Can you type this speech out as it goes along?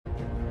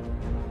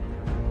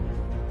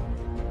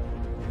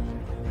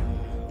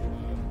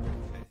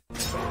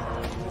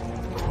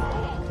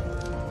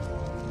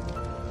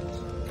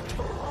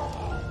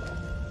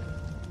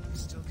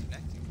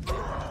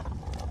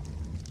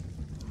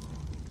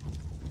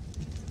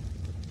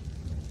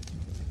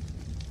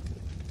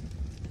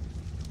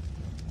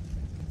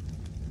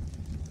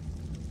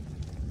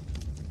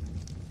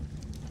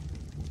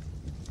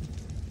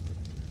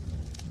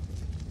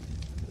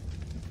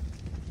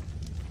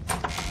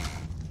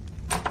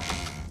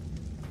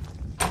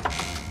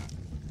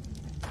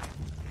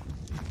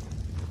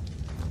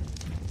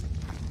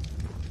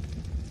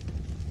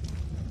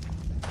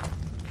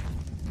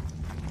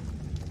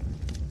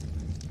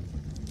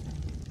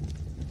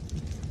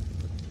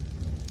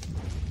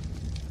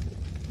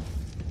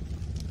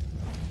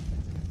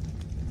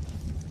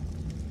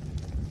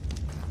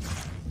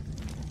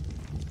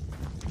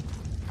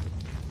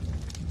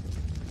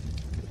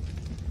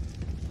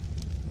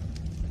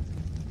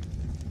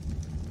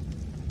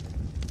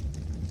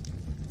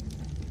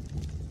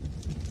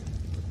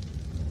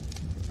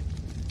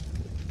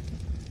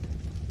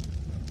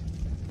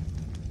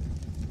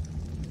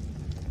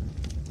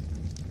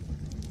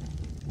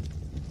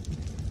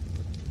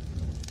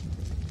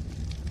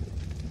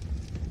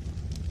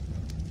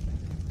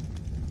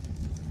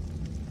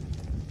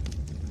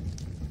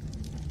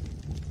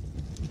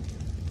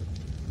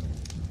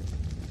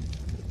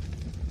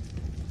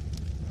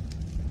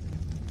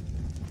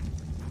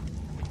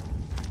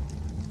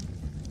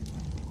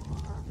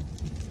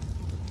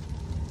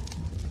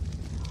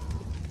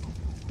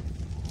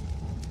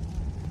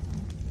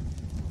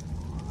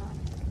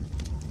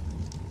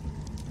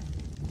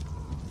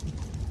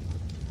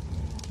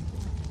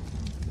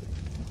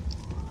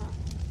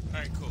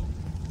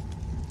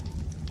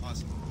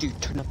Awesome. Dude,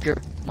 turn up your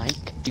mic.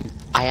 Dude,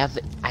 I have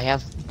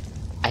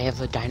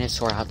a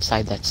dinosaur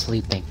outside that's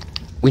sleeping.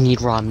 We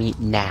need raw meat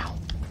now.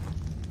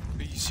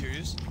 Are you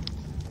serious?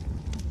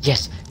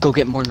 Yes, go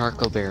get more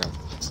narco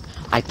barrels.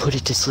 I put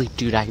it to sleep,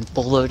 dude. I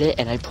bullowed it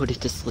and I put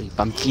it to sleep.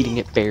 I'm feeding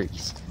it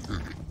berries.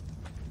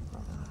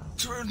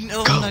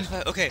 No, Go.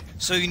 95. Okay,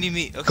 so you need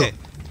meat. Okay. Go.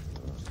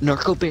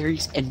 Narco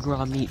berries and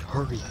raw meat.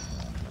 Hurry.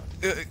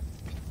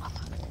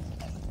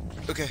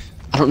 Okay.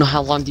 I don't know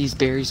how long these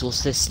berries will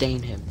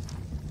sustain him.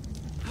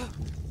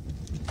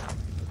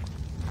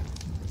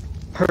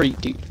 Hurry,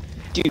 dude.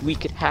 Dude, we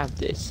could have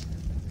this.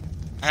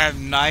 I have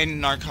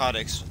 9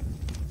 narcotics.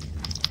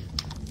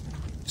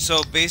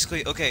 So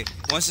basically, okay,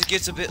 once it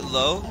gets a bit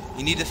low,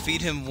 you need to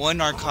feed him 1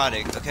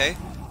 narcotic, okay?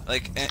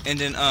 Like, and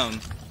then,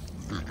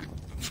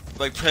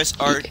 like press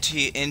RT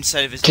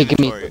inside of his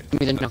inventory. Give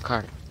me the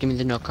narcotic. Give me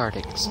the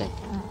narcotic thing.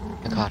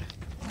 Narcotic.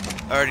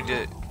 I already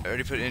did it. I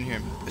already put it in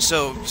here.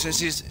 So,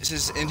 since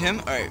it's in him,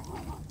 alright.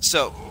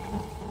 So,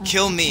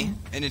 kill me,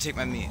 and then take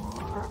my meat.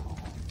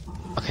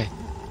 Okay.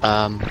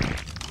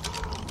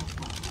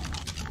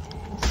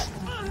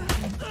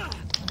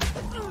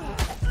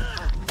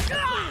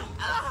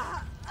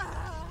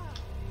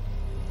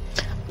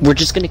 We're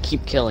just gonna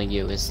keep killing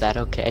you, is that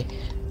okay?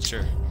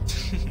 Sure.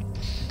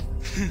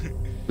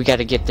 We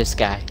gotta get this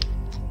guy.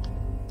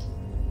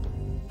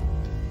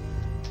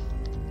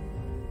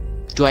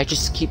 Do I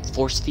just keep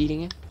force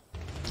feeding him?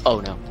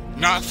 Oh no.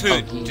 Not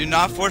food. Oh, Do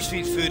not force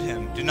feed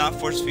him. Do not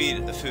force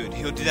feed the food.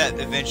 He'll do that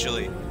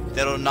eventually.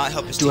 That'll not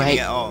help his teaming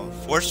at all.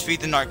 Force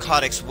feed the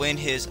narcotics when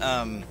his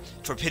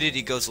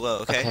torpidity goes low,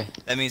 okay?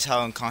 That means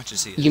how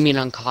unconscious he is. You mean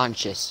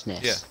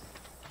unconsciousness? Yeah.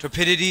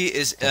 Torpidity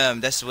is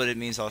that's what it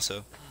means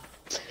also.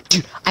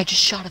 Dude, I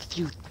just shot a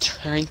few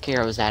trank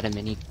arrows at him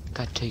and he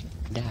got taken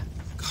down.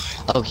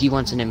 Oh, he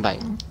wants an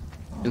invite.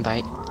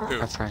 Invite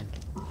our friend.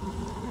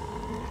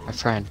 Our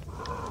friend.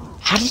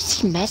 How does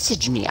he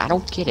message me? I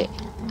don't get it.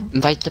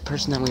 Invite the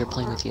person that we were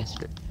playing with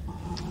yesterday.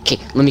 Okay,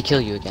 let me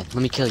kill you again.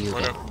 Let me kill you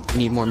again. We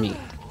need more meat.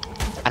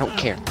 I don't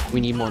care. We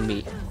need more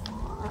meat.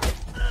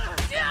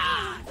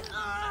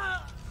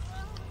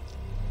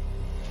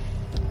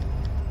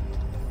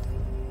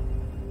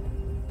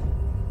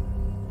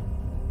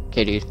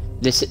 Okay, dude.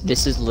 This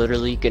is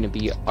literally gonna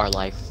be our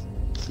life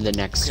for the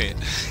next. Okay.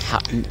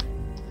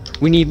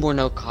 We need more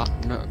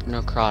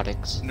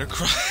narcotics.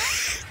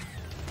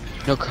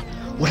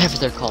 Whatever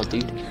they're called,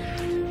 dude.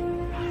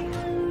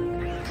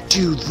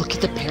 Dude, look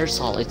at the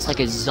parasol. It's like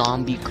a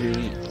zombie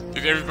green.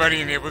 Did everybody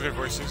enable their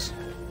voices?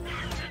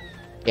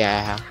 Yeah,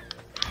 I have.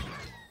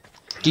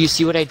 Do you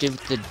see what I did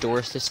with the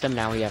door system?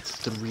 Now we have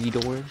 3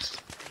 doors.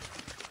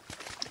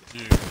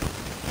 Yeah.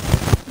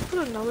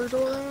 Put another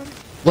door on.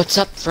 What's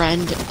up,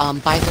 friend?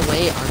 By the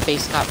way, our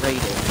base got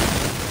raided.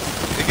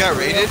 It got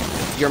raided?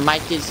 Your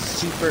mic is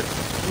super...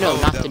 No,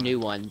 not the new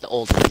one. The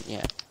old one,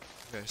 yeah.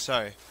 Okay,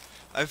 sorry.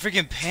 I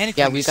freaking panicked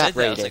Yeah, when we you got said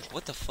that. I was raided. like,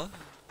 what the fuck?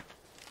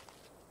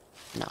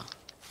 No.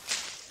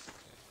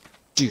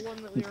 Dude,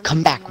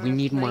 come back. We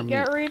need more meat.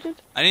 Get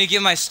raided? I need to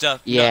get my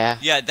stuff. Yeah. No,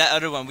 yeah, that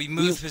other one. We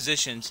moved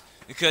positions.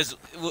 Because,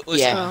 listen,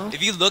 Yeah.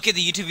 if you look at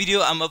the YouTube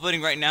video I'm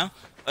uploading right now,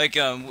 like,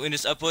 when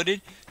it's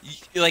uploaded,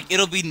 like,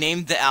 it'll be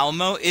named the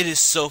Alamo. It is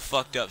so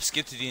fucked up.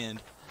 Skip to the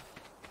end.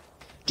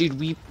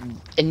 Dude,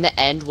 in the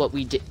end, what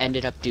we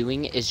ended up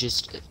doing is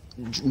just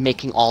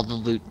making all the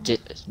loot,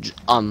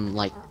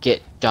 like,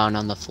 get done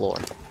on the floor.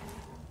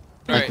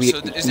 Like, Alright, so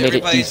is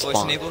everybody's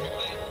voice enabled?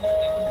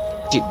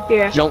 Dude,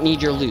 Yeah. you don't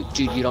need your loot.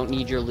 Dude, you don't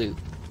need your loot.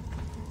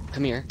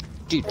 Come here.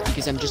 Dude,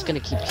 because I'm just gonna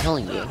keep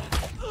killing you.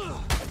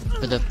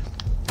 For the...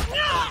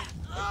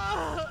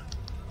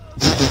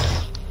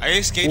 I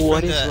escaped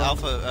What from is the wrong?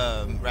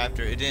 Alpha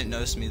Raptor. It didn't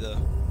notice me, though.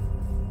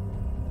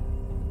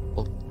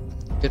 Well,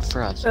 good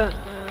for us.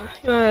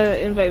 You wanna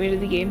invite me to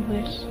the game,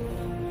 please?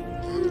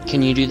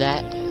 Can you do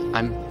that?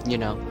 I'm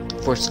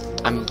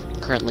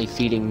currently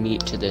feeding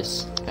meat to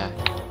this guy.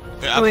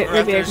 The Oh, Alpha wait,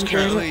 maybe I Raptor is can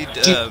join currently,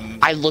 Dude,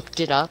 I looked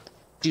it up.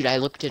 Dude, I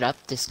looked it up.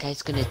 This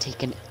guy's gonna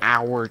take an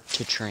hour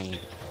to train.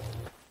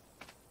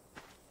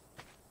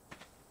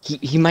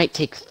 He might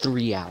take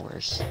 3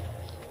 hours.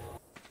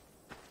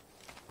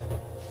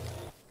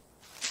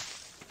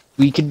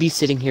 We could be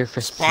sitting here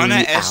for spawn 3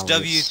 at hours.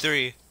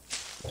 SW3.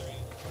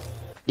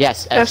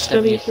 Yes,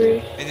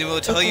 SW3. And then we'll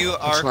tell you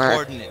our That's where-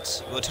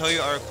 coordinates. We'll tell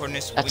you our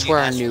coordinates That's when you where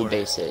our ask new for it.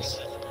 base is.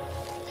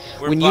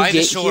 We're when you by the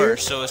get shore, here-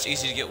 so it's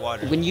easy to get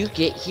water. When you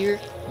get here,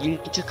 you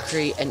need to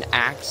create an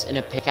axe and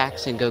a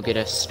pickaxe and go get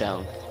a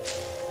stone.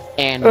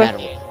 And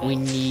metal. We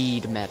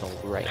need metal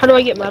right How do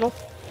I get metal?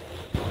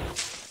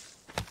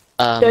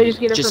 Do I just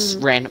get it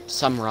from... random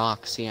some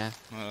rocks, yeah.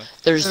 Uh,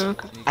 There's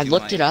Okay. I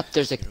looked it up,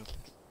 there's a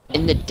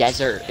in the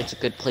desert it's a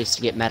good place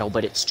to get metal,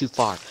 but it's too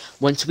far.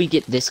 Once we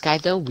get this guy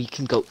though, we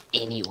can go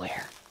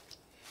anywhere.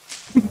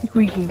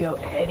 We can go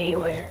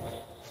anywhere.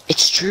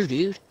 It's true,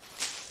 dude.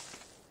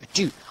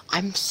 Dude,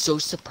 I'm so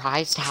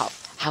surprised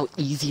how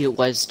easy it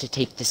was to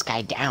take this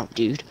guy down,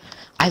 dude.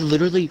 I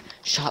literally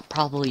shot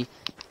probably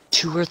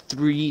 2 or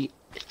 3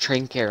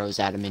 trank arrows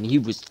at him and he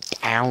was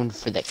down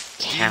for the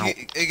count.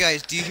 Hey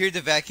guys, do you hear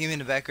the vacuum in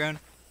the background?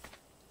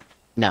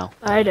 No.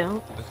 I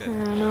don't. Okay. I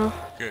don't know.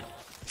 Good.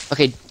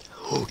 Okay.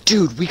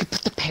 Dude, we could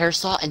put the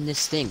parasol in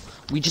this thing.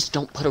 We just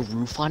don't put a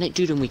roof on it,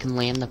 dude, and we can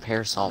land the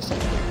parasols in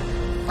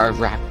our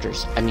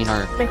raptors. I mean,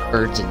 our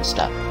birds and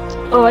stuff.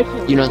 Oh, I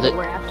can't. You know the that-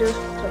 raptor.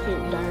 So I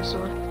can't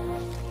dinosaur.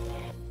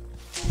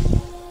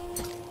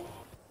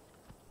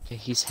 Okay,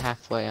 he's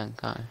halfway on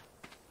gone.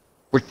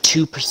 We're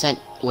 2%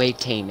 way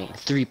taming.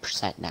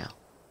 3% now.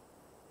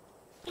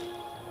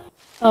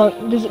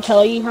 Oh, does it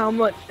tell you how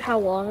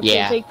long it's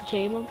Yeah. gonna take to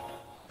tame them?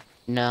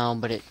 No,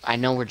 but I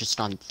know we're just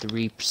on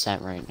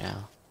 3% right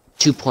now.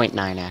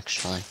 2.9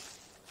 actually.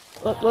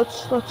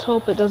 Let's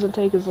hope it doesn't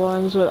take as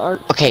long as what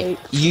ARK Okay,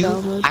 takes.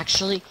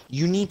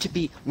 you need to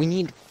be, we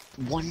need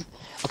one,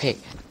 okay,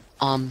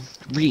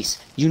 Reese,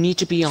 you need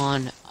to be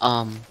on,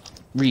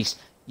 Reese,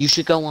 you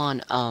should go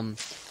on,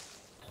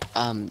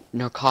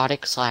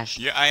 narcotic slash,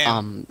 Yeah, I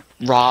am.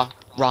 raw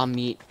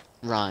meat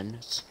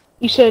runs.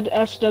 You said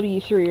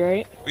SW3,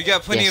 right? We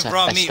got plenty Yes, of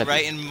raw SW. meat,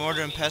 right? In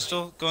mortar and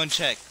pestle. Go and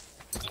check.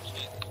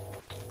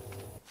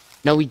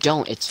 No, we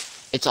don't,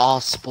 it's all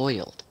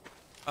spoiled.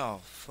 Oh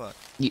fuck.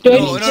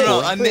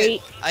 No,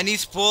 I need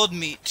spoiled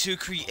meat to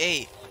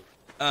create.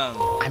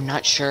 I'm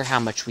not sure how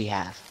much we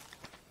have.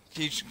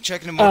 Can you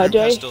check in the mortar and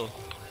pestle?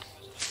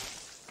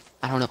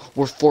 I don't know,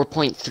 we're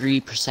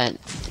 4.3%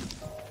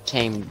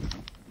 tamed.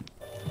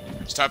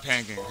 Stop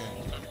panicking, okay?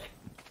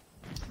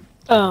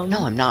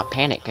 No, I'm not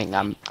panicking.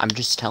 I'm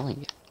just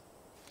telling you.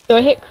 Do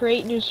I hit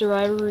create new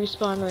survivor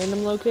respawn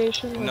random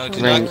location? No, do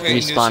Ring- not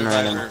create a new respawn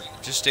survivor. random.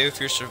 Just stay with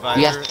your survivor.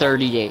 We have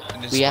 38.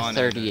 and then We have spawn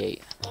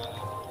 38.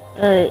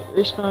 Alright,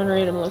 respawn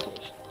random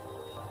location.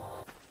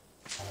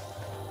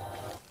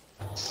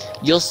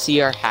 You'll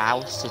see our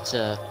house. It's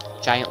a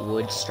giant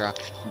wood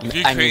structure. If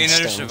you create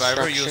another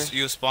survivor,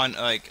 you'll spawn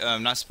like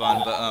not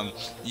spawn,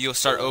 but you'll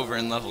start over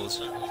in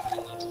levels.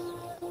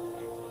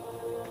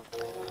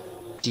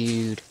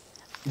 Dude,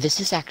 this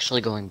is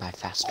actually going by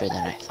faster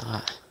than I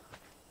thought.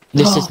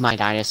 This is my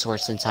dinosaur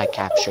since I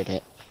captured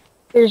it.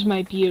 Here's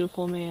my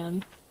beautiful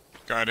man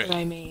Got it. that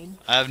I made.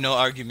 I have no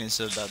arguments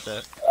about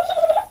that.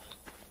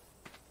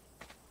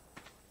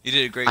 You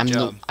did a great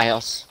job.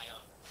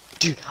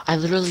 Dude,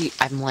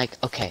 I'm like,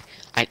 okay,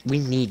 we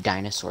need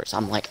dinosaurs.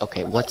 I'm like,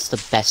 okay, what's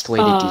the best way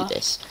to do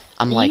this?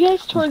 I'm Are like, you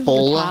guys towards the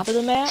top of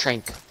the map?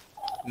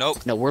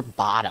 Nope. No, we're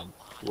bottom.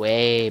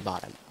 Way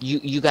bottom.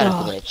 You got a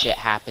glitch. It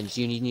happens.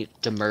 You need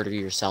to murder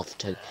yourself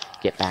to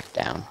get back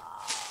down.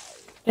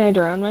 Can I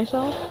drown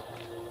myself?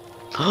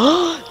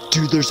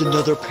 Dude, there's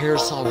another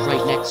parasol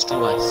right next to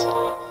us.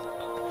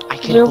 I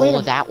can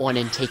follow that one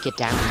and take it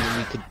down, and then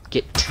we could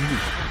get 2. It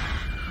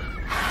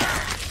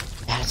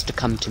has to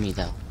come to me,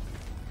 though.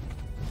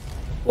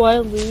 Will I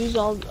lose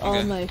all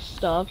my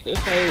stuff if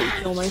I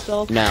kill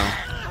myself? No.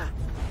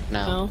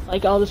 No?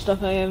 Like all the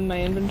stuff I have in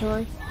my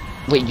inventory?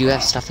 Wait, you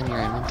have stuff in your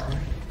inventory?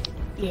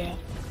 Yeah.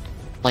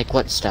 Like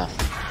what stuff?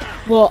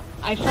 Well,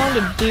 I found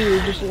a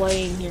dude just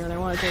laying here and I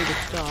want to take his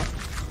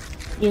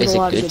stuff. There's Is a it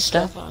lot good of good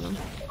stuff? on him.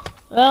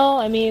 Well,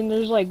 I mean,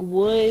 there's like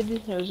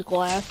wood, there's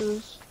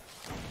glasses.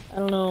 I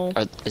don't know.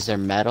 Is there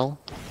metal?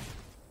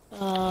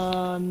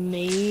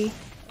 Maybe.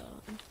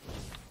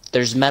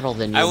 There's metal,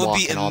 then you're walking all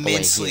the way here. I will be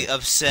immensely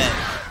upset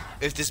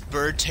if this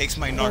bird takes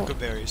my narco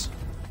berries.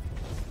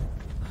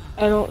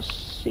 I don't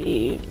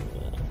see.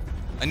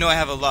 I know I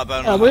have a lot,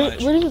 but I don't know how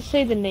much. Where does it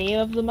say the name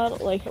of the metal?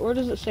 Like, where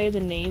does it say the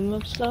name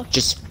of stuff?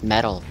 Just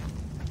metal.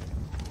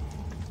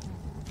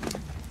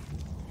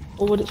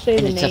 Or would it say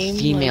the And it's name? a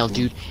female, like...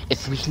 dude.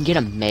 If we can get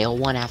a male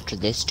one after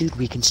this, dude,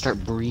 we can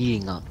start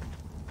breeding them.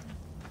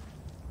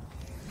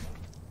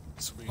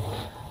 Sweet.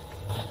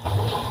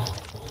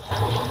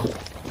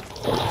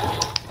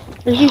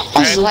 There's these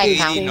Also, I things.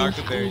 found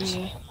narco berries.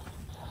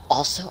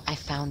 Also, I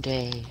found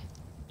a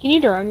Can you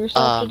drown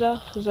yourself to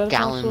death? Is that a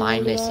gallon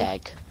possibility? minus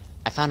egg.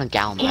 I found a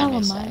gallon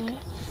minus egg.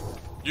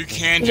 You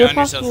can Is there drown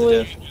yourself to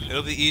death. possibly-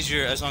 It'll be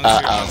easier as long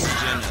as your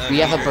oxygen. We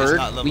have a meter is bird.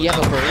 not leveled We have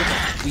up. a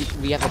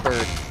bird. We have a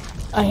bird.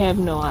 I have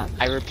no idea.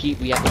 I repeat,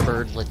 we have a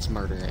bird. Let's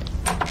murder it.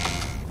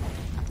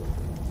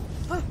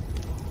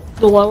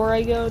 The lower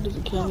I go, does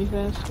it kill me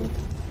faster?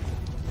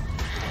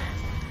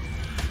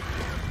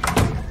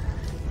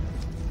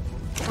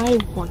 I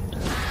wonder.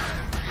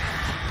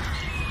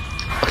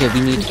 Okay,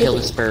 we need to kill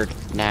this bird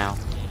now.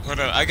 Hold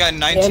on, I got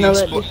 19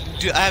 no,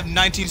 Dude, I have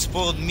 19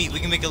 spoiled meat. We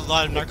can make a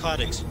lot of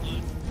narcotics.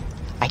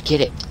 I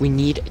get it. We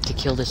need to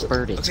kill this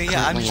bird. It's Okay,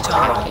 yeah, I'm currently just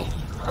attacking.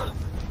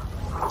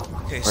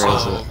 Okay, Where so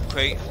is it?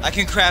 great. I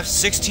can craft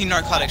 16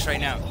 narcotics right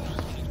now.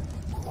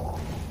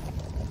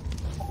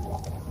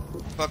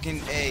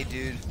 Fucking A,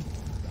 dude.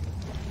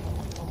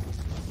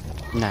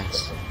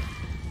 Nice.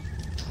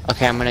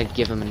 Okay, I'm gonna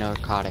give him a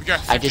narcotic. We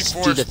got I just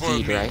 54 do the spoiled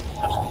feed, meat. right?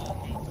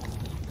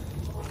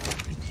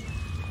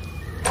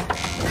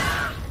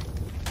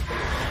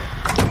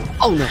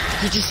 Oh no,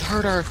 he just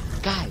hurt our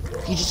guy.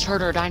 He just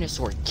hurt our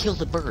dinosaur. Kill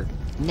the bird.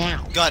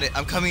 Now. Got it,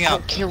 I'm coming I out.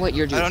 don't care what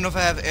you're I doing. don't know if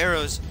I have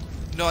arrows.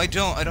 No, I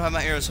don't. I don't have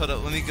my arrows. Hold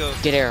up, let me go.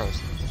 Get arrows.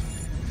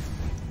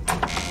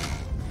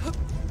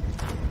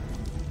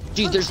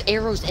 Dude, there's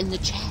arrows in the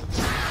chat.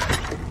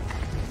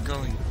 I'm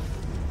going.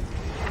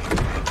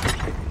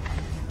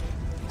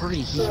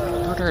 Hurry, he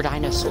murdered a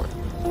dinosaur.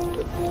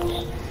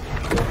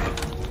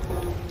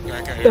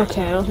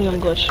 Okay, I don't think I'm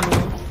glitching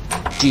now.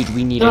 Dude,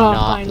 we need a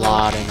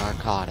lot of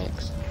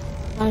narcotics.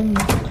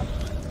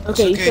 Okay,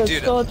 it's okay,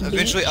 dude.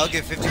 Eventually, I'll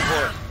get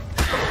 54.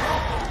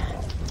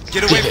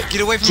 Get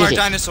away from our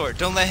dinosaur.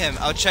 Don't let him.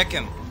 I'll check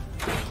him.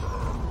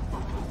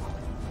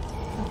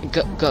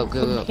 Go.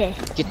 Okay.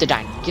 Get the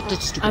dino. Get the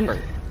stupid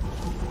bird.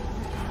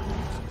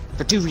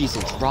 For 2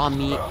 reasons: raw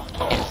meat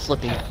and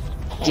flipping.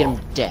 Get him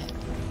dead.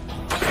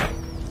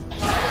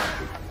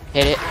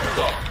 Hit it.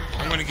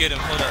 I'm gonna get him.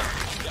 Hold up.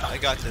 I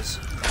got this.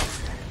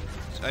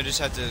 So I just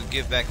have to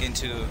get back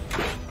into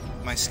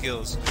my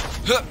skills.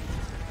 Huh.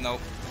 Nope.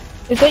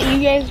 Is that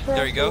you guys?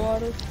 There you go.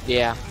 Water?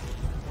 Yeah.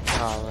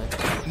 Probably.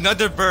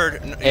 Another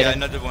bird. Yeah,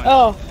 another one.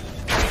 Oh,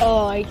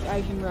 I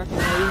can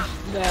recognize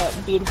that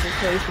beautiful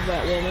face of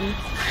that woman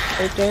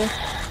right there.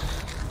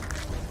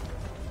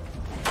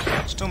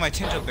 Stole my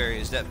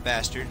Tintoberries, that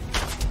bastard.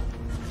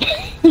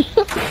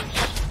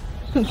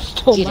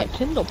 Stole my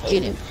Tintoberries.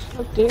 Get him.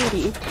 How dare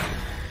he?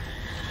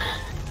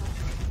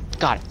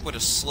 Got it. What a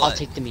slut. I'll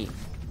take the meat.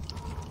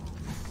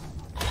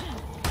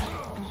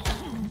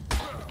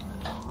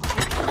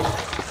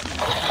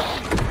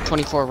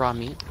 $24 raw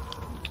meat.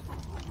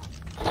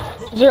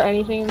 Is there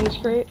anything in these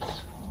crates?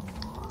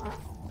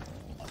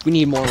 We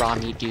need more raw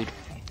meat, dude.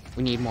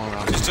 We need more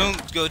raw meat. Just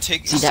don't go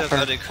take See that stuff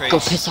out bird? of crates. Go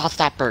piss off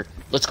that bird.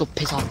 Let's go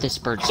piss off this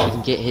bird so we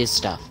can get his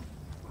stuff.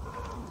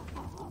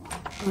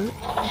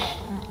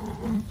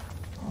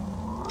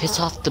 Piss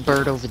off the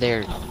bird over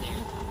there.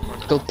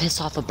 Go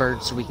piss off a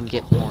bird so we can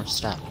get more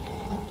stuff.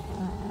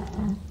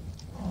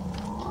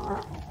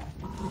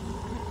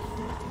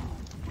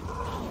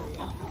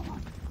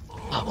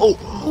 Oh!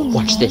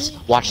 Watch this.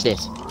 Watch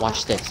this.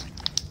 Watch this.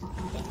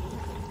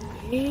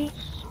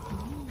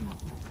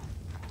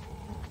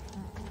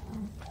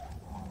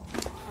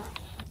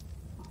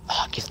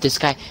 If this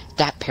guy,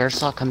 that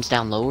parasol comes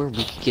down lower,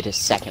 we could get a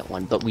second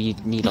one, but we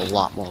need a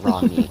lot more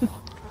raw meat.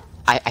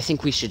 I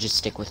think we should just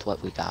stick with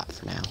what we got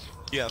for now.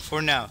 Yeah,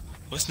 for now.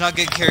 Let's not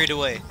get carried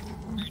away.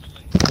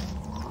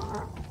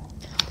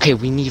 Okay,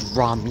 we need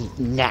raw meat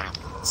now.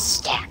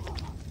 Stack.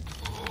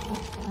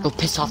 Go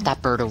piss off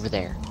that bird over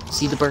there.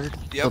 See the bird?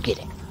 Yep. Go get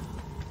it.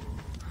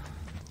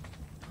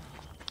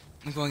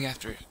 I'm going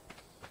after it.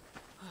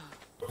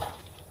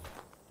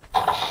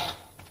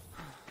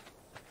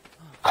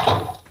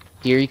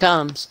 Here he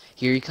comes.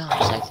 Here he comes,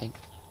 I think.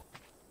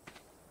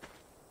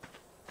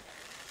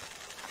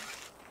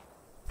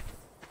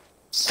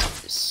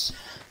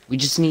 We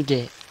just need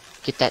to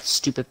get that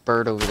stupid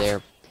bird over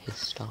there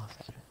pissed off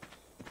at it.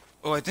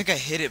 Oh, I think I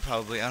hit it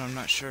probably. I'm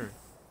not sure.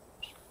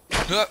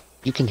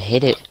 You can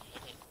hit it.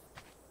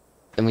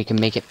 Then we can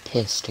make it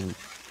pissed and...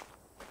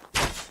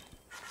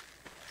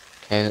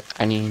 Okay,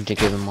 I need to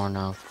give him more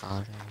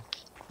narcotics.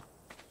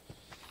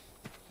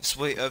 It's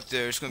way up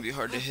there. It's gonna be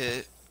hard to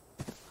hit.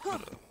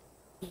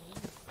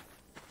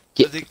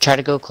 Try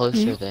to go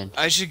closer then.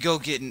 I should go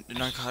get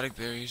narcotic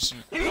berries.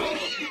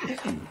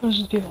 Where's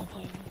these people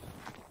playing?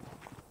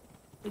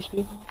 These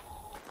people?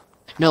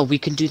 No, we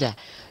can do that.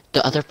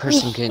 The other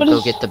person can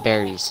go get the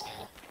berries.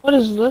 What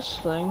is this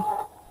thing?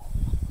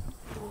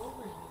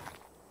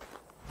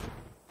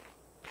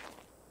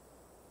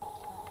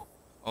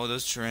 Oh,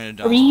 those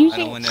pteranodons. I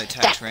don't want to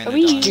attack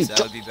pteranodons.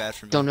 That would be bad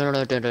for me. Don't.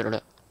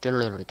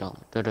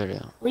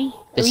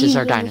 This is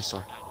our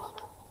dinosaur.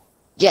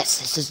 Yes,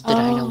 this is the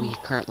dino we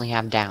currently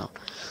have down.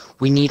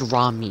 We need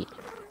raw meat.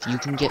 You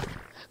can get...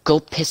 Go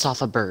piss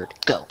off a bird.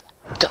 Go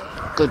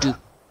do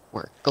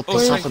work. Go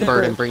piss off a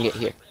bird and bring it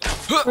here.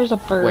 Where's a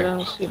bird? Where? I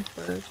don't see a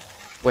bird.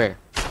 Where?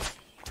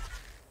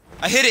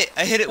 I hit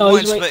it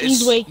once, but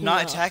it's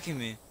not attacking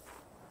me.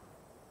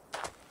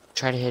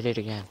 Try to hit it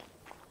again.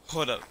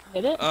 Hold up.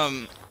 Hit it? Let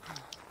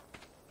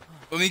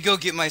me go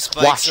get my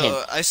spike. Watch him.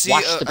 I see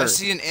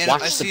an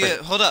animal.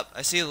 Hold up.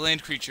 I see a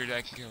land creature that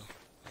I can kill.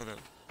 Hold up.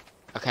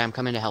 Okay, I'm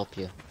coming to help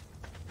you.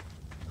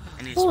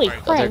 Holy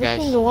crap, this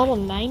thing's a level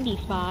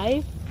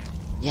 95?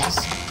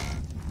 Yes.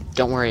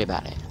 Don't worry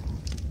about it.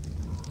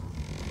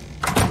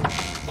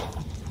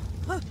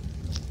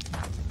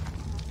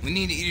 We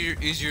need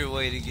an easier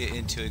way to get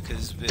into it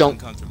because it's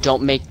uncomfortable.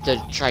 Don't make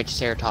the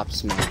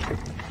Triceratops move.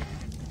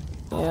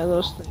 Yeah,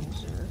 those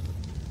things are...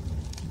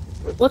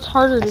 What's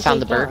harder to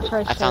take down,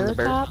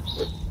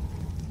 Triceratops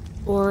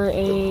or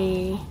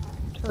a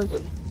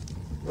turkey?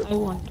 I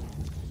wonder.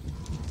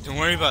 Don't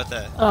worry about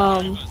that.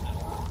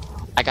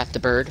 I got the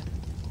bird.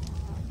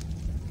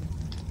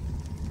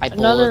 I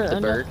blew up the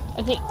bird.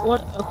 I think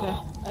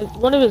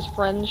one of his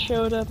friends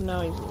showed up. Now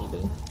he's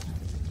leaving.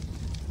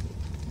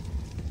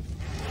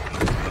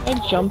 I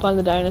jump on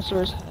the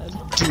dinosaur's head.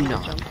 Do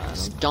not.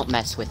 Don't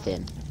mess with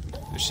him.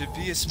 There should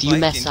be a spike. If you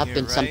mess up here,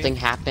 and something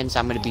happens,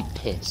 I'm gonna be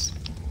pissed.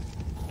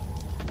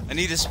 I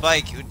need a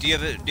spike. Do you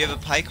have a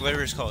pike?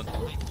 Whatever it's called.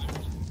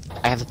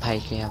 I have a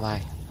pike. Yeah,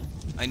 bye.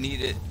 I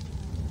need it.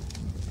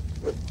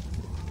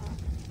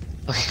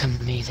 Okay, come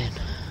to me then.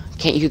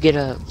 Can't you get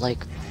a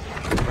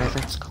whatever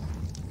it's called?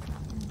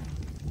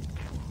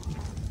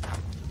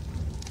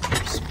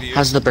 Spear.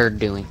 How's the bird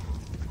doing?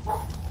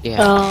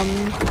 Yeah.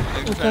 I'm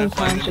trying to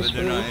find them, but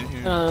they're not in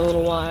here. A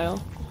little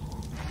while.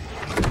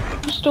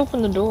 Just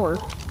open the door.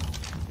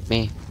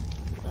 Me.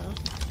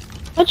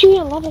 How'd you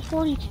get level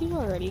 42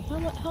 already?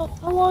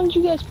 How long did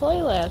you guys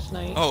play last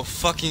night? Oh,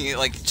 fucking,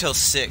 like, till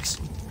 6.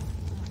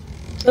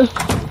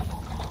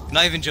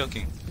 Not even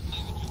joking.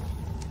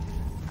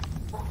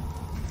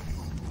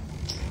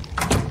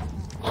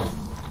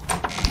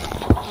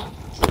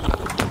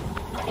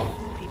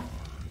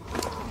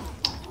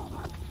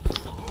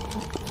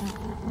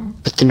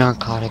 Put the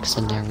narcotics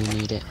in there, we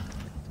need it.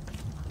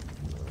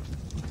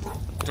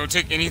 Don't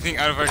take anything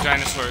out of our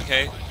dinosaur,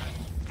 okay?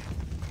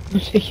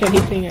 Don't take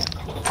anything out.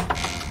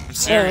 I'm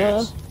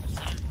serious.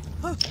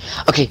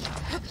 Okay.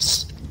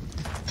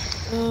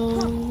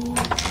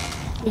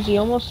 Is he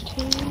almost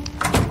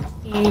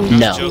 10?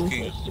 No.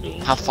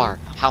 Joking. How far?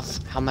 How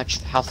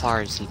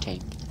far is he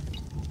tamed?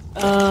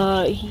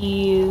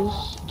 He is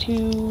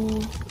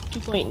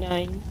 2.9%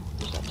 tamed.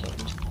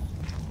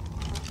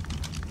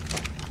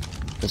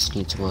 This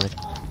needs wood.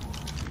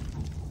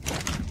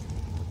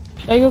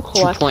 Should I go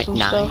collect some 2.9?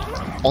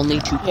 stuff? Only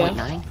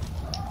 2.9?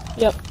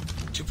 Yep.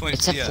 2.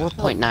 It's at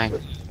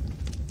 4.9.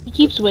 He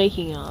keeps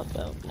waking up,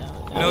 though.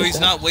 No, he's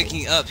not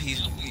waking up. He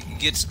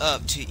gets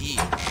up to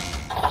eat.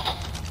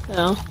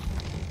 No.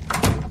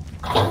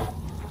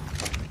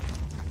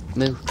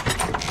 Move.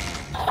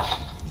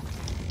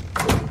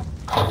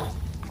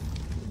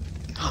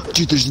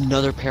 Dude, there's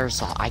another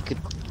parasol.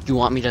 You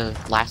want me to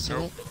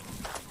lasso it?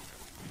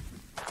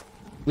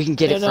 We can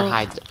get it for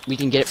hide. We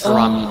can get it for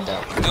raw meat,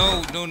 though.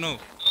 No.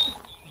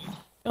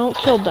 Don't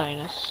kill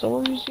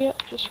dinosaurs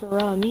yet, just for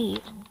raw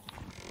meat.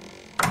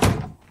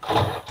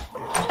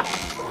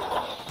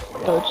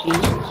 Oh,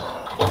 Jesus.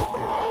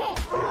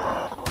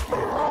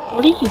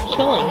 What are you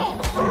killing?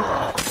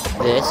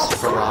 This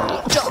for raw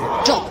meat.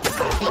 Don't!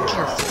 Be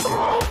careful.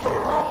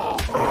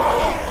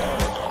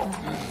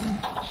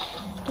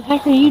 What the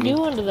heck are you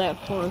doing to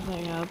that poor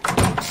thing up?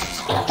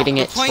 Getting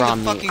it We're playing raw the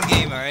meat. fucking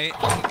game, alright?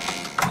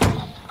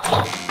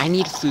 I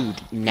need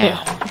food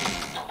now.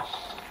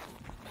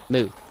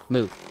 Move.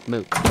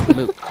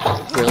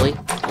 Really?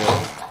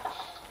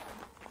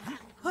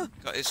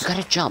 God, You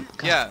gotta jump.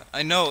 Go. Yeah,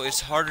 I know.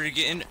 It's harder to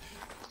get in.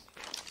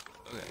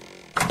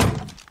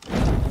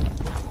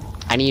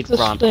 I need This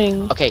raw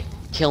thing. Okay,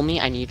 kill me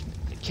and take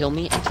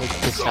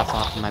this stuff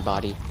off of my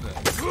body.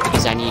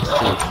 Because I need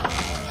food.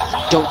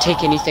 Don't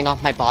take anything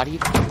off my body,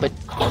 but,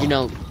 you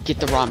know, get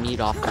the raw meat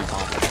off my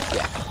body.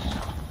 Yeah.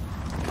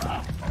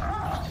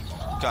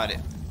 Got it.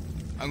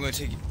 I'm gonna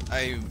take.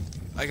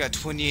 I got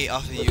 28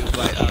 off of you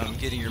by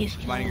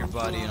mining your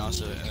body and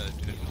also.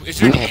 Is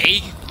there an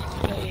egg?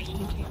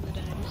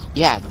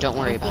 Yeah, don't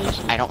worry about it.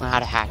 I don't know how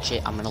to hatch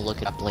it. I'm gonna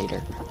look it up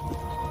later.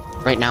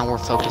 Right now we're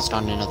focused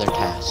on another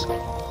task.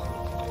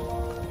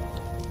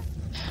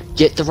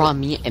 Get the raw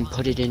meat and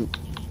put it in.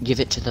 Give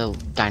it to the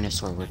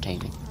dinosaur we're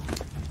taming.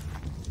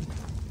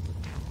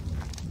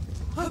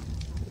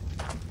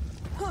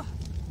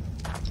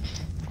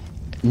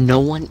 No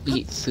one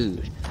eat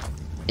food.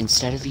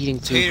 Instead of eating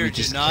food, Tater, we do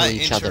just not kill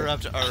each other.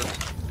 interrupt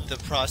the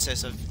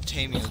process of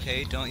taming,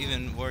 okay? Don't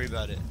even worry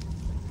about it.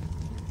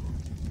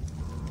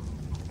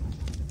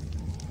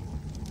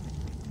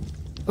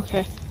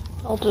 Okay,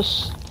 I'll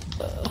just...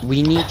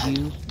 We need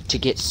you to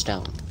get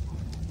stone.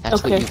 That's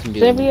okay. what you can do.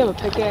 Does anybody have a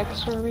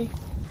pickaxe for me?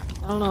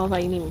 I don't know if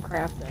I can even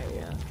craft that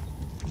yet.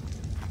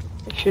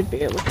 I should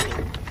be able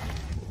to.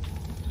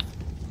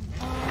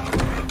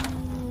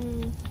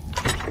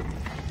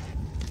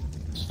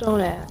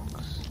 Stone axe.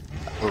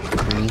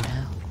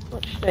 Greenhouse?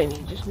 What should I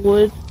need? Just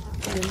wood?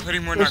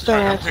 Putting more There's narcotics.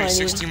 I'm stone putting axe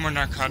I 16 more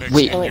narcotics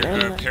Wait, in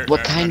your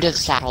what kind of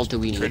saddle do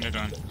we need?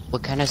 Trinidad.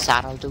 What kind of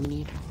saddle do we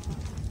need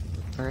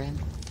for him?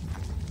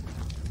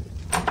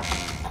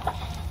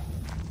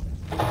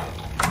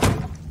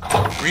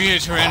 We need a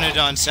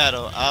Pteranodon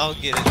saddle. I'll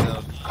get it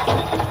though.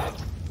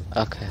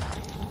 Okay.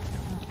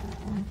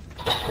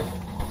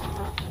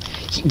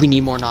 We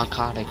need more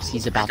narcotics.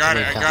 He's about to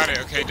wake up. I got it.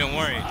 Okay, don't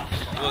worry.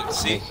 Look,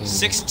 see,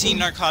 16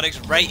 narcotics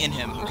right in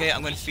him. Okay,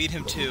 I'm gonna feed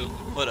him 2.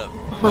 Hold up.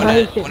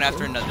 One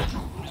after another.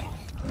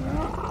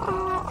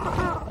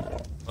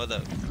 Hold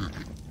up.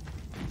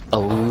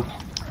 Oh.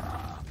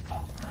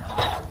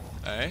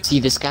 Alright. See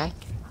this guy?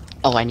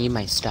 Oh, I need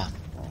my stuff.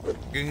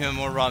 Give him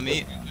more raw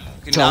meat.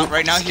 Okay, Don't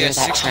right now he scare has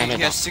that 60.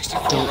 He has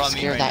 64 Don't raw meat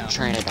scare right that now.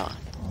 Pteranodon.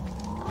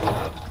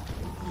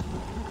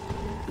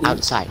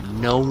 Outside.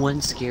 No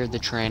one scare the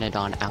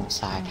Pteranodon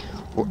outside.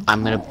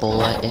 I'm gonna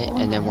bullet it,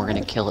 and then we're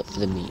gonna kill it for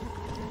the meat.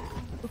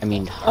 I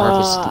mean,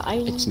 harvest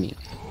its meat.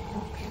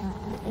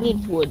 I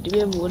need wood. Do we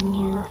have wood in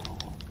here?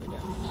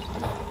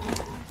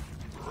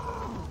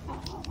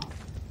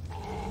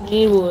 I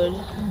need wood.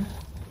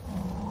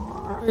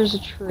 There's a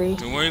tree.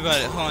 Don't worry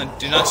about it. Hold on.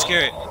 Do not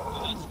scare it.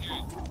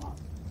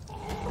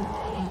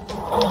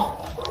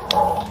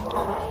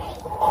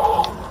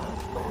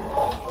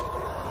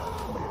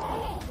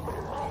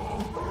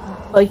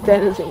 Like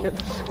that isn't gonna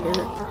scare it.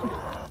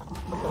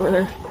 Or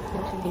they're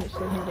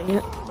continuously hitting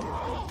it.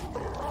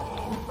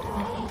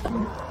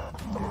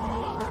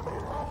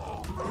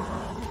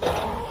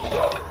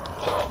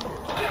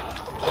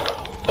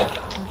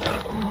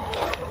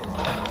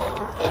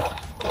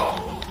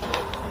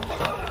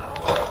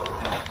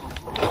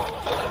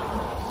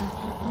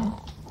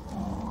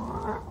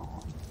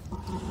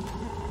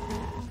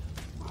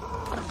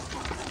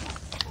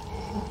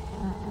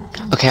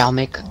 Okay, I'm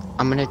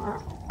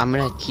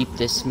gonna keep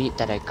this meat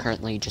that I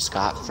currently just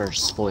got for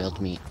spoiled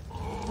meat.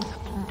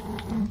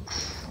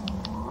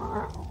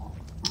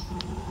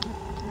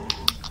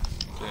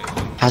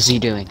 How's he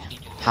doing?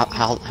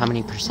 How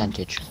many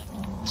percentage?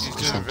 He's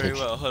doing very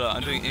well. Hold on,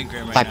 I'm doing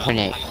Ingram right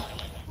 5.8.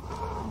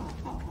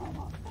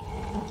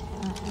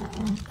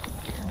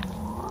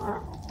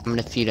 I'm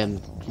gonna feed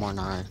him more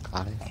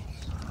narcotic.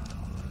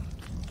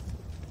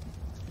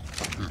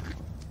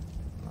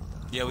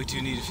 Yeah, we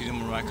do need to feed him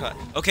more narcotic.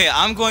 Okay,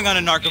 I'm going on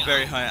a narco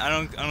berry hunt. I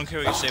don't care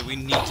what you say. We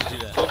need to do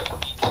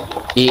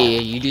that. Yeah,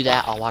 you do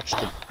that. I'll watch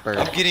the bird.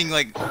 I'm getting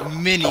like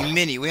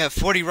mini. We have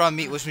 40 raw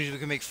meat, which means we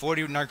can make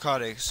 40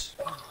 narcotics.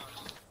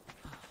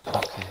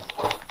 Okay.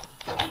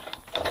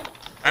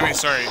 I mean,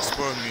 sorry,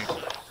 spoiled meat.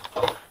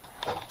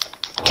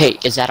 Okay,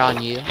 is that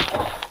on you?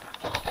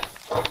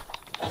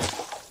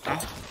 Huh?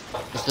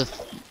 Is the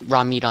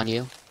raw meat on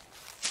you?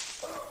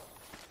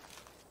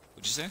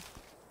 What'd you say?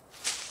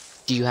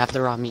 Do you have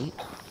the raw meat?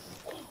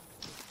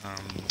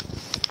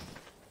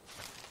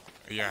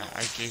 Yeah,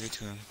 I gave it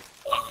to him.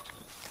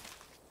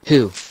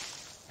 Who?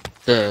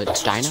 The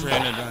dino?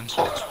 Pteranodon.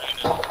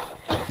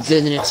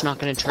 Then it's not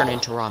gonna turn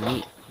into raw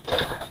meat.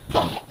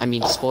 I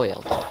mean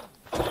spoiled.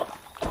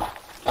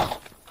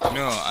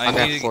 No, I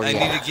need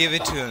to give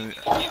it to him.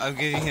 I'm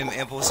giving him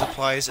ample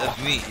supplies of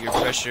meat. You're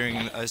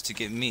pressuring us to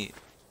get meat.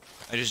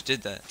 I just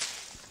did that.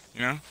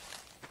 You know?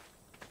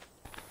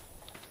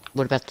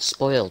 What about the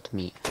spoiled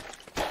meat?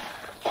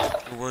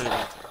 Don't worry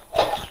about that.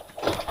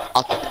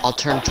 I'll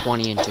turn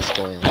 20 into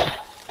spoiled.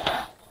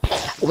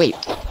 Wait.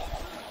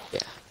 Yeah.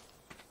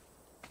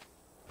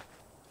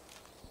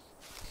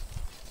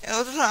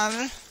 Hello,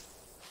 Simon.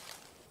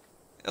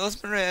 Hello,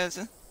 Perez.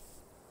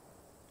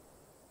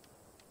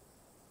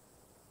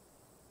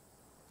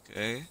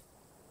 Okay.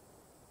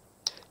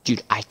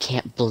 Dude, I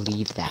can't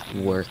believe that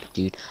worked,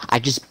 dude. I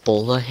just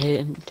bullet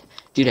him.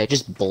 Dude, I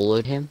just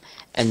bullet him,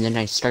 and then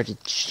I started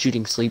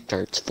shooting sleep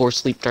darts. 4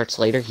 sleep darts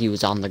later, he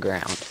was on the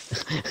ground.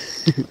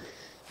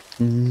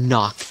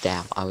 Knocked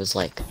out. I was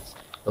like,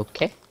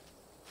 okay.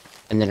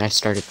 And then I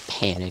started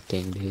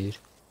panicking, dude.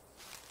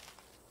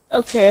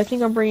 Okay, I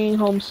think I'm bringing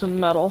home some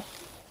metal.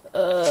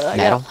 I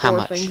Metal? got 4 How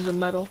much? things of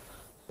metal.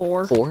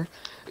 4. 4?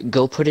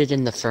 Go put it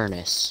in the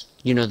furnace.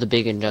 You know the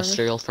big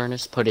industrial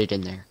furnace? Put it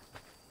in there.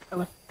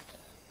 Okay.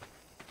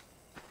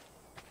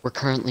 We're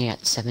currently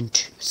at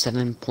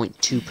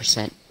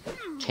 7.2%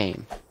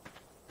 tame.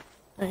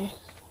 Nice.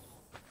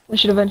 We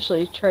should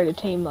eventually try to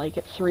tame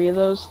like 3 of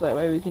those, so that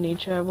way we can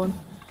each have one.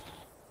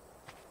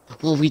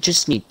 Well, we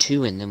just need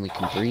 2 and then we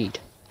can breed.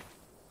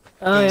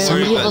 Oh yeah.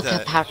 Sorry Somebody about look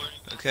that. up how.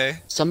 Okay.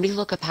 Somebody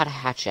look up how to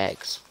hatch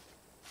eggs,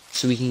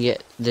 so we can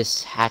get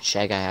this hatched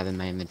egg I have in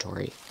my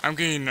inventory. I'm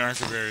getting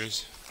narco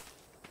berries.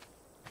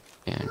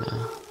 And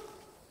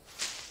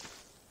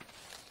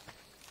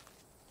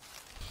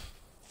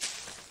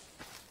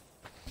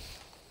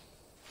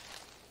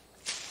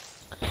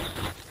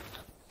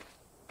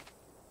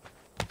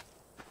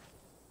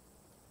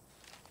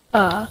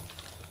I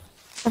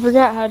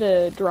forgot how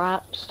to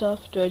drop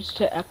stuff. Do I just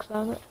hit X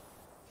on it?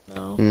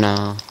 No.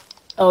 no,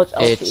 Oh, it's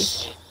LT.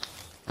 it's.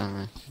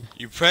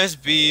 You press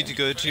B to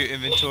go to your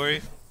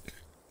inventory,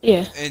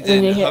 Yeah. and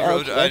then you hit hover over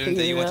LT, the I item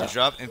that figured you it want to out.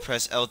 drop and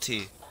press LT.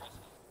 Yeah,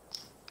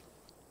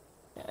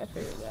 I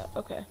figured that.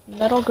 Okay.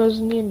 Metal goes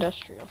in the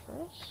industrial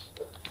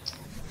first.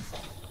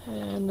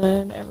 And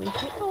then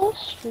everything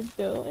else should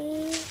go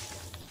in.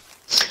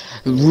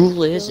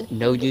 Rule is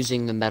no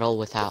using the metal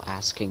without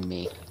asking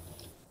me.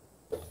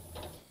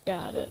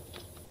 Got it.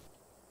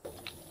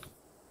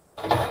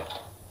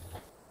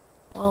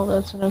 Well,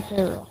 that's an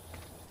okay roll.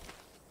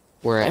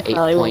 We're at I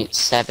probably won't.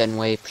 8.7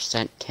 way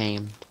percent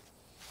tamed.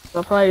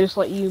 I'll probably just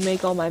let you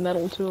make all my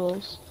metal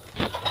tools.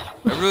 I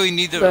really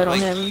need to So I don't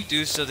have any. like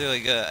do something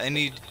like I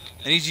need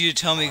you to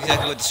tell me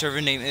exactly what the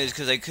server name is,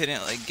 because I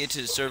couldn't like get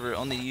to the server.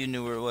 Only you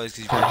knew where it was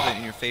because you probably put it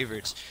in your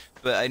favorites.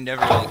 But I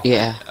never like,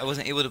 Yeah. I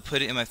wasn't able to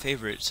put it in my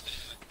favorites.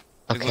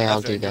 Like, Okay, I'll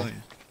after do I that.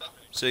 joined.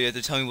 So you have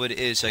to tell me what it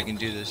is so I can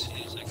do this.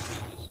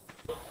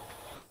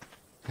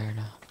 Fair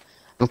enough.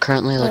 I'm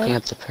currently looking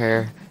up the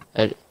prayer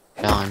at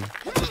dawn.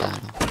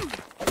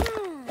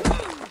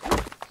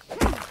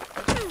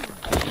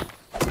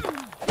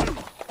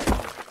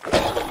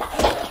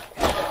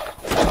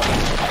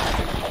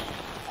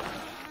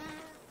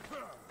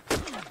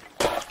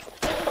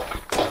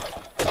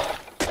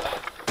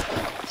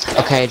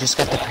 Okay, I just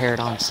got the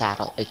Paradon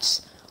saddle.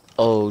 It's...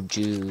 Oh,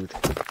 dude.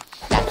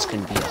 That's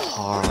gonna be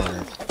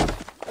hard.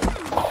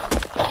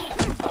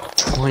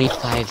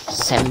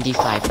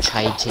 75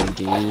 chitin,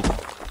 dude.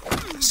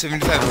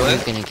 75 How are what?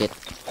 you gonna get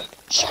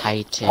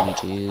chitin,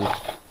 dude?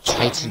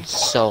 Chitin's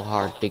so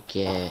hard to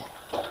get.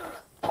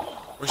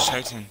 Where's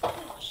Titan?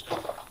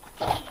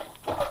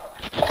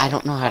 I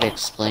don't know how to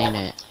explain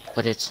it,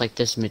 but it's like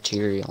this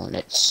material and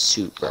it's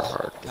super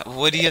hard.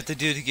 What do you have to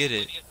do to get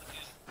it?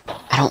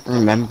 I don't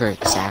remember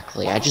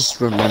exactly. I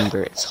just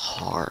remember it's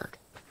hard.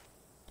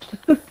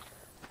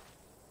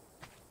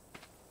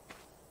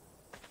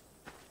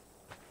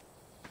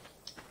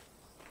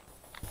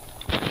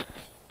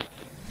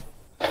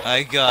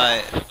 I've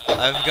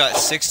got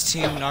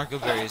 16 narco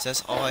berries.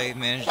 That's all I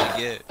managed to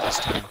get this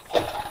time.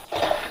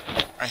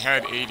 I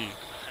had 80.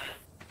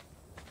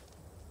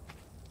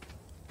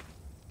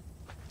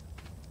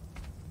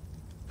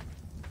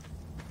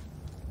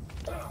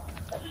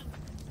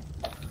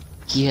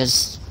 He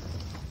has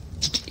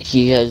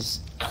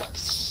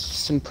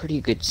some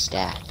pretty good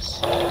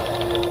stats.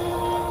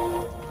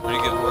 Pretty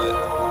good what?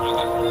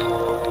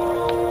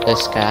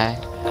 This guy.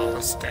 What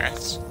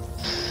stats?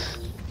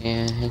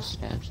 Yeah, his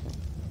stats.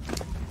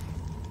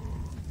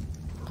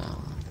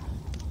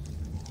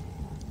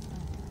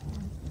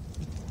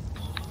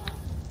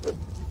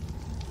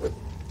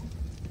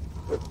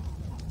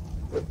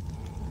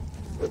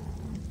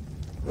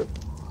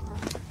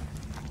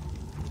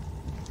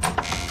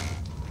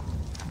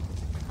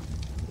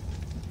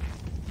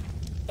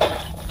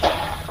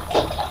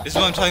 This is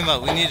what I'm talking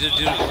about. We need to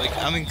do, like,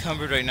 I'm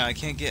encumbered right now. I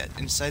can't get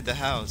inside the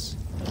house.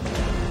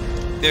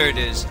 There it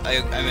is. I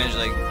managed,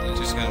 like,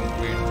 just kind of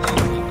weird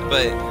thing.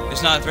 But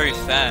it's not very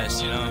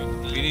fast, you know?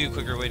 We need a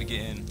quicker way to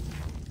get in.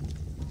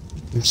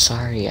 I'm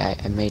sorry, I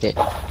made it.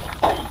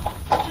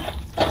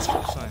 It's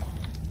fine.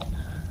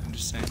 I'm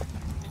just saying.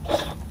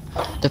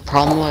 The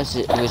problem was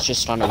it was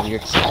just on a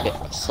weird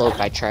slope.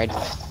 I tried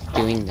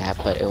doing that,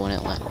 but it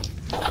wouldn't let me.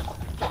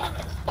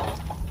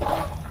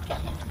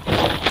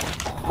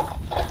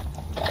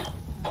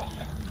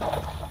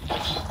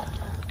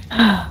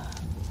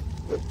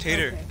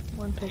 Tater. Okay,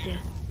 one picker.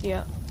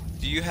 Yeah.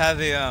 Do you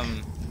have a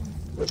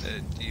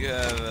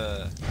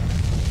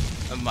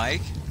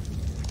mic?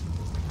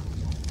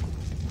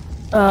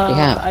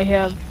 Yeah. I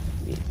have.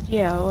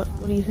 Yeah.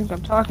 What do you think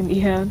I'm talking to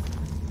you on?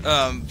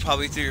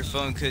 Probably through your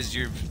phone, cause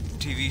your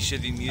TV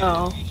should be muted.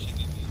 Oh.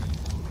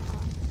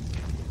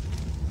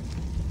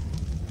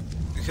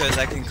 Because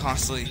I can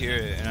constantly hear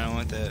it, and I don't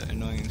want that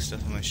annoying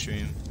stuff on my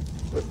stream.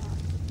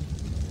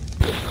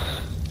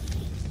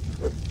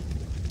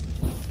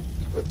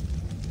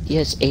 He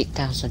has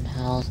 8,000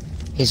 health.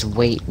 His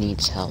weight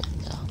needs help,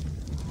 though.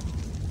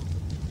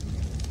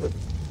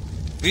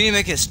 We need to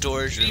make a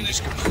storage room,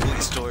 just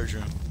complete storage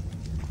room.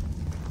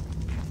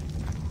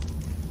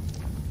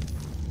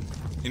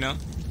 You know?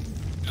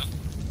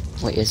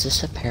 Wait, is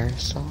this a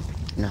parasol?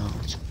 No,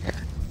 it's a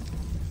parasol.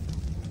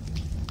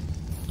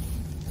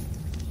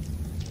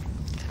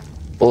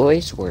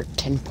 Boys, we're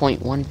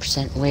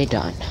 10.1% way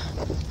done.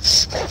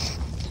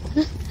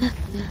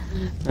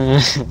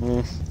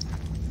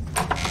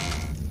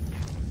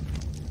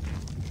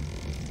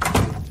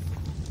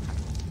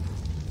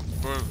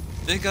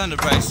 Think on the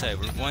bright side,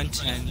 we're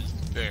 110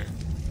 there.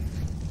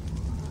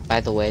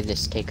 By the way,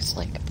 this takes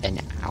like an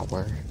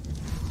hour.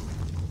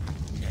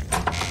 Okay.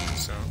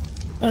 So.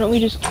 Why don't we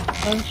just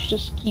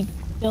keep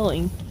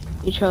killing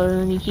each other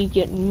and you keep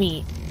getting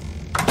meat?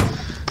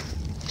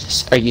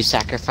 Are you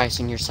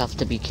sacrificing yourself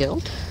to be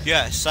killed?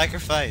 Yeah,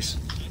 sacrifice.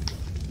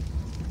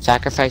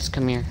 Sacrifice,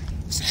 come here.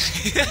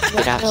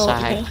 Get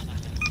outside.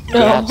 No.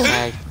 Get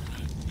outside.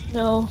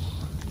 No.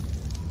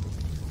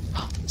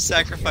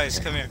 Sacrifice,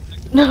 come here.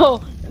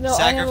 No. No.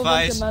 I have a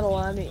bunch Sacrifice. of metal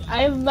on me.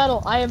 I have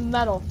metal. I have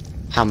metal.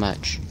 How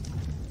much?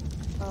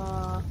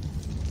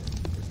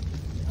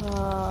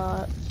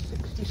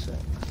 66.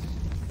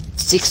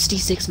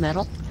 66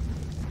 metal?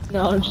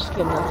 No, I'm just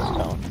kidding. That's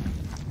stone.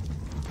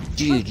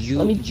 Dude,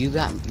 you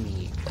got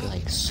me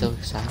like so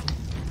excited.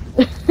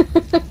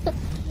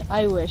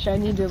 I wish. I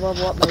need to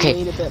level up my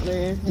weight a bit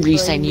there.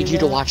 Reese, I need you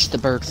to watch the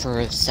bird for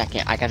a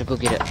second. I gotta go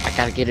get it. I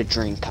gotta get a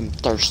drink. I'm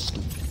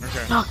thirsty.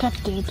 Okay. Oh, god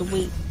dang it, the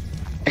weight.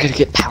 I gotta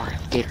get power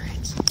Gatorades.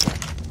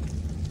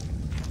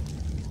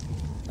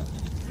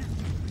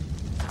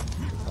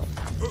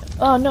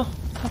 Oh no,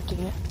 god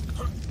dang it.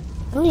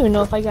 I don't even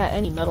know if I got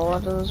any metal out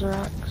of those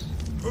rocks.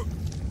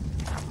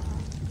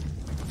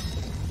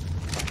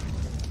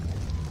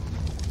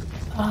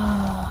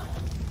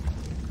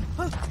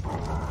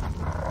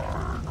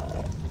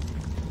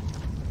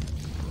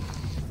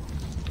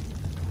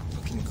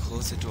 Fucking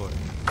close the door.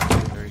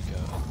 There we go.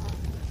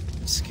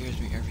 It scares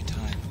me every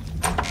time.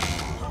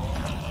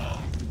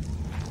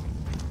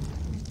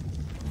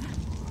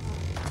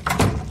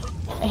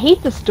 I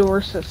hate this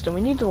door system.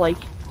 We need to like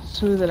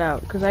smooth it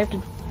out because I have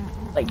to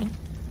like.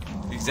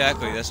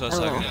 Exactly, that's what I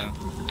was talking about.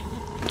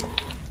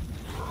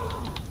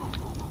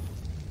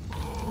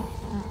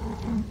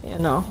 Yeah,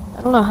 no.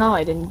 I don't know how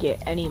I didn't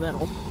get any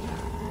metal.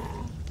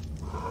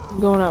 I'm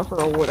going out for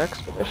a wood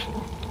expedition.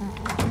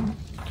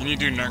 You need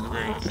to do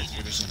narcoberry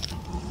expedition.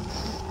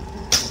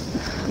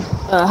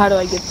 How do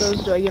I get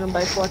those? Do I get them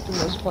by collecting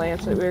those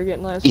plants that we were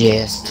getting last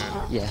Yes.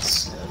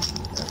 Yes.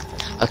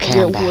 Okay,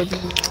 Get I'm back. wood.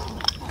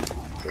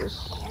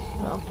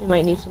 Well, we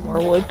might need some more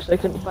wood because I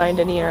couldn't find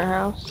any in our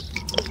house.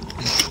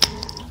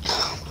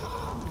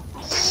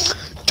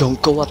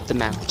 Don't go up the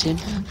mountain.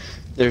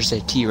 There's a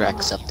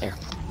T-Rex up there.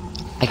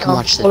 I can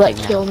watch the Will thing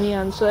that now. kill me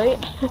on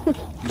sight?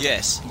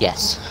 Yes.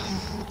 Yes.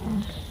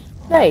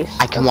 Nice.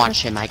 I can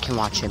watch him. I can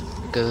watch him.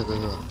 Go, go,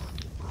 go.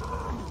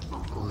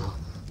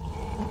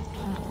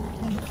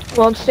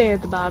 Well, I'm staying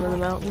at the bottom of the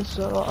mountain,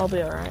 so I'll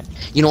be alright.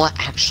 You know what?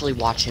 Actually,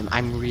 watch him.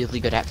 I'm really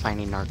good at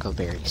finding narco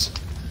berries.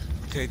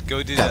 Okay,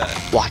 go do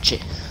that. Watch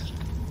it.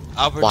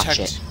 I'll Watch protect.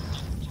 it.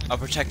 I'll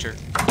protect her.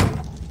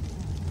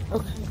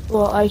 Okay.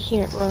 Well, I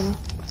can't run.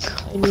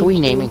 What are we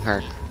naming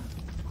her?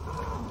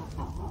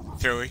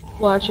 Philly.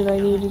 Watch it. I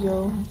need to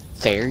go.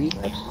 Fairy?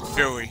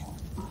 Philly.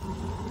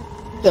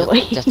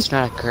 Billy. That's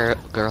not a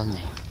girl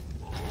name.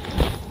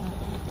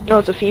 No,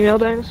 it's a female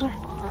dinosaur.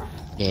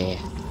 Yeah.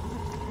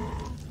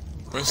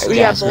 What's We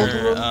the got both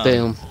answer? of them.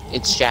 Boom.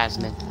 It's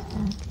Jasmine.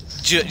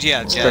 Yeah,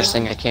 It's the yeah. first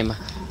thing that came up.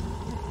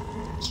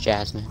 It's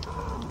Jasmine.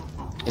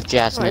 If My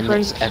Jasmine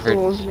friend's is ever...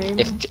 school's name.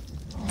 If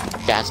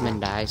Jasmine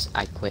dies,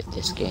 I quit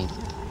this game.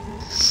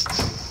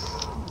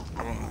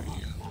 I won't let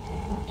you.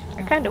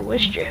 I kind of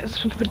wish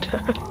Jasmine would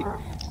die.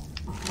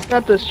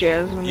 Not this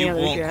Jasmine, the You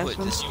other won't Jasmine.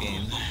 quit this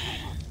game.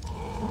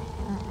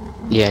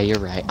 Yeah, you're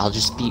right. I'll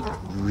just be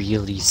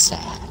really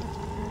sad.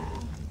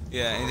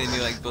 Yeah, and then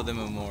you like build a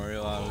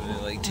memorial out of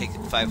it, like take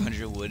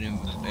 500 wood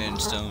and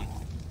stone.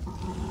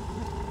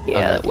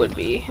 Yeah, that would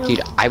be.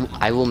 Dude,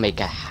 I will make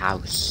a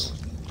house.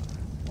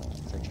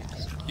 For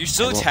Jasmine. You're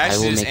so I attached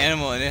will to this make-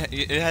 animal, and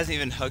it hasn't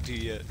even hugged you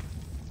yet.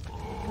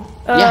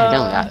 Yeah,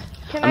 no,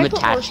 Can I'm I put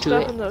attached to more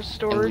it, stuff in those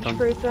storage don't-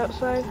 crates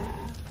outside?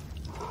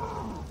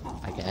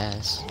 I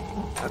guess.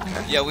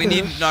 Okay. Yeah, we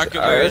need Yes, narco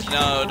alright. bears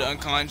now. The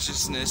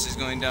unconsciousness is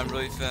going down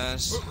really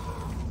fast.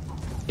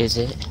 Is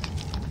it?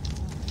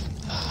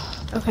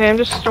 Okay, I'm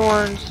just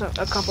storing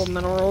a couple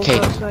minerals 'Kay.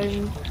 outside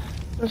in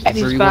these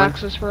Everyone-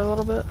 boxes for a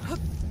little bit.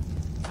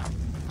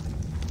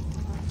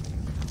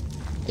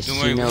 If Don't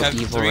you worry, we know have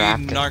Evil 3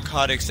 Raptor.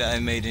 narcotics that I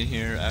made in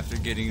here after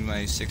getting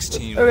my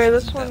 16. Okay,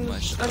 which this isn't that much,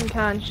 one's though.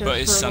 unconscious But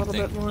it's for a something.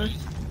 little bit more.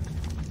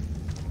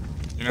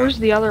 You know? Where's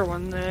the other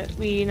one that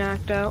we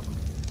knocked out?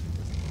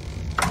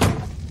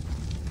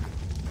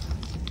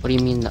 What do you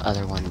mean the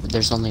other one?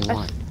 There's only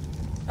one.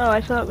 Oh,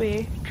 I thought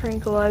we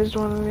tranquilized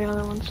one of the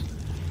other ones.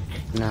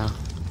 No.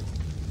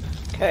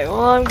 Okay,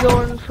 well I'm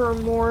going for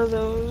more of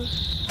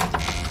those.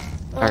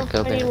 Oh, Arco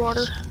I need berries.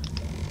 water.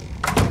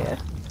 Yeah.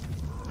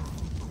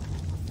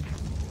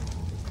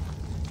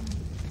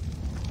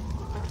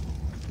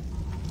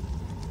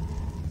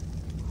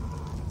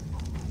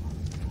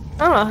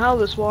 I don't know how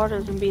this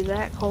water can be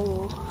that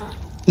cold.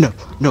 No,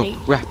 no, Hey.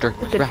 Raptor,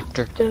 It's a-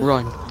 Raptor,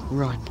 run,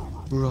 run,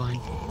 run.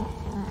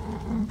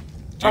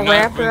 Do A not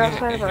bring raptor it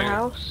outside of our here.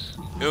 house?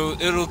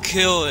 It'll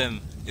kill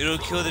him. It'll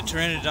kill the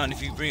pteranodon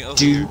if you bring it over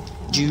Do here.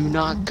 do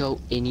not go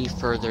any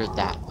further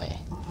that way.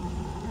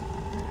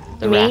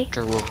 The Me?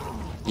 raptor will.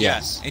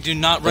 Yes. And do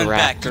not The run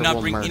back. Do raptor not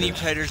will bring any murder.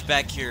 predators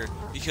back here.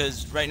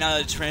 Because right now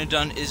the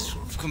pteranodon is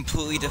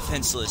completely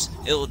defenseless.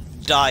 It will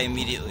die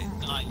immediately.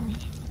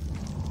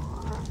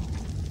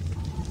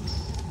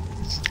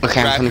 Okay,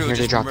 I'm Raptor coming will here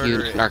to just drop you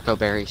murder it. narco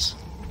berries.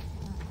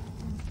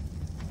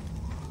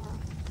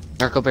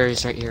 Narco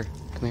berries right here.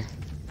 Come here.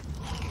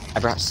 I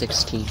brought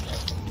 16.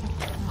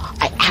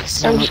 I I'm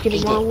accidentally just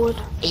getting ate more it. wood.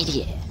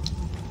 Idiot.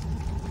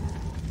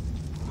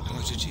 How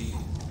much did you eat?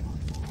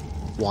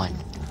 1.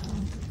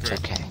 It's Good.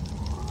 okay.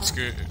 It's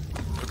good.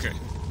 Okay.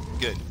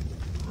 Good.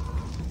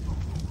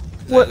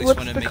 I at least What's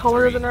wanna the make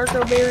color of 3. the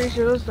narco berries?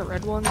 Are those the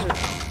red ones or?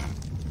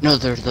 No,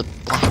 they're the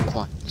black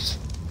ones.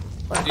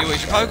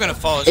 Anyways, you're probably gonna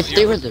fall. If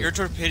they were the- Your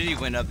torpidity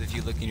went up if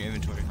you look in your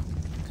inventory.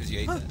 Because you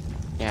ate that.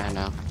 Yeah, I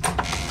know.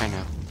 I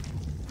know.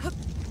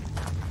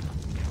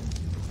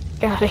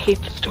 God, I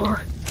hate this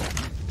door.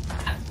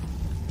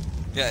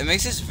 Yeah, it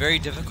makes this very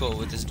difficult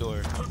with this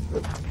door.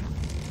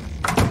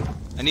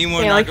 I need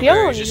more Yeah, like narco the other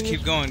one, berries. you Just can keep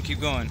just- going, keep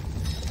going.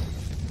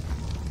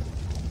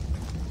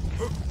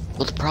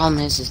 Well, the problem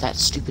is that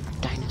stupid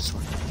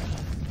dinosaur.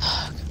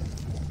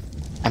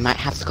 I might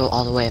have to go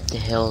all the way up the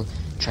hill,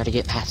 try to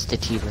get past the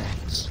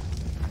T-Rex.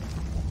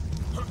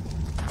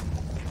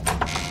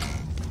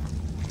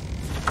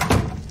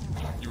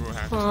 You will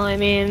have to. Well, I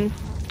mean,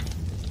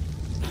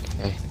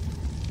 Okay.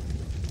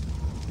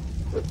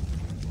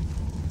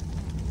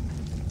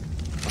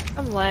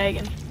 I'm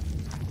lagging.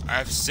 I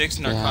have 6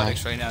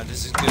 narcotics right now.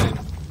 This is good.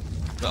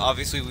 But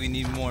obviously we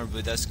need more,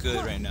 but that's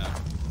good right now.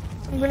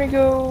 I'm gonna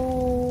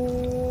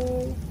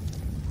go.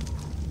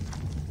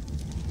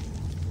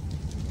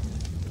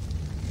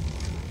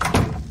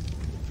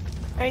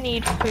 I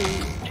need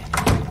food.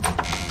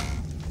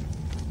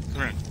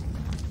 Come in.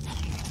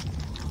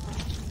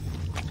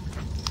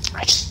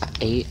 I just got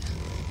 8.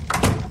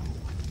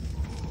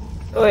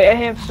 Oh, wait, I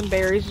have some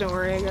berries. Don't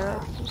worry, I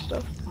got some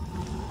stuff.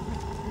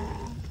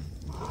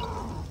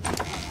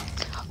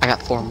 I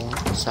got 4 more,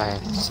 so I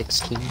have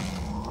 16.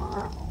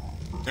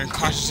 Their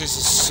consciousness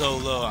is so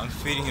low. I'm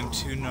feeding him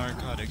 2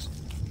 narcotics.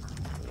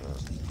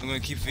 I'm gonna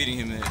keep feeding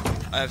him it.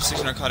 I have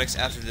 6 narcotics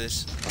after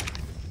this.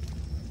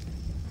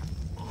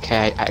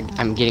 Okay,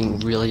 I'm getting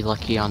really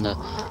lucky on the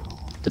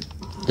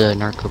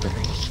narco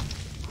berries.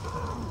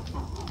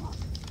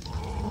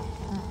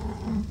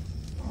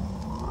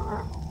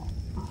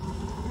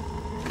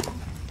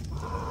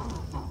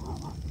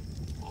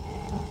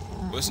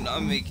 Let's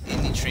not make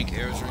any shrink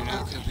arrows right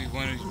now because we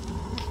want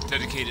to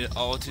dedicate it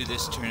all to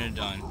this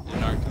pteranodon, the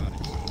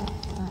narcotics.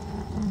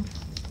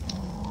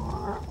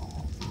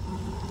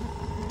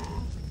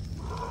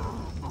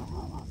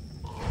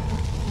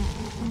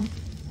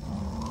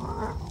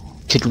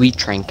 Could we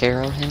trank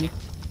arrow him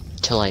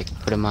to like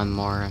put him on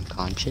more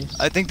unconscious?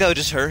 I think that would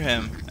just hurt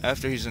him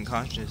after he's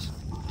unconscious.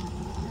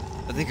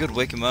 I think it would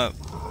wake him up.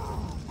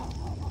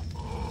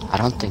 I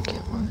don't think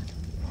it would.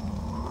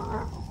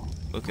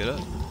 Look it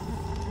up.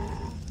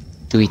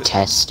 Do we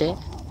test it?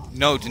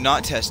 No, do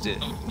not test it.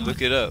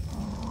 Look it up.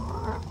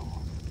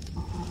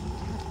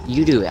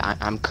 You do it.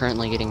 I'm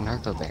currently getting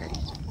narco berries.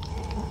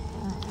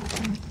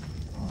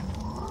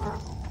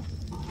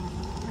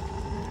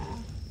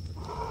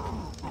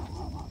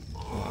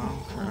 Well, I'm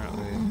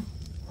currently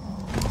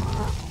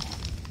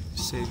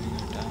saving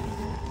her down.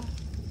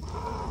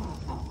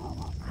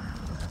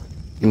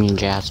 You mean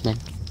Jasmine?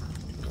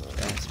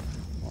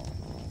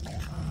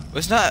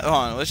 Let's not. Hold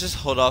on. Let's just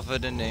hold off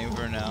at the name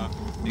for now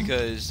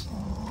because.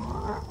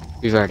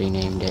 We've already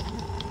named it.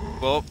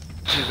 Well,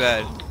 too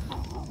bad.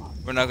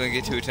 We're not gonna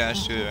get too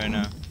attached to it right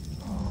now.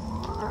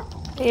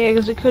 Yeah,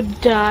 because it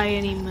could die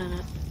any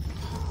minute.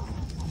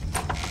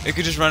 It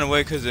could just run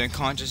away because the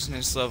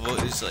consciousness level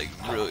is like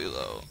really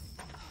low.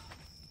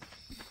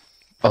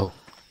 Oh,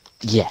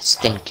 yes,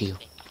 thank you.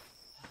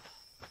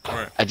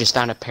 Alright. I just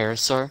found a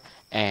parasaur,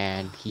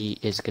 and he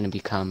is gonna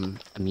become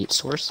a meat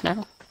source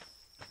now.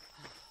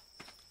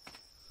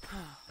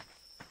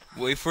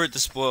 Wait for it to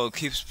spoil.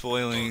 Keep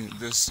spoiling.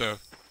 This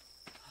stuff.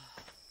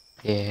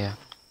 Yeah.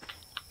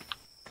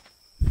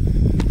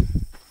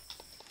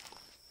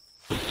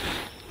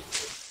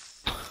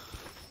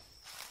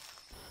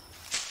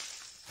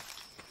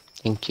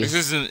 Thank you.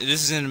 This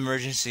is an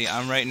emergency.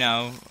 I'm right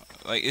now.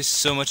 Like it's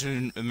so much of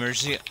an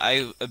emergency.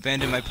 I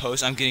abandoned my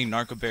post. I'm getting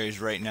narco berries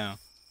right now.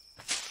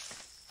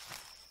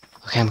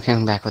 Okay, I'm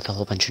coming back with a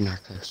whole bunch of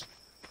narcos.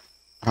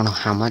 I don't know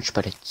how much,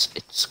 but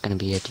it's gonna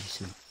be a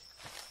decent.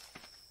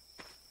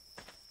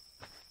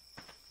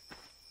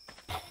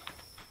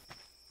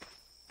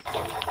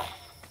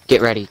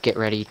 Get ready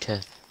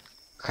to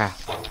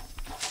craft.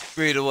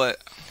 Ready to what?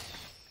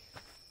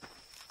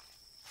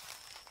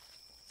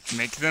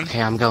 Make them?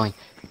 Okay, I'm going.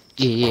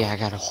 Yeah, I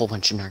got a whole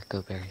bunch of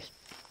narco berries.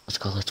 Let's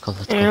go.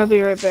 And I'll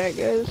be right back,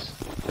 guys.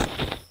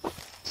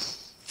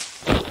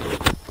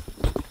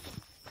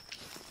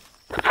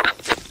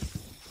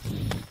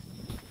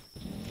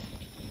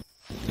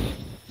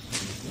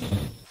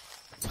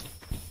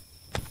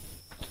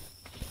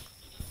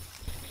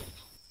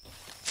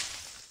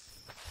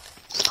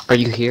 Are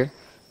you here?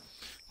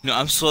 No,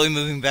 I'm slowly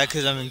moving back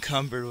because I'm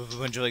encumbered with a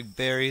bunch of like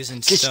berries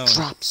and stone. Just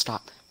drop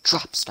stop.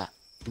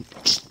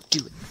 Just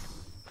do it.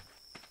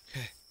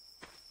 Okay.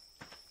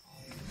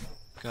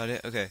 Got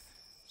it. Okay.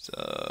 So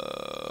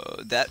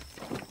that.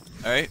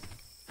 All right.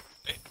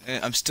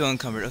 And I'm still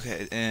encumbered.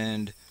 Okay,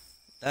 and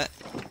that.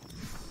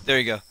 There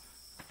you go.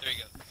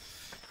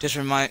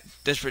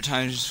 Desperate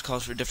times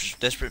calls for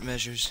desperate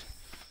measures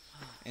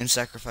and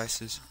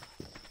sacrifices.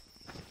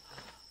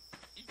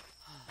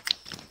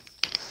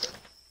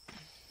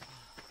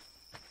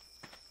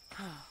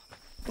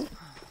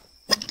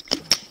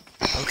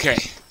 Okay.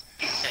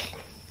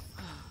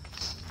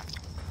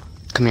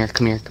 Come here.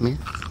 Give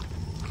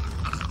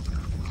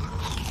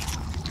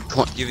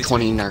it to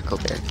 20 narco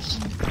berries.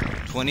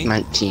 20?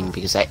 19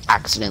 because I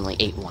accidentally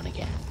ate one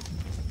again.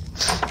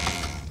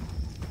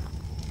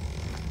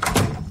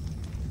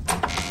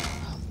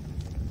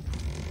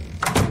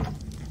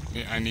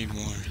 Yeah, I need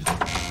more.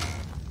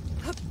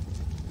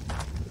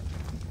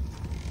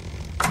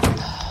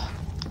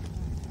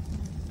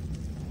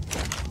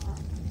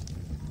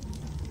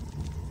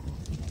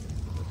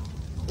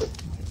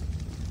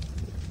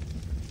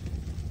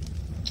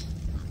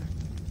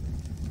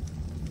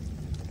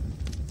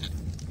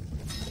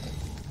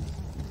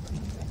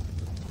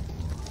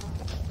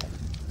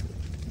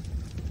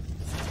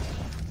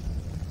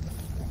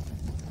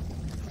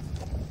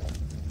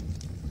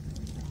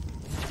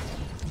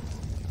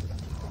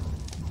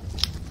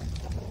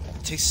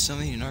 It takes so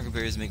many narco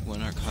berries to make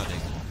one narcotic.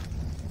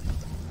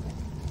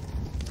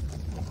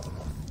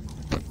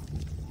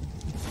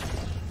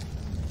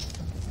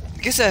 I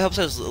guess that helps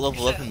us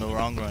level up in the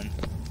long run,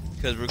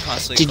 because we're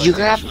constantly. Did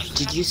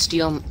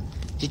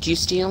you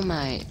steal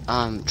my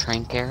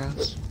trank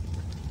arrows?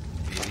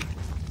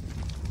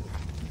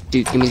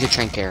 Dude, give me the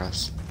trank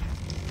arrows.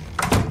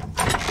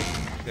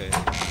 Okay.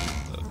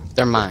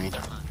 They're mine.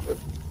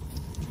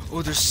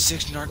 Oh, there's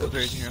 6 narco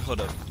berries in here. Hold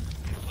up.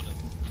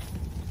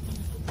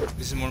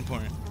 This is more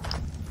important.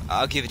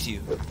 I'll give it to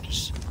you.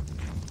 Just.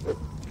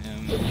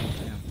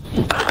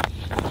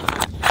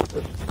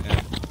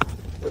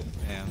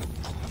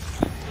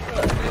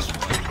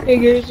 Hey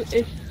guys,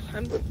 if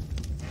I'm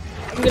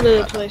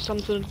gonna play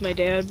something with my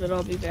dad, but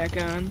I'll be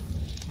back on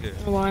Here.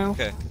 in a while.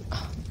 Okay.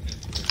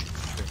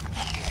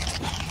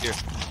 Here.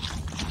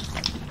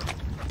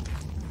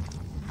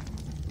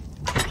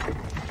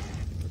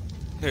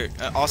 Here.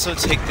 Also,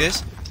 take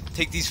this.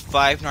 Take these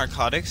 5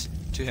 narcotics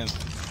to him.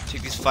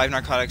 Take these 5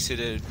 narcotics to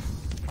the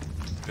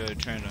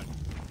train run.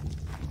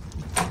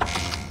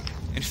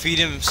 And feed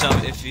him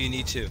some if you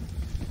need to.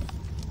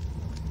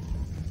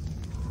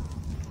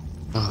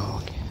 Oh,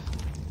 okay.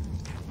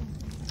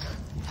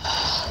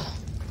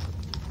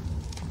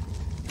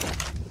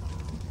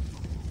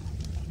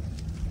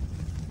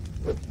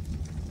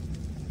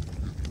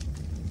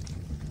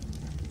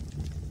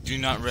 Do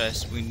not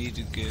rest. We need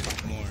to get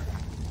more.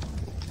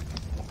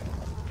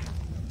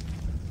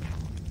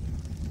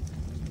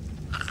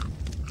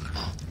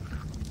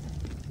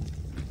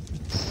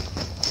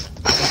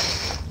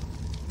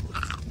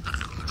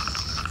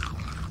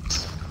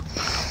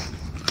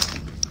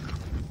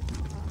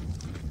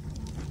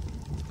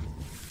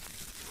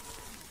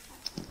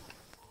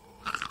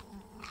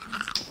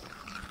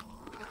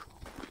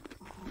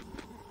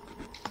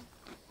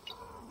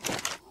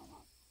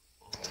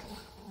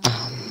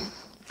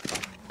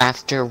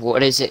 After,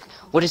 what is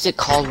it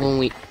called when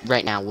we,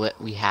 right now, what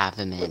we have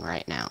him in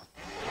right now?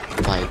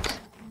 Like,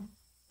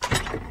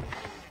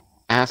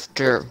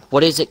 after,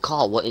 what is it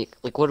called? What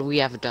do we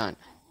have done?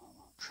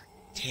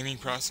 Taming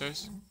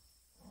process?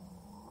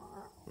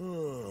 I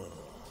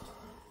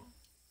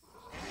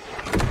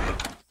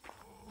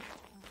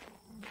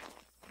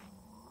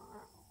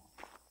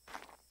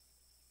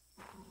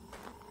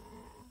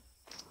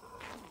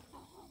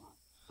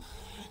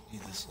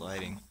need this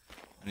lighting.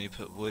 I need to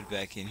put wood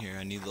back in here.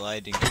 I need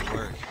lighting to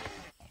work.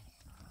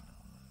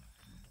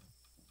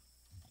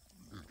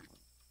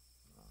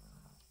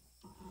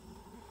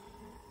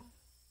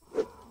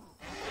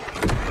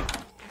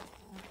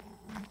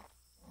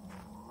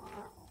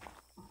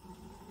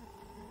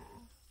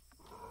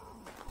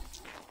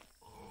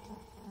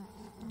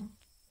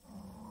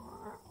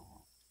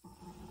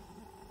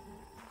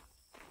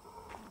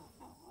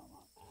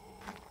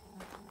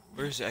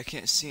 Where is it? I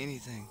can't see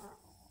anything.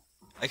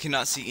 I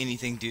cannot see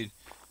anything, dude.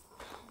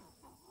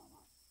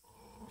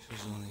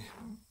 There's only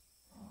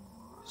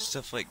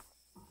stuff like...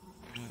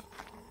 No,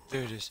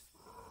 there it is.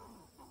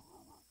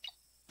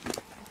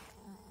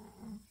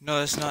 No,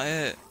 that's not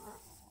it.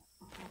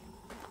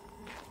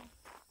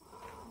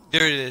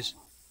 There it is.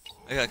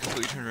 I got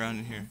completely turned around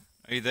in here.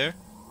 Are you there?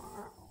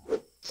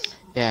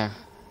 Yeah.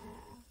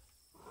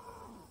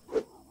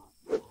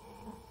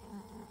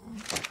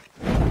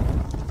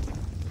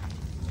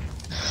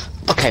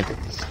 Okay,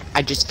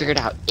 I just figured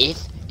out,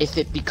 if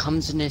it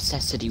becomes a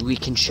necessity, we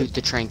can shoot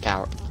the trank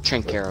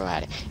arrow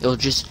at it. It'll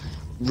just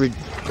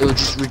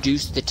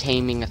reduce the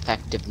taming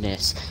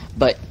effectiveness,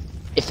 but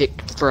if it,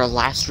 for a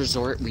last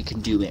resort, we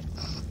can do it.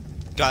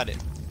 Got it.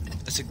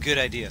 That's a good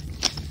idea.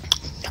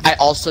 I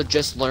also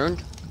just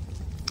learned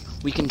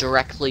we can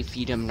directly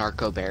feed him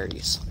narco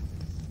berries.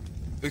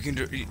 We can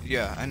do...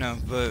 Yeah, I know,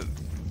 but...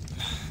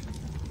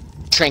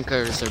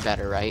 Trankers are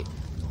better, right?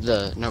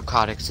 The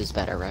narcotics is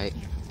better, right?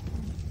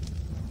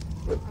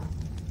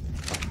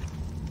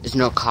 Is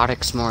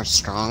narcotics more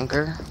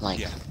stronger? Like...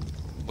 Yeah.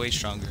 Way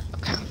stronger.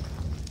 Okay.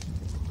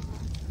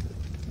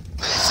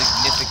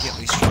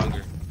 Significantly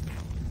stronger.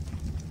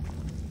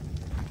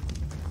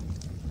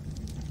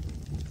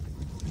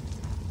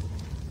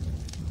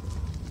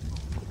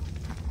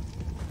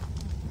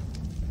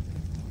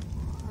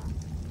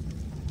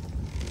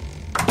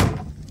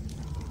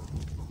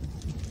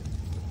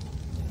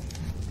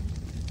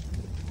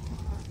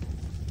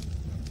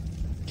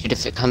 Dude,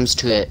 if it comes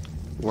to it,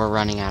 we're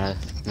running out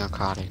of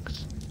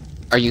narcotics.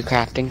 Are you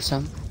crafting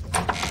some?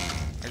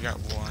 I got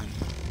one.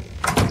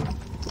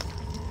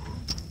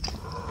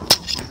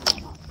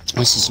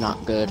 This is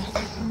not good.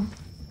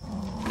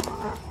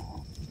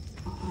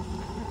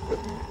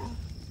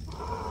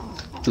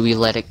 Do we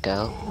let it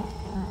go?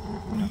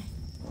 No.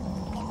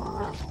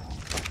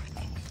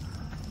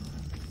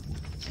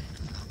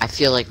 I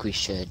feel like we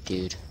should,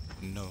 dude.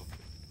 No.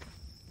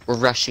 We're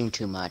rushing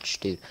too much,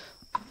 dude.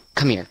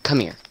 Come here, come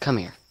here, come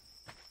here.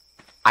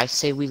 I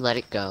say we let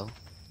it go,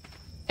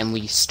 and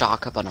we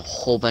stock up on a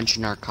whole bunch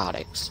of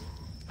narcotics,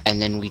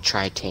 and then we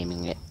try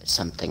taming it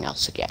something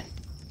else again.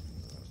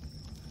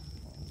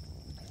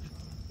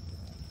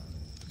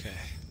 Okay.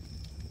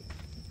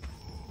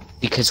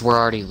 Because we're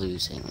already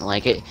losing.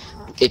 Like,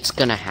 it's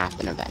gonna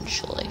happen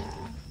eventually.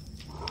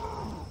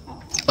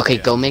 Okay,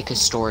 Yeah. go make a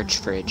storage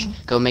fridge.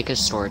 Go make a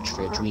storage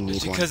fridge. We need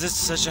It's one. because it's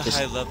such a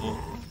high level.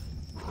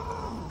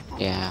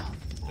 Yeah.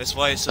 That's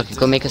why it's so Okay,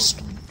 go make a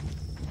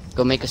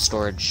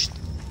storage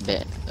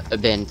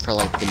bin for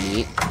like the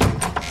meat.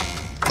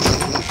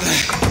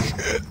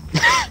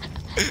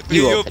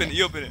 You open it,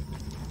 you open it.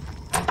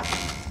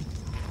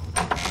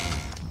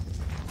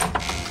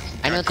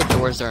 I know the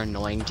doors are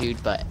annoying,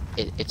 dude, but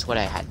it's what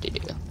I had to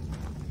do.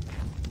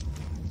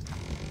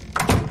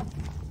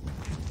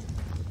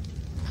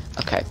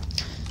 Okay,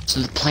 so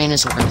the plan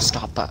is we're gonna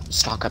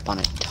stock up on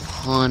a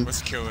ton.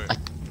 Let's kill it.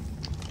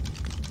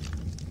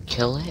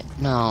 Kill it?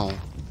 No.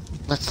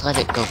 Let's let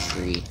it go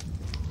free.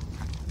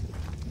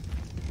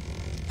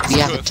 We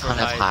have a ton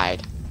of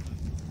hide.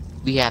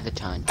 We have a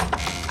ton.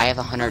 I have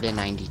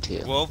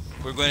 192. Well,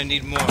 we're going to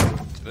need more.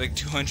 Like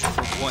 200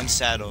 for one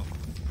saddle.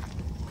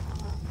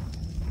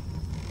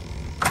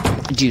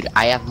 Dude,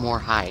 I have more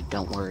hide,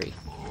 don't worry.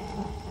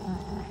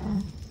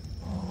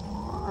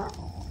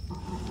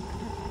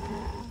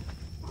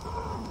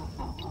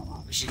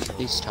 We should kill it.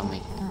 Please tell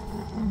me.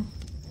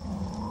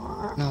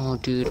 No,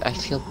 dude, I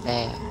feel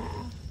bad.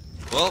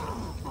 Well,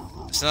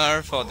 it's not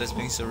our fault that's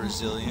being so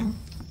resilient.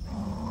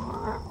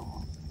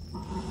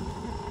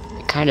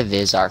 It kind of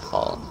is our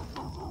fault.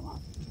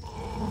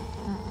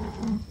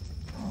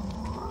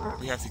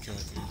 have to kill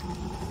it, dude.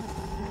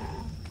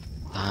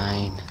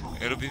 Fine.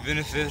 It'll be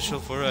beneficial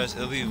for us.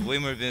 It'll be way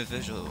more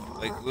beneficial.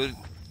 Like, we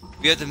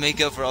have to make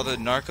up for all the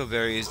narco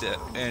berries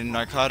and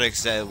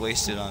narcotics that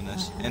wasted on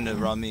us and the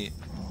raw meat.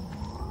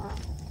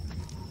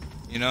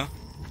 You know?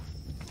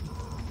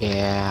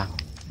 Yeah.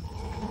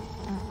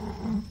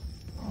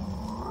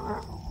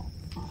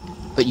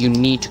 But you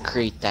need to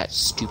create that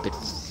stupid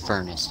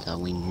furnace, though.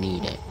 We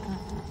need it.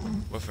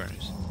 What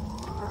furnace?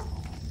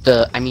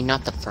 I mean,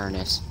 not the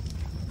furnace.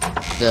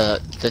 The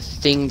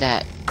thing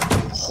that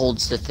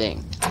holds the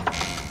thing.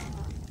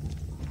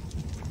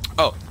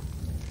 Oh.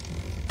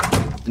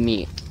 The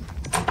meat.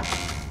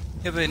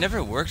 Yeah, but it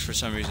never worked for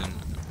some reason.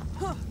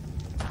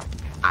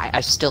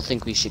 I still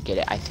think we should get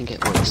it. I think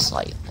it works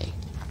slightly.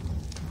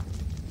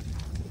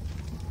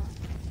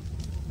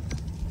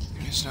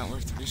 It's not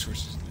worth the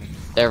resources, man.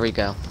 There we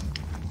go.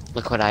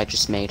 Look what I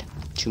just made.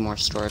 2 more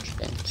storage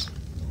bins.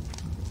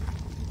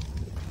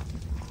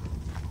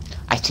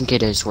 I think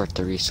it is worth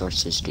the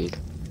resources, dude.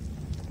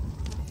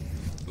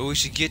 But we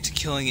should get to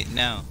killing it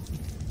now.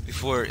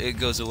 Before it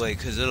goes away,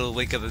 because it'll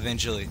wake up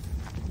eventually.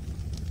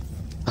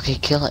 Okay,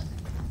 kill it.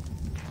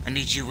 I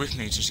need you with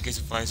me just in case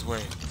it flies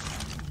away.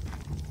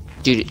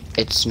 Dude,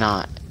 it's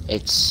not.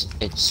 It's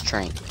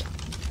strength.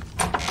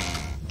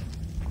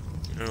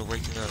 It'll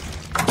wake it up.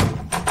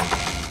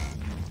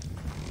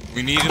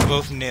 We need to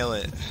both nail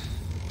it.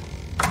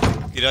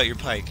 Get out your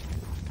pike.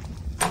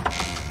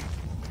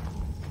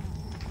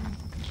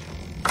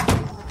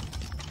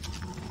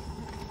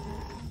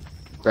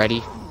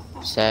 Ready?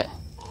 Set.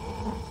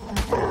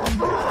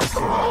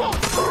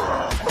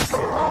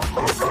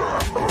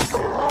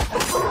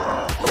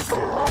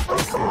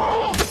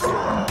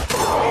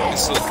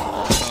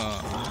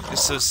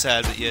 It's so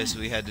sad, but yes,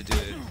 we had to do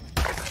it.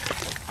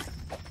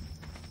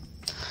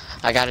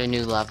 I got a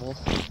new level.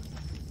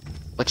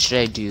 What should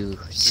I do?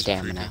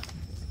 Stamina.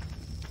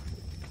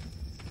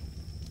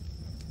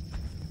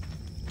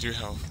 Do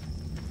health.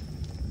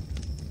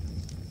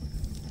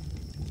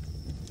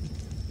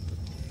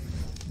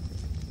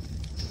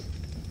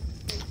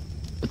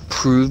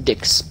 Approved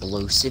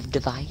explosive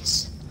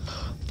device?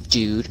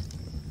 Dude.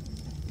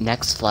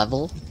 Next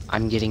level,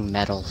 I'm getting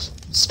metal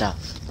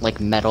stuff. Like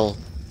metal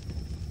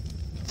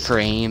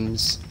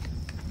frames.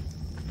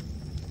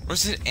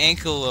 What's an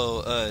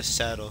ankylo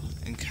saddle?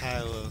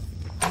 Ankylo.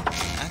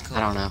 I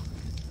don't know.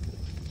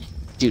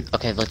 Dude,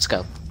 okay, let's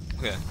go.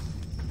 Okay.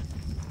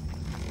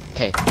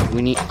 Okay,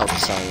 we need. Oh,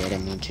 sorry, I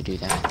didn't mean to do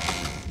that.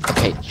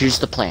 Okay, here's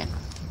the plan.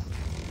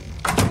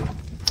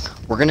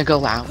 We're gonna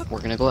go out.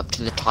 We're gonna go up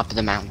to the top of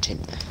the mountain.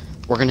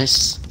 We're gonna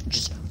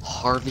just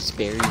harvest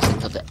berries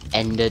until the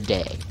end of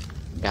day.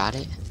 Got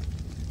it?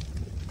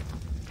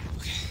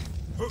 Okay.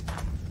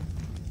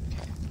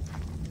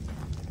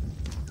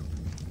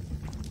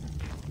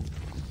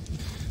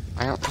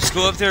 I don't. Let's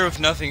go up there with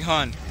nothing,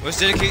 hon. Let's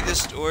dedicate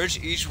this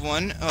storage, each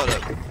one. Hold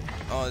up.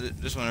 Oh,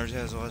 this one already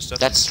has a lot of stuff.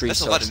 That's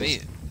resources. That's a lot of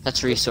meat.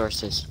 That's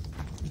resources.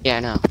 Yeah, I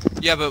know.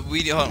 Yeah, but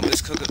hold on.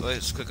 Let's cook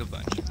a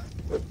bunch.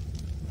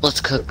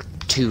 Let's cook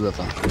 2 of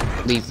them.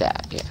 Leave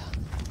that, yeah.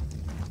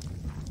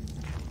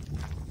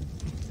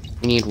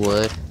 We need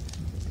wood.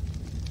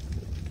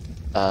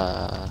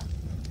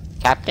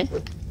 Captain?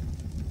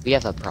 We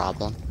have a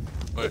problem.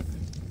 What?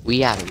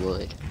 We out of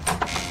wood.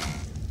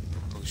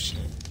 Oh shit.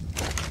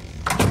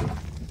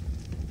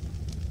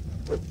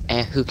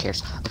 Eh, who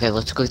cares? Okay,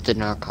 let's go with the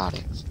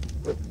narcotics.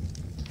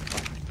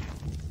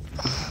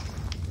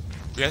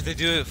 We have to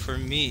do it for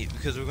meat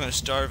because we're gonna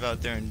starve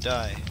out there and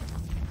die.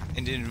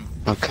 And then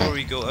before Okay.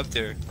 we go up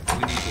there, we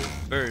need to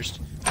first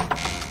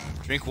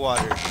drink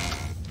water.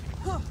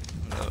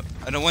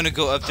 I don't want to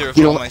go up there with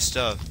You all don't- my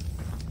stuff.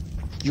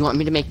 You want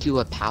me to make you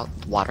a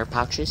water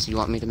pouches? You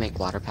want me to make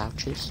water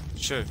pouches?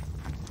 Sure.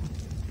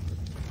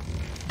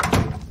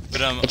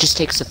 But It just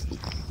takes a.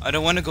 I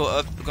don't want to go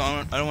up.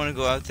 I don't want to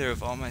go out there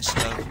with all my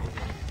stuff.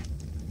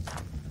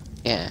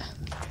 Yeah.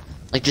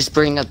 Like, just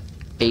bring a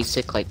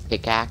basic, like,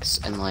 pickaxe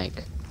and,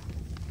 like.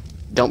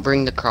 Don't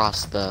bring the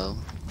crossbow.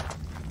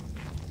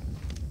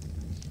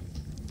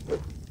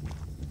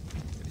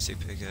 Basic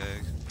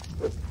pickaxe.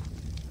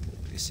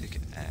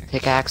 Basic axe.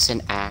 Pickaxe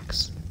and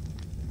axe.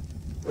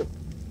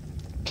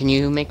 Can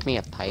you make me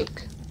a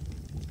pike?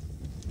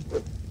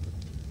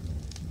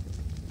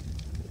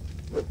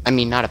 I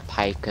mean, not a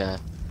pike, a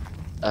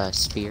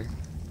spear.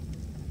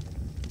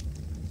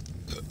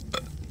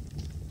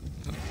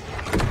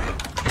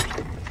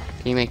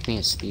 Can you make me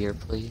a spear,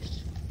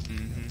 please?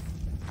 Mm-hmm.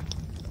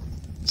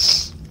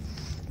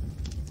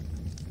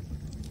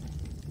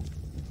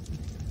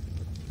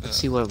 Let's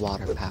see what a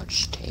water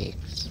pouch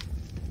takes.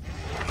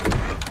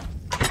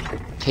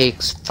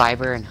 Takes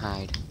fiber and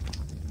hide.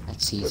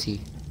 That's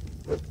easy.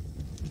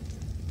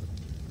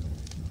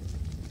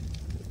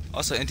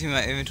 Also, emptying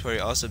my inventory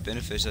also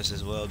benefits us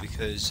as well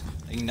because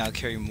I can now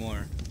carry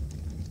more.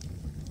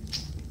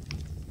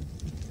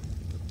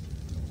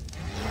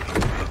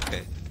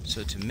 Okay,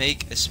 so to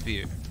make a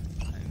spear,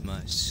 I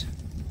must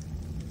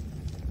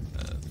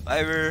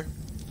fiber,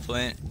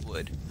 flint,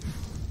 wood.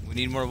 We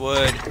need more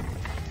wood.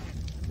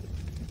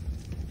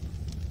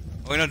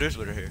 Oh no, there's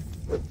water here.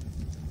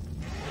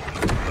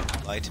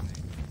 Lie to me.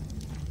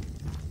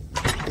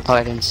 Oh,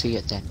 I didn't see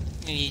it then.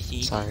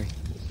 Sorry.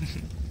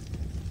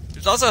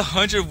 There's also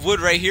 100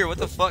 wood right here. What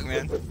the fuck,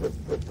 man?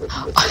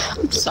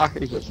 I'm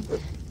sorry.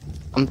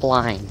 I'm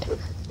blind.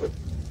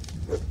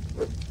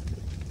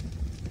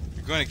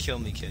 You're going to kill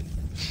me, kid.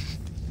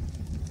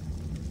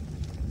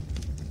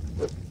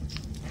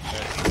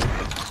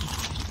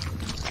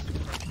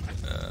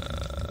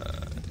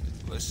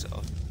 What's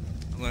up?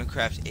 I'm going to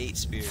craft 8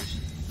 spears.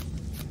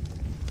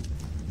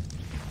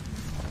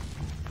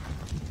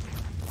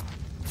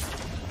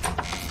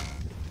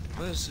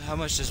 How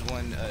much does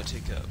one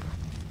take up?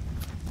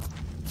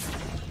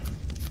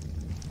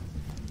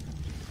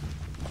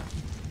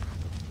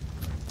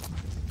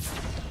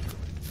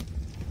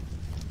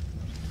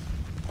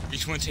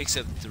 Each one takes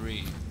up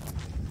 3.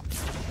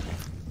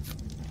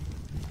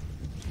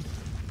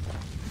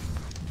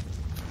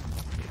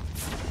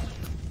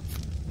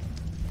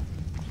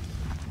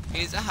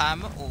 Is the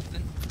hammer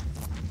open?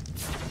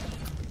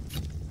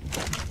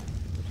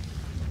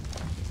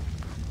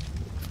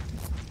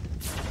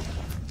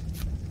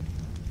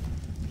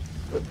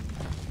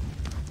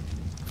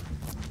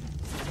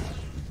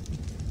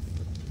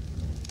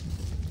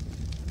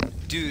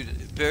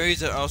 Dude,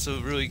 berries are also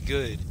really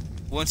good.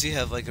 Once you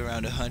have like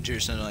around 100 or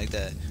something like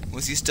that,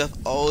 once you stuff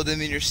all of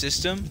them in your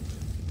system,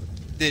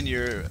 then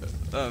your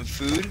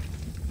food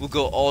will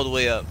go all the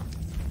way up.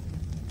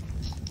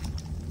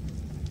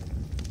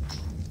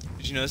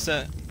 Did you notice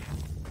that?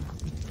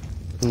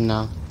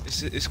 No.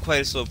 It's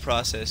quite a slow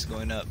process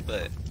going up,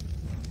 but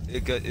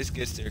it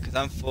gets there because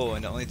I'm full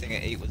and the only thing I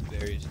ate was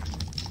berries.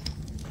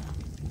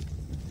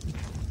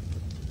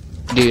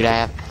 Dude, I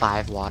have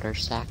 5 water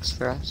sacks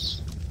for us.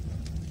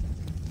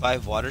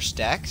 5 water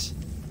stacks?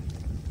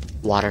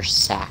 Water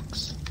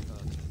sacks.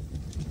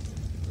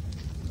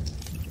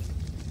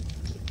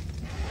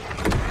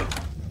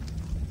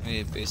 I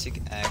need a basic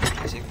axe,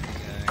 basic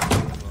axe,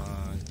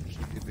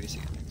 should be a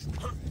basic axe.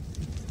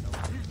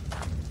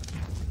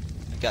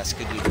 I got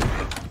skadoodle.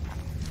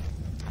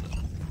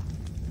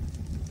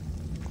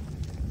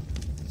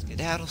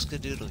 Skedaddle,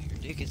 skadoodle, your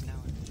dick is now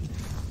in.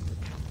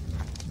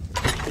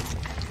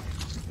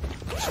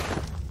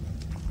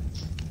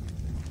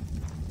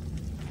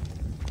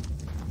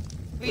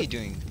 What are you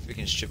doing,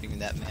 freaking stripping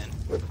that man?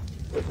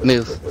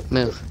 Move.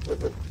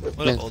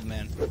 What up, old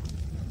man?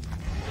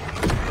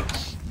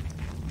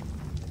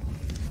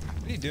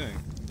 What are you doing?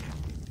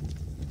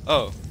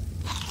 Oh.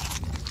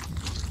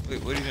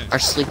 Wait, what are you doing? Our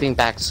sleeping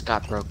bags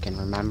got broken,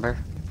 remember?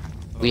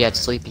 We had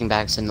sleeping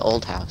bags in the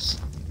old house.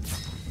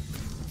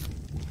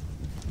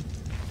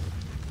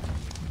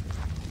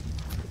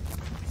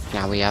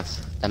 Now we have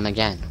them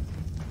again.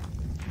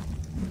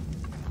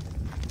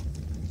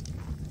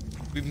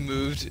 We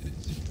moved.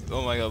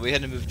 Oh my god, we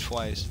had to move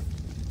twice.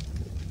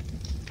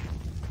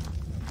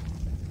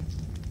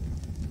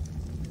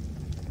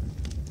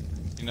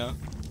 You know?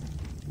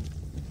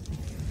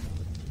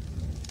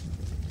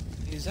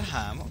 He's a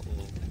hammer.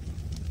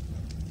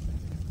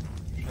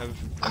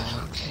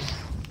 Okay.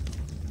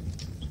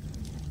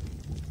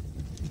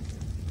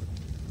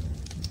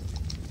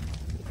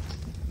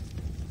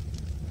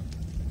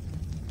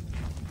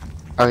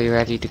 Are you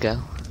ready to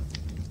go?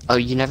 Oh,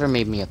 you never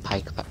made me a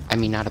pike. I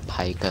mean, not a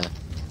pike,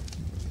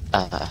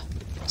 a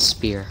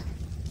spear.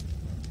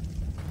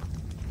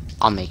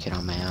 I'll make it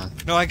on my own.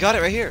 No, I got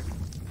it right here.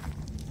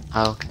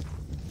 Oh, okay.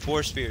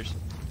 4 spears.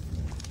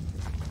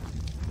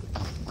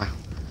 Oh, wow.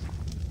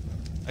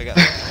 I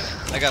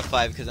got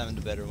 5 because I'm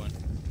the better one.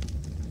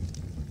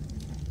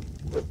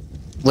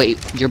 Wait,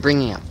 you're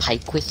bringing a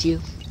pike with you?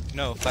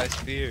 No, 5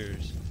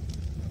 spears.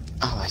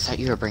 Oh, I thought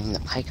you were bringing the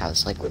pike. I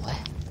was like, what?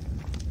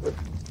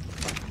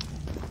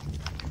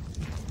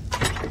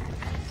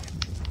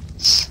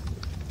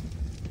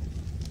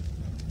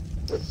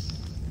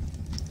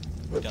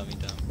 Dummy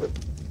dumb.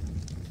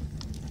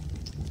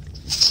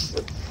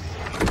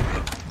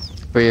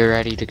 Were you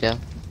ready to go?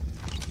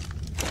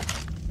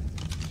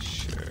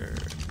 Sure.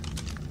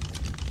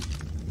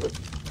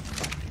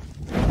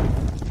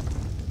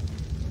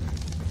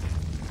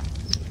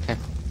 Okay.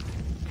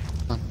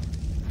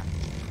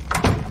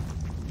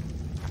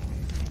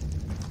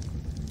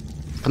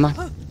 Come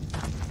on.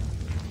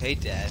 Hey,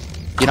 Dad.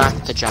 You don't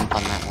have to jump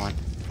on that one.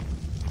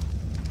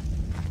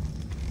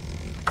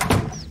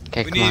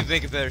 Okay, We come need on. to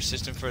make a better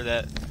system for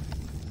that.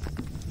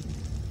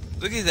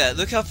 Look at that.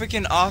 Look how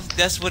freaking off.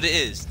 That's what it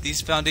is. These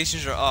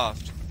foundations are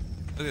off.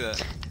 Look at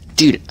that.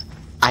 Dude,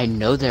 I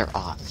know they're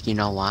off. You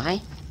know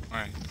why?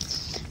 Alright.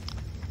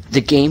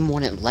 The game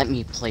wouldn't let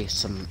me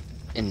place them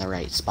in the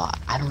right spot.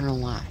 I don't know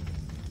why.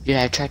 Dude,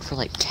 I tried for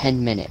like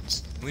 10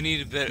 minutes. We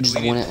need a better. Just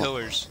We need wanna-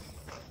 pillars.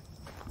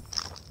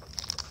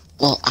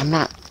 Well, I'm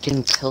not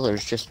getting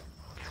pillars just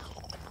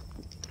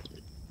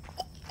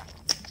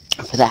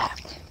for that.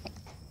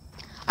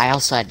 I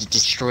also had to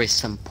destroy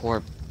some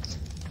poor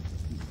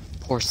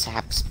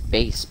sap's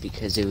base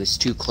because it was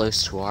too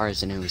close to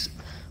ours and it was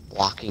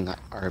blocking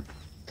our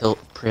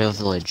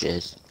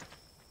privileges.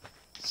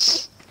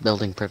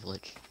 Building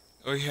privilege.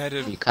 Or you had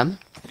Are to. you coming?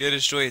 You had to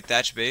destroy a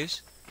thatch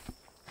base.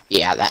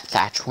 Yeah, that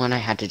thatch one, I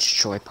had to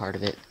destroy part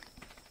of it.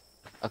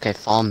 Okay,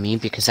 follow me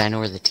because I know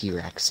where the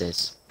T-Rex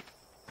is.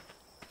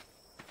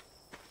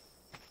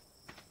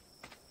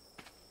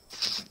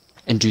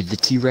 And dude, the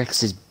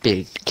T-Rex is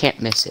big. Can't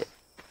miss it.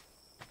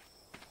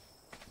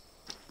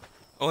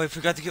 Oh, I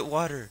forgot to get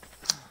water.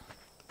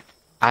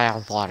 I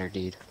have water,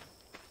 dude.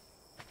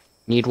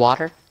 Need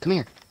water? Come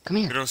here. Come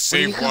here. It'll Where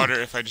save you water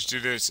going? if I just do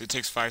this. It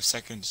takes 5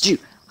 seconds.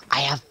 Dude, I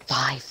have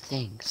 5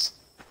 things.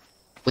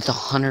 With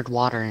 100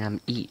 water in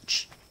them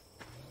each.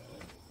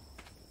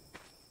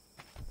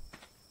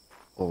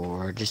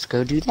 Or just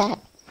go do that.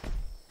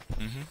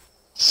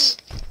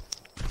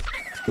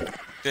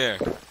 There.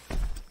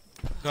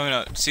 Coming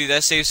up. See,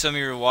 that saves some of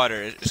your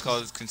water. It's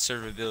called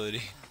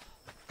conservability.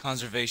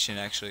 Conservation,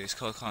 actually. It's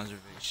called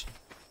conservation.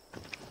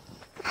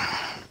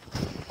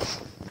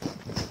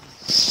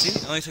 See,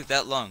 it only took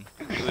that long.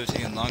 It would have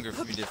taken longer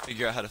for me to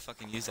figure out how to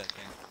fucking use that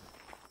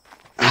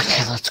thing.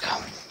 Okay, let's go.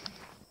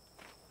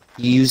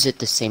 You use it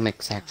the same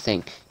exact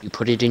thing. You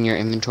put it in your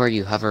inventory,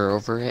 you hover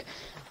over it,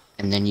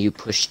 and then you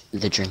push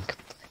the drink.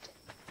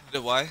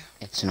 The why?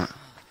 It's not.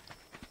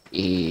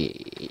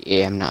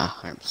 Yeah, I'm not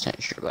 100%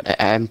 sure, but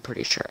I'm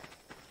pretty sure.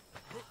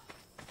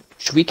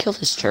 Should we kill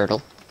this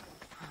turtle?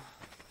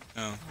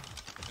 No.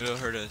 It'll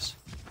hurt us.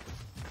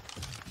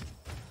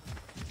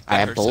 I That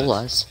have hurts us.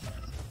 bolas.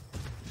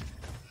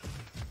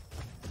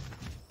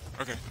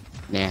 Okay,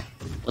 Yeah,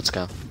 let's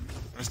go.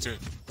 let's do it.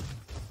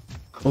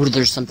 Oh,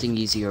 there's something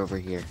easy over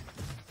here.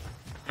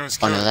 No, let's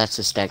Oh go. no, that's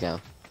a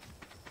stego.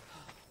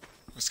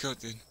 Let's go,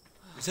 dude.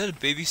 Is that a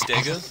baby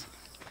stego?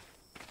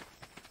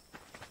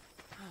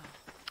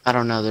 I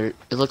don't know, it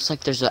looks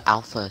like there's an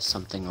alpha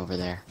something over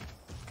there.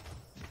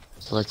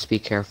 So let's be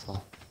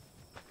careful.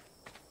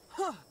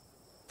 I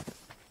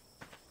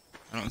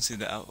don't see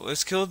the out.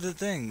 Let's kill the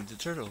thing, the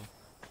turtle.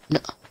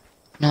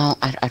 No,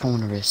 I don't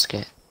want to risk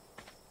it.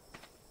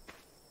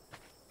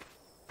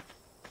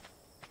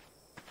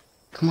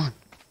 Come on.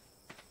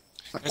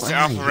 It's Where the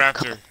are Alpha you?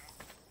 Raptor.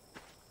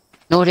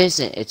 No, it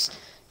isn't. It's,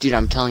 dude,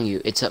 I'm telling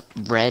you, it's a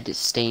red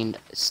stained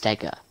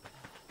stega.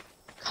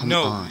 Come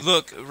No, on.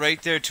 look,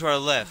 right there to our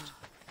left.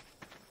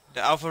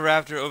 The Alpha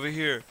Raptor over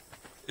here.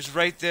 It's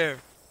right there.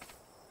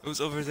 It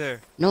was over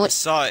there. No, I it's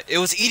saw it. It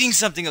was eating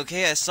something,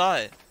 okay? I saw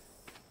it.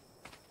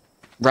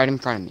 right in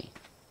front of me.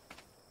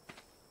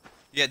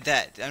 Yeah,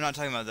 that. I'm not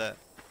talking about that.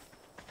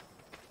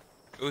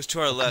 It was to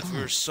our left. We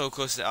on. were so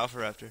close to the Alpha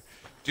Raptor.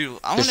 Dude,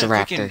 I want There's to a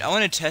freaking. raptor. I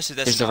want to test if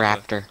that's There's a an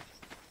alpha. raptor.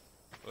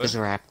 There's a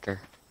raptor.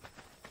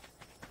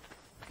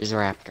 There's a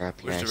raptor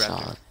up here. Where's I the saw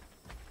raptor? it.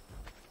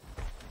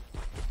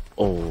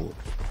 Oh.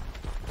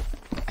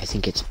 I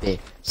think it's big.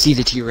 See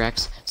the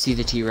T-Rex? See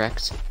the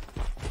T-Rex?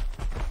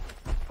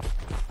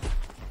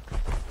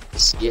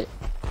 See it?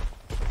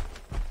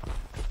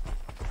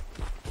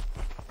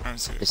 I don't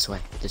see it. This way.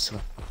 This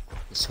way.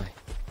 This way.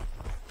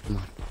 Come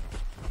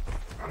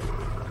on.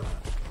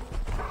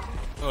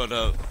 Hold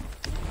up.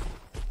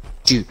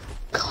 Dude,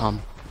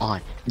 come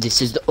on.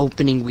 This is the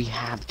opening we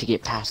have to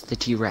get past the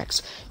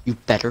T-Rex. You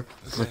better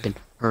flippin'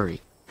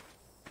 hurry.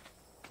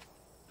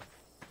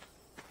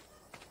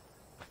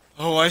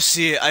 Oh, I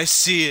see it. I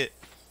see it.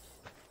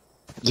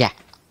 Yeah.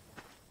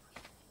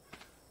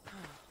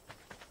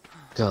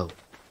 Go.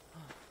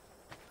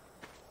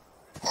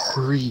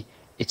 Hurry.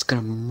 It's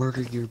gonna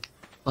murder your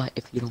butt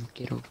if you don't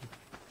get over.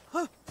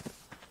 Oh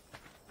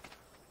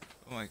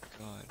my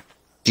god.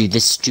 Dude,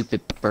 this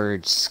stupid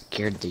bird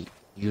scared the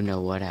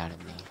you-know-what out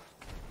of me.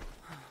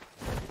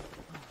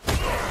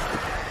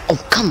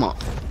 Oh, come on.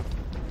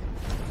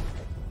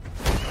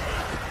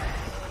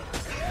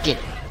 Get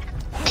it.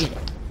 Get it.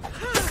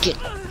 Get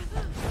it.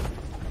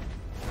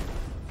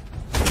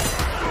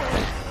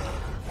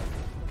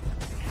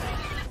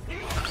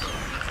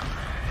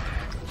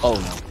 Oh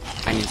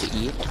no, I need to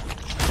eat.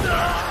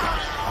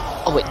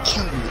 Oh, it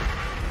killed me.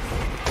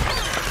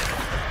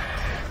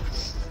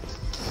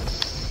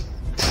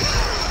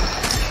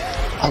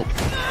 Oh,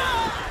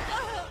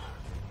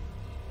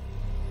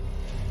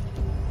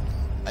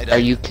 I died. are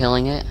you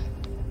killing it?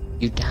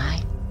 You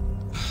die?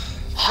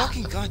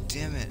 Fucking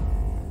goddamn it.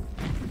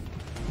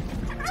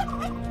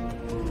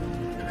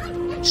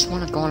 I just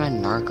want to go on a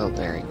narco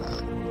berry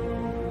run.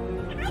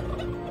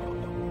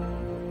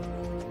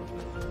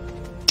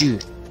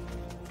 Dude,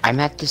 I'm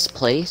at this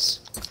place.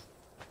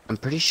 I'm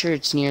pretty sure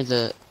it's near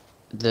the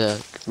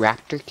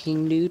Raptor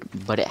King, dude,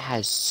 but it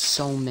has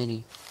so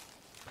many.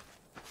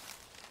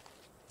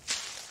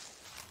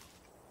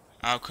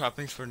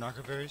 Outcroppings for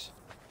knockerberries?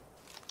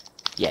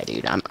 Yeah,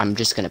 dude, I'm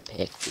just gonna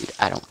pick, dude.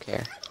 I don't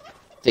care.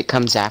 If it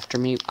comes after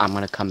me, I'm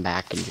gonna come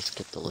back and just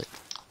get the loot.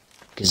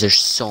 Because there's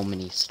so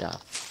many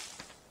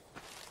stuff.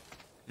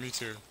 Me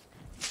too.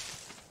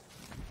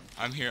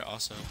 I'm here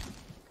also.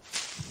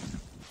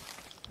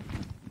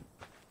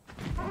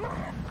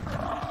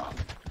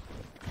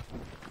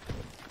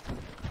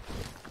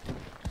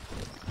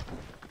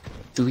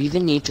 Do we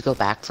even need to go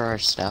back for our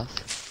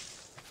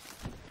stuff?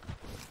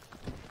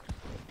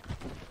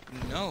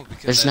 No,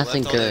 because There's I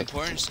nothing left all the good.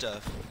 important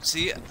stuff.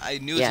 See, I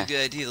knew Yeah. it's a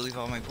good idea to leave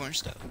all my important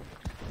stuff.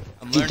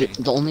 I'm Dude, learning.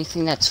 the only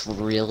thing that's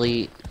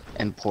really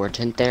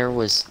important there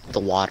was the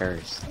water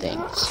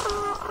things.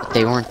 But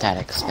they weren't that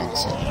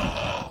expensive.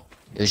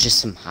 It was just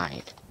some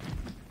hide.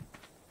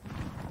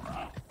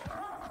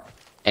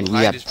 And we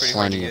Hide have is pretty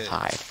hard to plenty of get.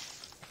 hide.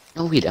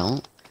 No, we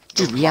don't.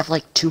 Dude, we have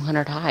like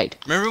 200 hide.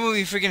 Remember when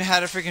we freaking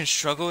had a freaking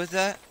struggle with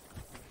that?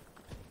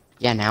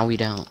 Yeah, now we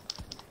don't.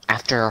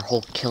 After our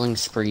whole killing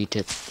spree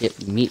to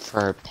get meat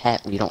for our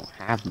pet, we don't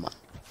have much.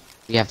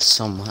 We have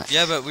so much.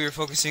 Yeah, but we were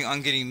focusing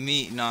on getting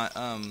meat, not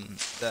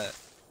that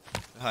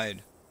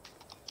hide.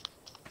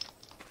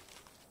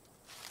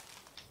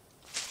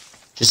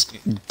 Just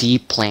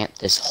deplant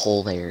this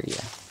whole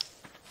area.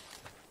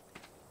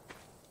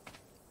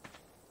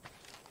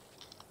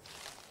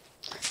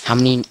 How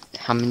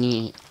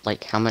many,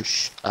 like, how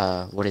much,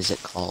 what is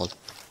it called?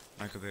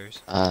 Microberries.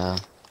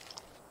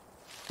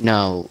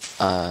 No,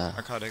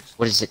 Narcotics.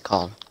 what is it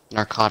called?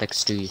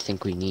 Narcotics do you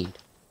think we need?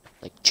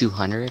 Like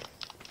 200?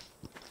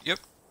 Yep.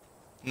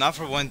 Not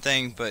for one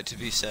thing, but to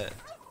be set.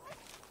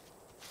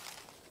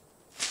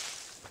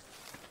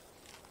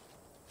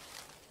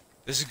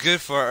 This is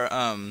good for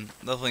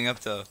leveling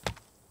up though.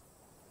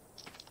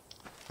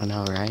 I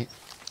know, right?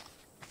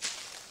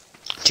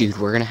 Dude,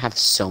 we're gonna have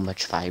so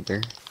much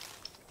fiber.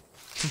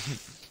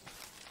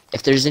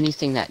 If there's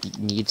anything that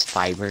needs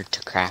fiber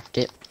to craft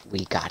it,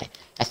 we got it.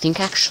 I think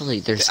actually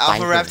there's The Alpha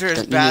fiber. Raptor is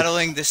Don't you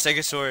battling the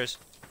Stegosaurus.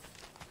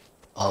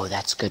 Oh,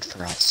 that's good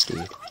for us,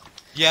 dude.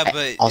 Yeah, I-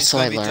 but also it's I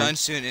gonna be learned- done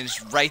soon, and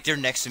it's right there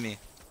next to me.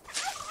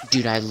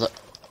 Dude,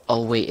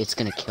 oh wait, it's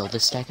gonna kill the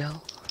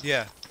stego?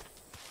 Yeah.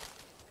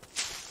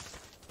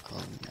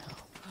 Oh no.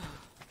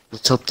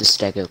 Let's hope the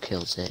stego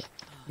kills it.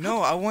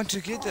 No, I want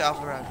to get the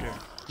Alpha Raptor.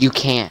 You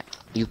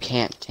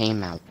can't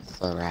tame Alpha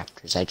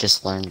Raptors. I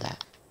just learned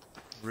that.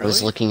 Really? I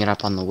was looking it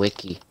up on the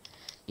wiki.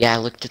 Yeah, I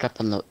looked it up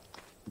on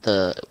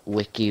the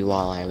wiki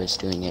while I was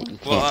doing it. You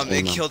can't Well, tame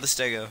it them. killed the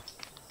Stego.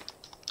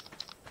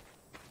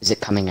 Is it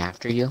coming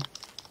after you?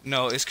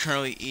 No, it's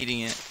currently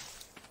eating it.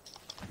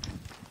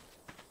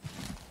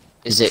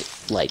 Is it,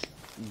 like,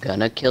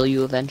 gonna kill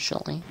you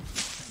eventually?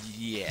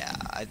 Yeah,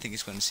 I think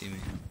it's gonna see me.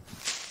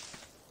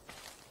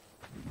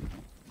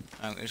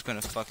 It's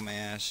gonna fuck my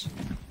ass.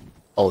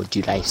 Oh,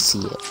 dude, I see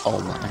it.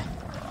 Oh my.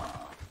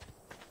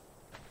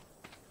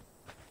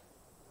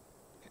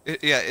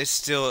 Yeah, it's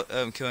still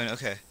killing.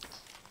 Okay.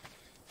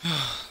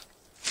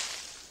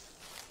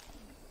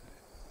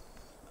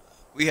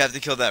 We have to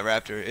kill that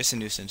raptor. It's a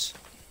nuisance.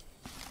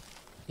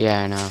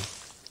 Yeah, I know.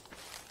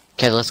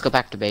 Okay, let's go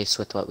back to base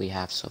with what we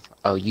have so far.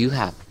 Oh, you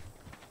have.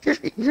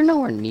 You're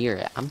nowhere near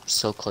it. I'm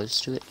so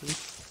close to it, dude.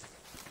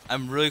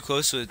 I'm really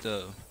close to it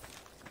though.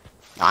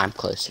 No, I'm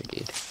closer,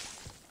 dude.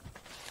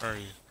 Where are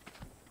you?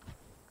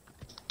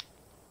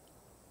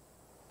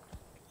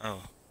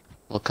 Oh.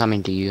 We're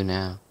coming to you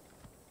now.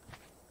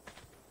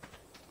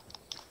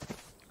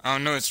 I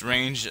don't know its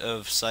range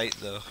of sight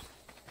though.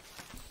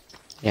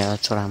 Yeah,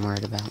 that's what I'm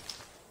worried about.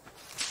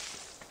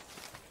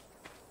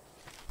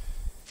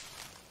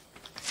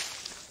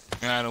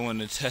 And I don't want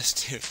to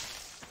test it.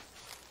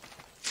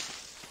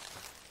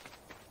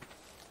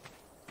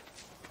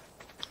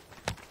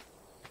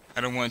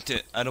 I don't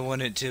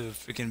want it to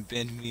freaking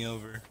bend me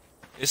over.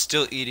 It's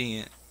still eating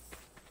it.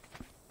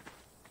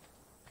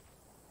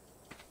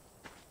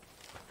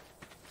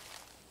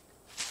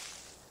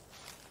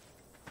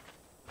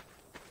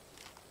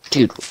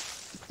 Dude,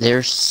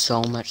 there's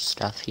so much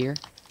stuff here.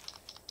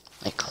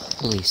 Like,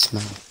 holy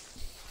smoke.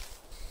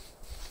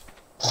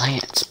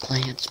 Plants,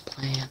 plants,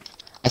 plants.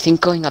 I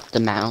think going up the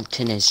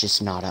mountain is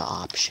just not an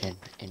option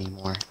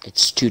anymore.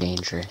 It's too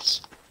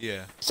dangerous.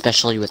 Yeah.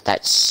 Especially with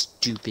that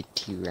stupid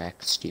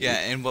T-Rex, dude. Yeah,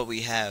 and what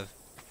we have.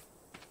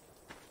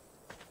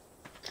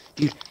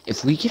 Dude,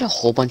 if we get a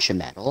whole bunch of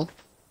metal,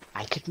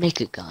 I could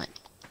make a gun.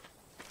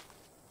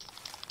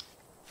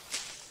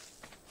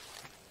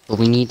 But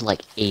we need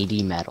like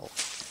 80 metal.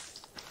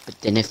 But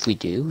then if we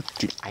do,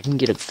 dude, I can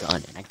get a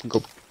gun and I can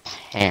go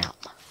ham.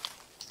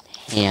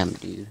 Ham,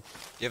 dude.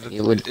 You have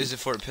It would- Is it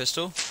for a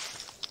pistol?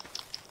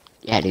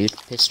 Yeah, dude,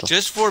 pistol.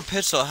 Just for a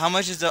pistol. How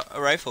much is the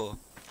rifle?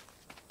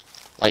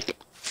 Like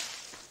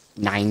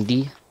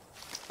 90?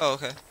 Oh,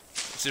 okay.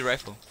 It's a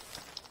rifle.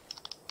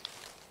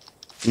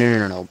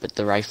 No, but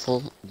the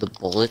rifle, the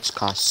bullets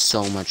cost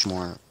so much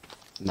more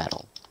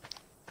metal.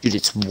 Dude,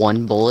 it's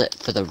one bullet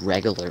for the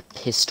regular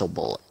pistol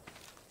bullet.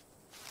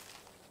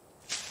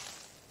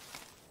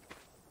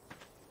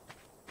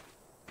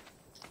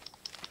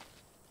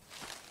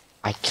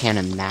 I can't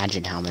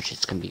imagine how much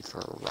it's gonna be for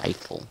a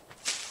rifle.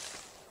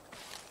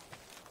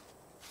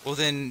 Well,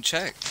 then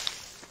check.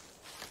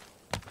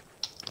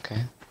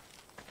 Okay.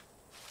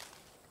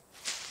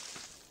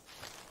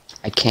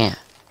 I can't.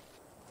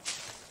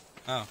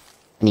 Oh.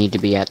 I need to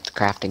be at the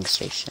crafting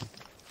station.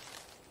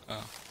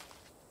 Oh.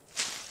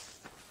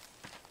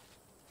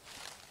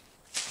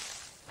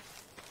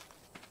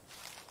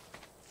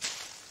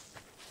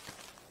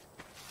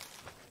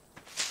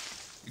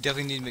 We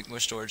definitely need to make more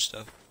storage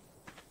stuff.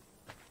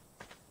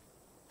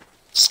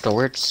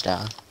 Storage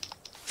stuff.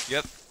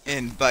 Yep.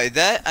 And by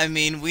that, I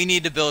mean we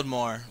need to build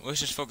more. Let's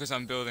just focus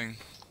on building.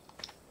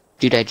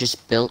 Dude, I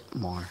just built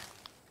more.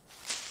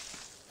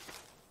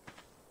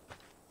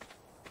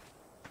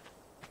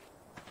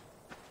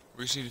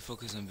 We just need to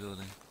focus on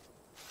building.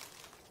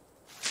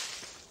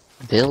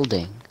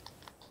 Building?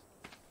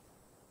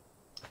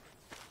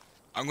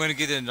 I'm gonna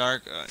get the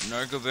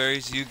narco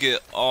berries. You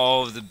get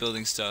all of the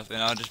building stuff,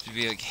 and I'll just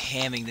be like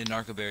hamming the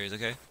narco berries.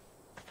 Okay?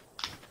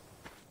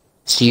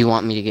 So you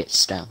want me to get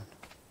stone?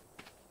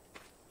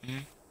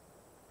 Mhm.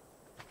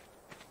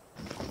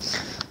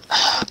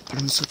 But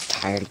I'm so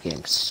tired of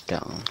getting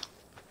stone.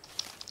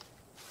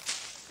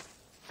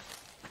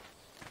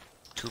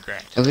 Too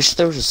bad. I wish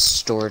there was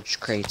storage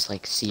crates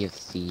like Sea of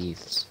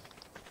Thieves.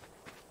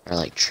 Or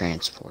like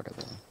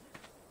transportable.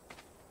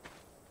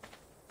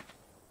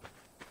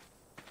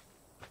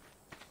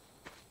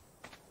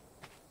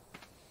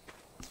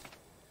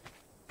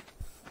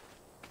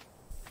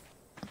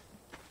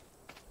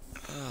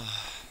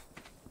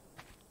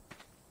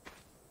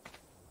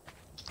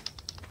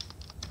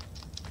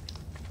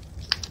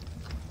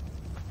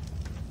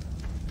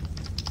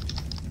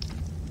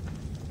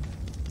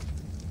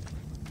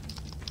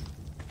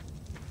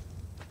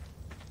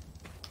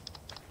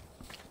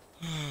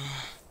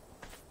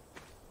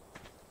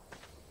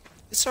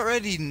 It's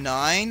already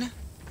 9?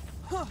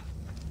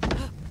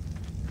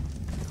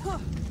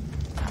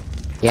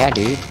 Yeah,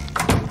 dude.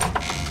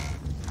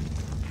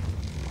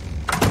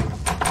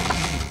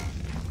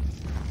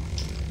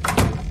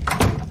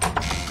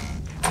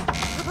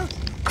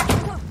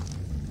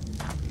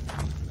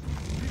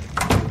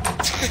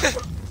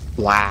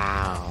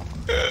 Wow.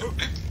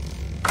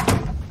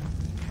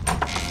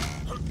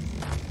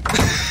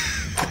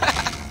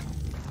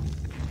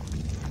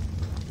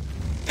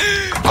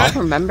 I'll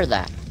remember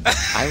that.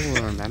 I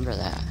will remember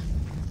that.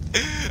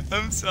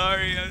 I'm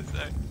sorry.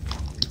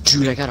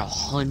 Dude, I got Let's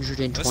see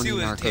 120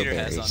 what narco Tater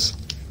has berries. on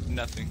him.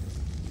 Nothing.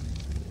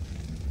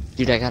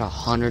 Dude, I got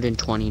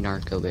 120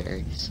 narco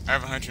berries. I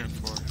have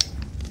 104.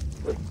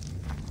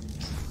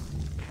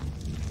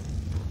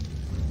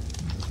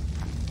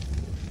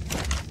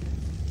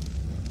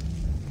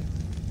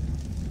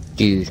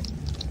 Dude,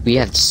 we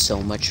have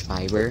so much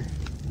fiber.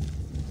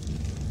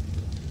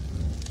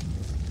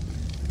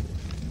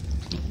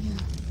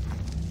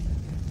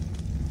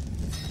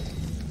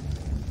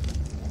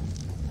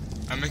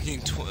 I'm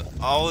making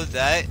all of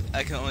that.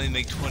 I can only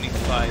make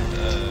 25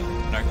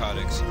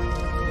 narcotics.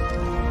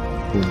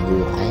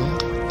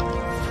 What?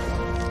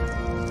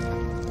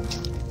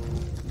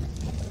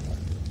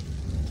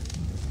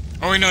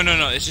 Oh wait, no.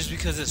 It's just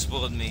because it's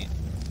spoiled meat.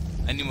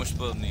 I need more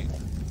spoiled meat.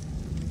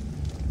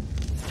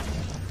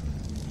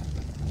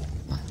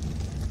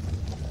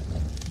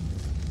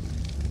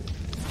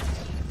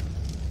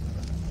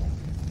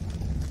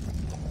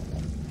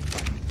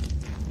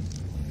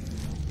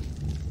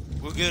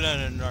 We're good on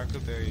the narco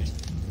berries.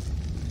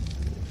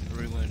 I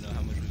really want to know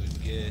how much we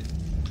would get.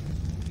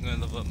 I'm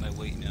gonna level up my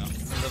weight now.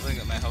 I'm leveling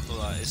up my health a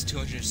lot. It's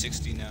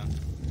 260 now.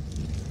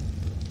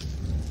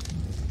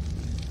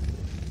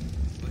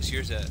 What's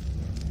yours at?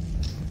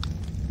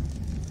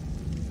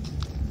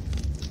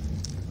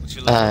 What's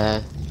your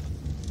level?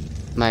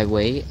 My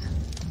weight?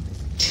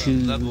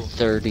 Level.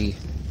 230.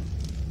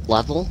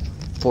 Level?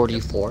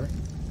 44.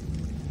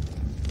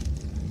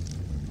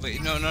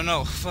 Wait,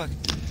 no. Fuck.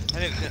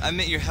 I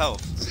meant your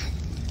health.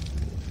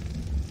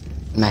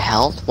 My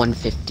health?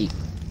 150.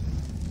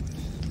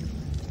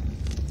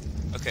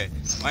 Okay,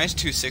 mine's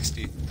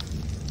 260.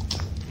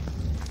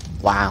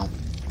 Wow.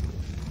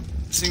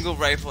 Single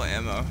rifle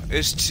ammo.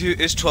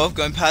 It's 12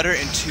 gunpowder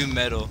and 2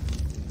 metal.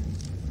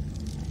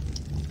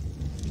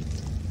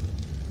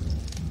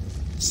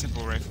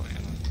 Simple rifle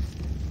ammo.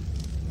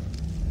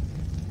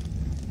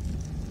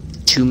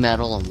 2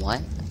 metal and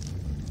what?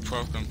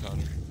 12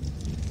 gunpowder.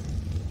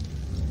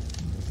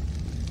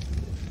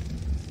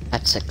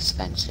 That's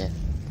expensive.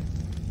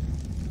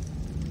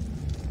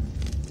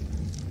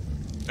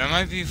 That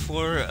might be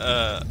for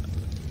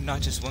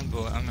not just one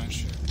bullet. I'm not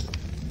sure.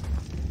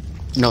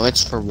 No,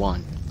 it's for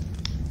one.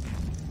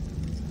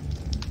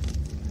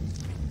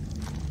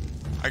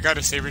 I got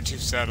a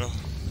saber-tooth saddle.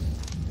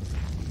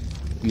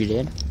 You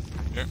did?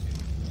 Yep.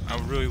 I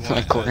really want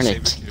Like we're a gonna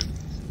saber-tooth.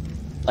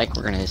 Like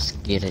we're gonna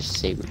get a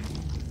saber.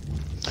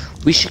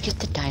 We should get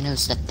the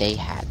dinos that they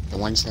had, the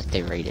ones that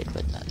they raided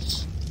with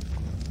us.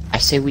 I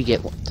say we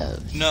get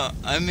those. No,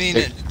 I mean,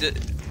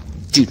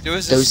 Dude, there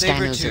was a those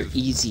dinos are saber-tooth.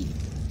 easy.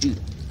 Dude,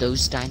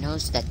 those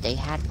dinos that they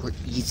had were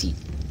easy.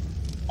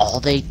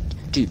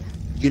 Dude,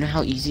 you know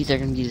how easy they're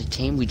gonna be to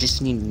tame? We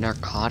just need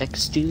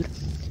narcotics, dude,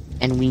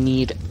 and we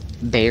need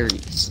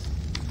berries,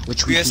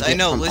 which we yes, can get I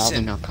know. from all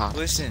the narcotics.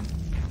 Listen.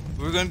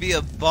 We're gonna be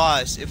a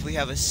boss if we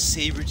have a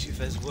saber tooth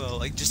as well.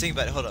 Like, just think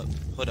about it.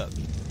 Hold up.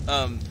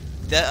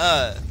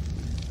 That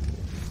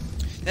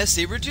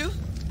saber tooth,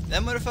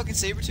 that motherfucking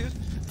saber tooth,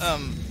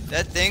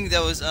 that thing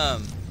that was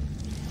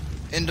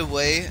in the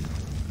way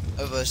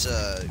of us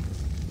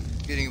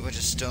getting a bunch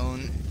of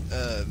stone.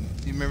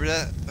 You remember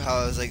that? How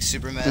I was like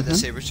super mad at the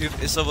saber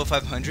tooth? It's level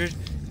 500.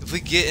 If we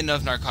get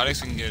enough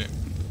narcotics, we can get it.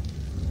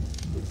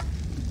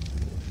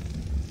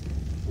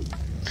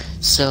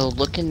 So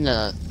look in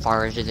the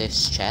far edge of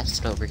this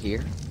chest over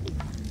here.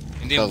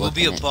 And then Go we'll look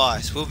be in a it.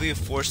 boss. We'll be a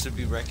force to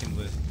be reckoned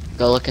with.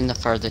 Go look in the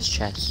farthest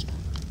chest.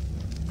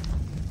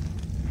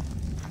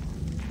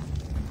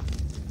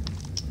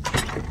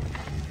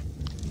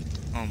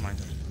 Oh my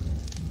god.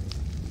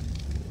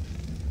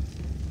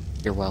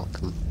 You're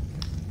welcome.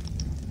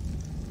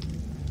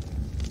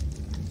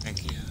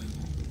 Thank you.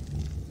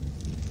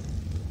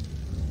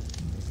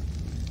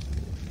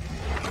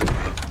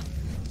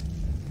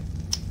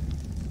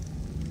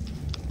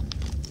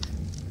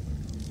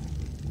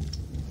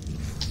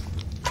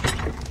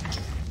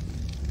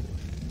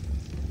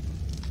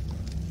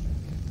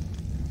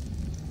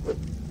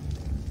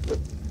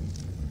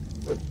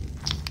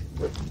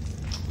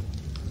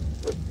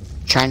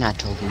 Try not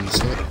to lose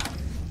it.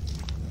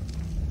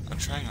 I'll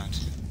try not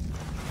to.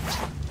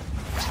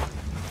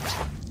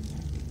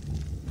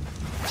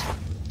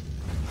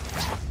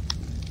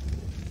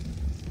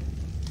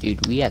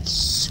 Dude, we have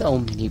so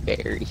many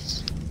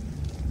berries.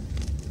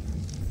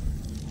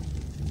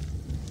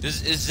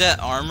 Is that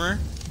armor?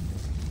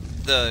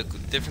 The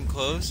different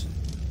clothes?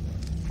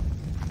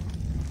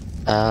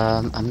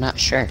 I'm not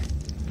sure.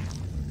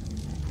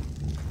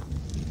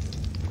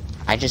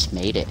 I just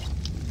made it.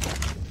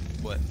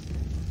 What?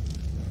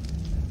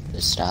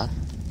 The stuff.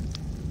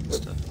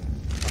 Stuff.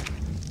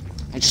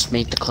 I just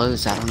made the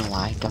clothes, I don't know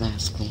why, don't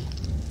ask me.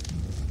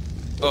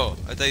 Oh,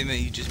 I thought you meant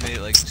you just made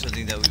it like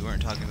something that we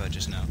weren't talking about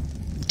just now.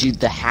 Dude,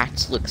 the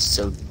hats look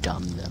so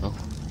dumb though.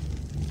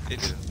 They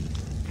do.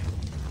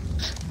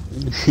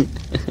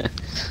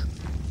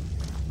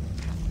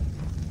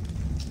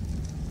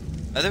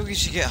 I think we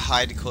should get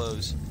hide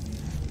clothes.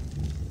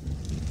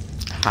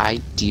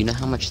 Hide, do you know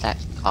how much that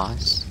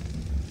costs?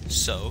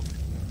 So?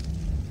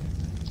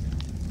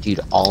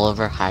 Dude, all of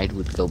our hide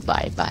would go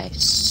bye-bye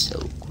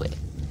so quick.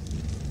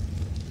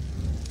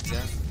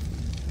 Yeah.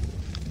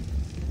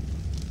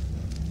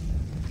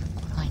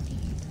 What do I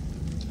need?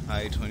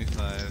 Hide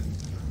 25,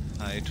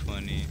 hide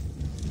 20,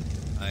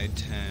 hide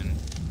 10,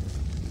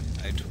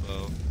 hide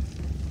 12,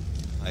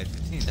 hide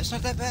 15. That's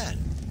not that bad.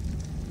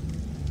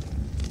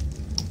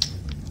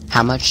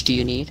 How much do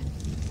you need?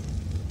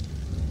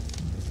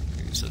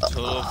 Okay, so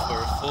total for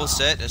a full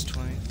set, that's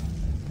 20.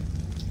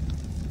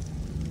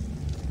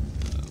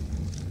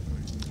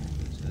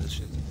 So that's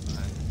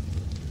 55.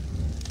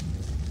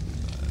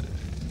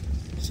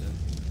 7.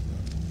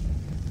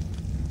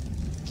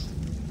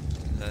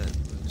 That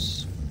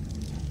was...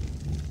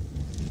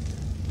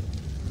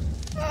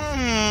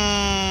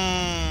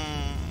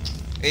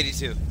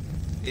 82.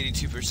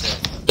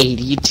 82%.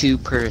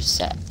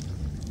 82%.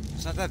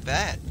 It's not that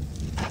bad.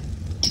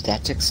 Dude,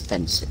 that's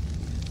expensive.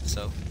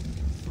 So,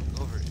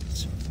 fuck over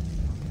it.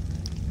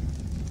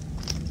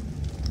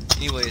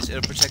 Anyways,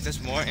 it'll protect us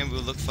more and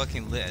we'll look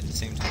fucking lit at the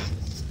same time.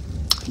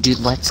 Dude,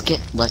 let's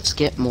get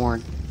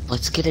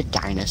a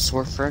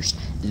dinosaur first,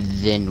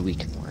 then we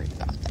can worry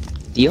about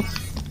that. Deal?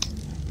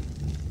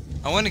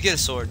 I want to get a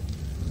sword.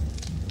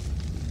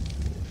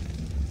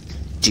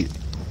 Dude.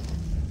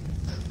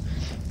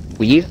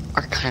 We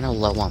are kind of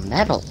low on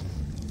metal.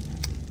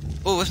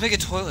 Oh, let's make a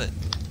toilet.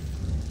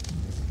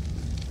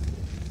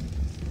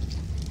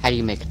 How do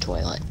you make a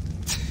toilet?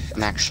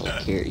 I'm actually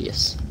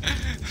curious.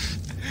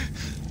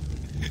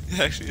 It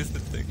actually is the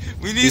thing.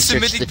 We need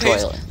Research cementing the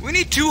paste. toilet. We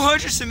need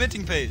 200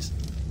 cementing paste.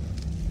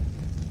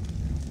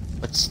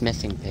 What's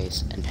smithing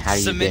paste, and how do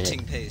you Cementing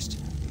get it? paste.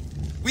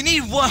 We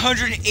need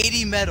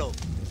 180 metal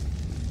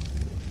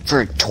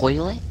For a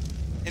toilet?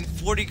 and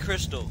 40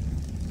 crystal.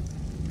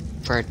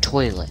 For a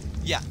toilet.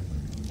 Yeah,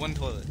 one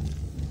toilet.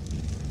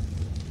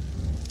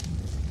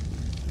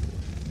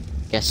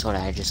 Guess what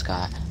I just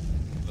got?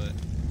 But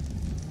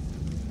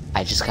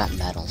I just got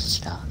metal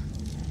stuff.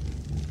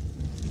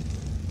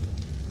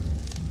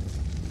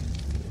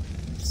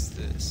 what's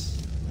this?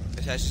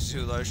 Attaches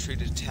to a large tree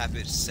to tap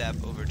its sap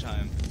over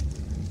time.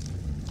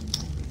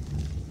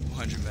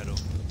 100 metal.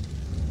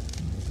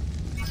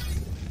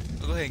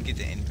 I'll go ahead and get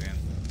the engram.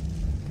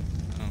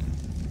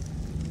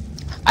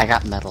 I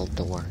got metal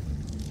door.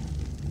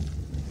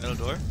 Metal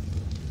door?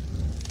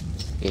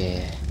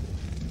 Yeah.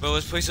 But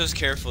let's place those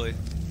carefully.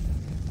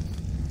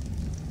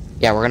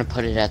 Yeah, we're gonna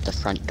put it at the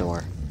front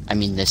door. I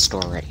mean this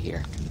door right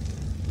here.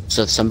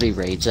 So if somebody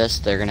raids us,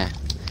 they're gonna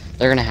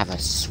have a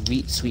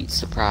sweet, sweet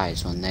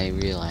surprise when they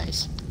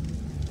realize.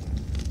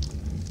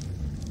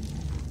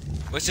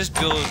 Let's just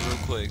build it real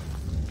quick.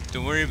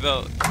 Don't worry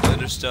about the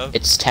other stuff.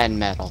 It's 10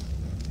 metal.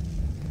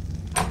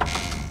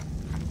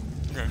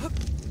 Okay.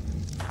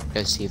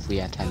 Go see if we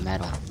have 10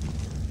 metal.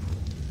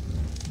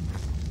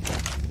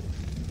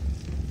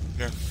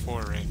 We have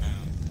 4 right now.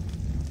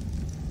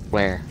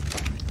 Where?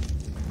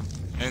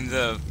 And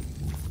the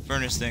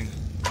furnace thing.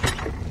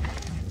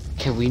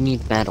 Okay, we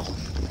need metal.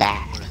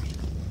 Bad.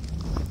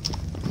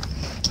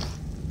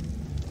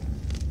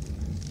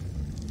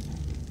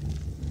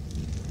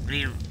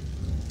 We need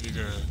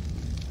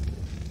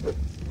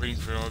waiting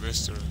for all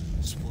this to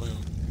spoil.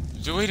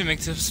 Is there a way to make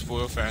this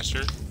spoil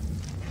faster?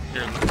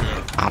 Here, look it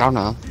up. I don't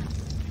know.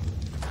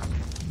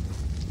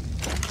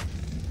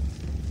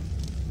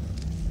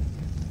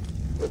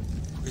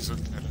 Please look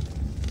that up.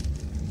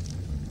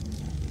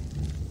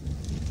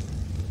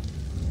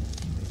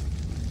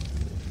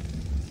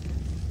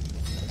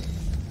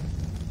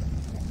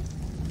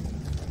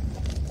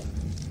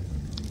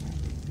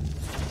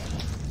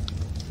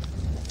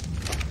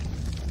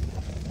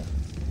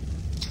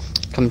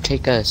 Come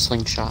take a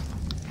slingshot.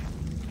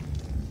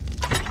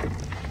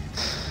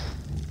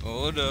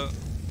 Hold up.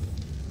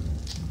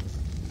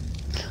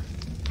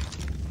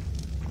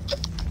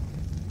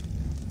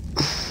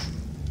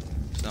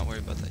 Let's not worry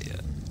about that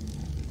yet.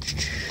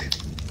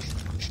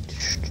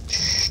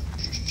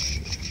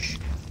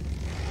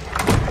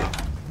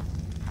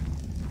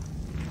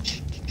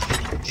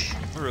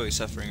 We're really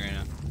suffering right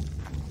now.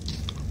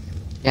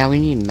 Yeah, we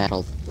need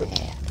metal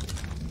bad.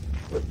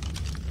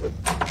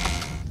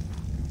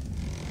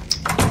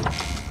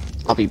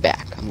 I'll be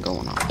back. I'm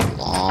going on a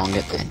long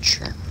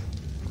adventure.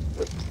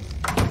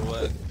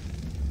 What?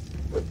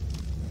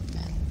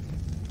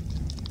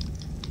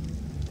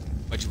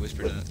 Why'd you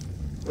whisper that?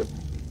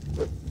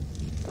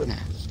 Don't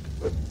ask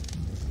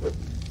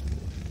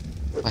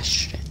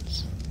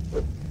questions.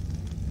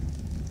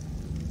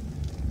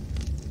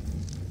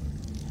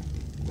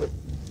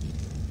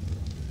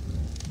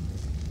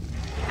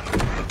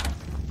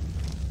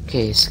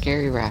 Okay,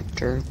 scary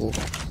raptor will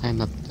climb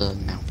up the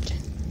mountain.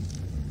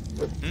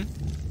 Hmm?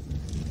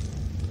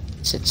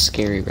 It said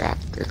scary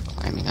raptor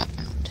climbing up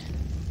mountain.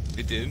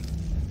 It did?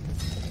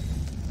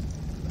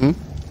 Hmm?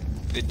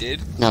 It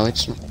did? No,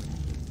 it's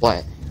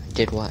what?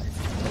 Did what?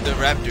 The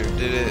raptor,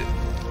 did it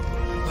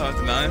climb up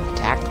the mountain?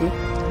 Attack me?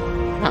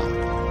 No.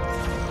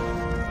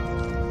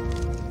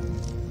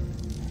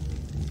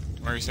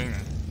 Why are you saying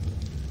that?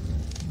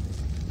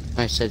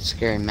 I said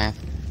scary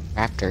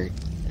raptor.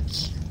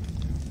 It's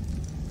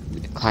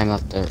climb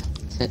up the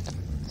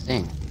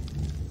thing.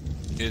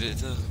 Did it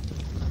though?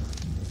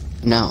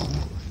 No,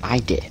 I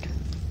did.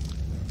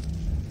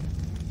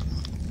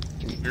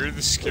 You're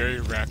the scary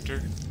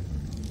raptor?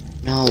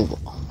 No,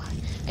 oh my.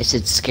 I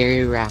said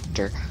scary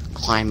raptor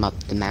climb up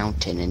the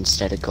mountain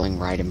instead of going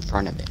right in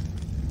front of it.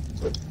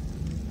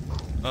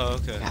 Oh,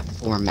 okay. Got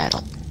 4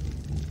 metal.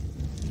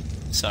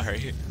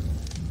 Sorry.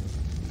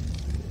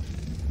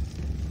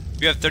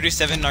 We have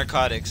 37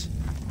 narcotics.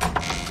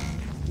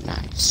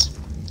 Nice.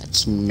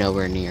 That's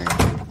nowhere near.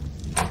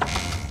 I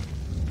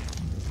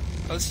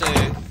would say...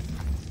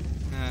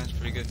 Nah, that's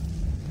pretty good.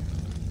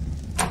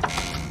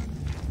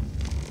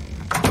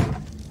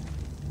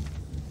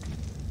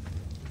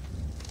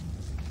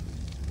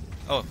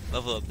 Oh,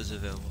 level up is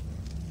available.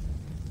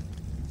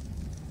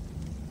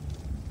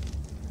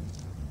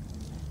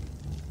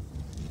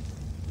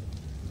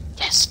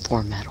 Yes,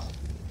 4 metal.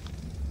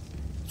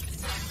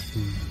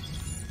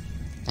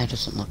 That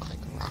doesn't look like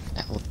a rock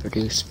that will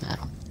produce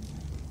metal.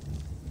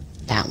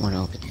 That one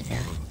over there.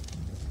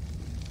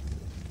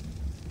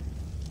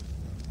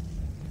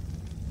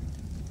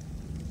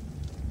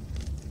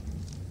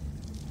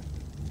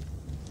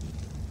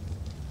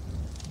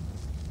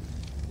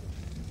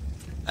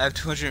 I have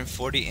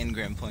 240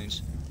 engram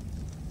points.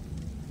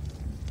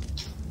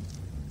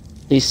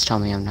 Please tell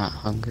me I'm not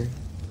hungry.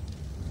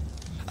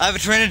 I have a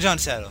Pteranodon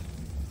saddle.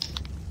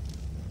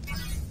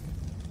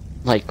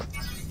 Like,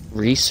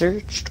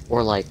 researched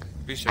or like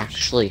Research.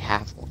 actually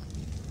have one?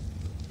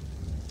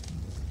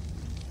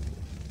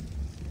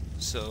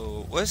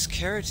 So, what's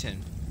keratin?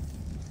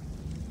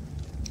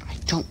 I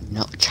don't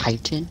know.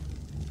 Chitin?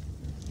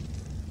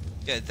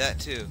 Yeah, that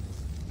too.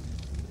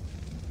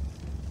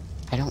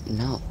 I don't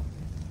know.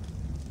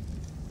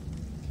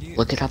 You...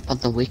 Look it up on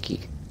the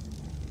wiki.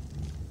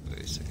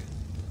 Wait a second.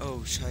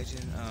 Oh,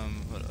 chitin,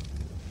 hold up.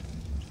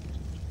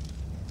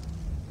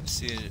 Let's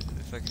see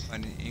if I can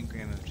find an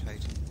engram of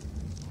chitin.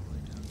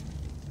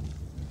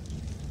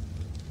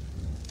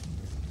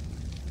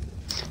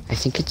 I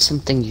think it's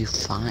something you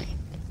find.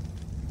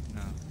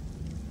 No.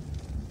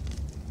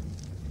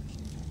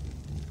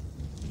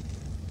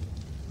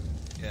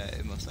 Yeah,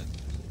 it most likely.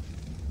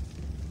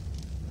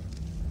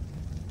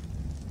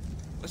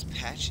 What's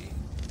patchy?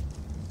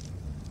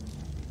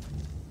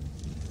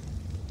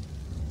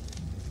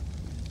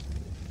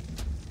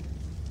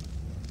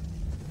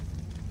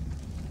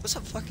 What's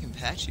up fucking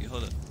patchy?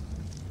 Hold up.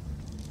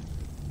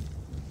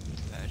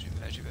 Patchy.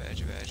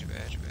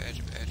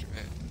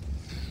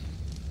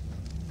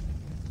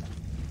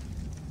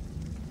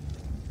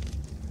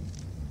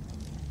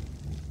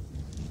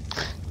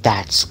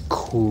 That's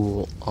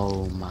cool.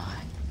 Oh my.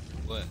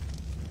 What?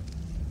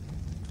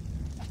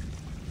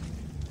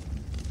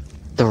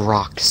 The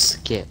rocks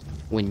skip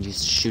when you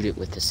shoot it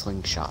with the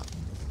slingshot.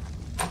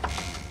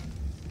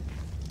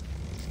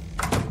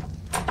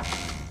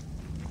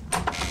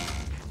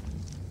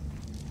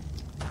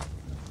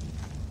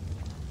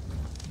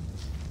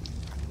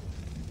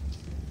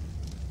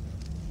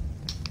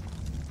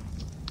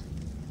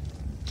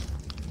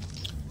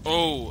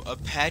 Oh,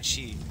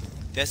 Apache.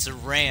 That's a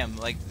ram.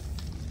 Like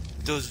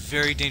those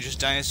very dangerous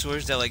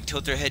dinosaurs that like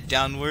tilt their head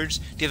downwards.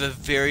 They have a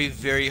very,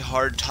 very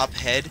hard top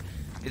head,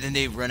 and then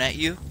they run at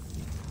you.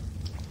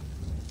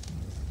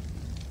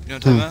 You know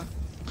what I'm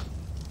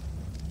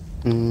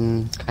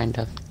talking about? Kind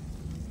of.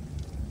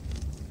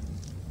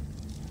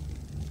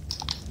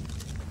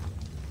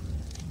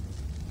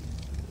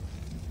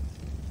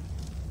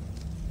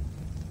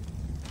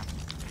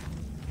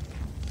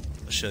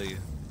 I'll show you.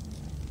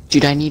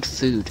 Dude, I need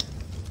food.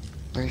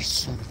 Where's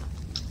some?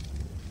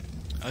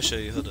 I'll show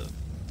you. Hold up.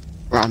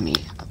 Raw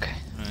meat. Okay.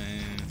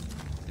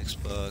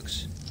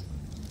 sucks.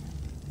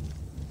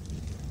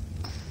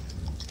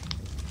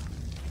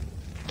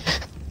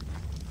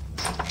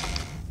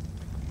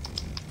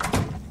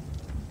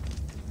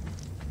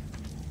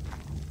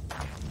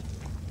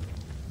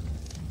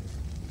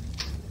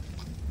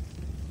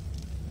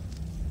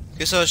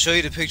 Guess I'll show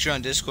you the picture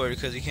on Discord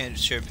because you can't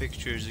share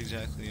pictures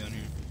exactly on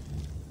here.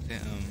 Okay,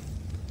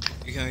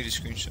 you can only do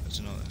screenshots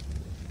and all that.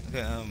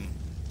 Okay,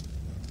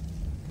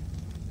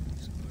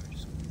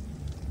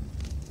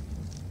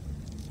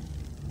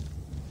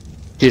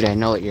 Dude, I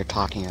know what you're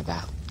talking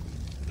about.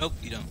 Nope,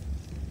 you don't.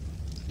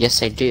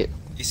 Yes, I do.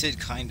 You said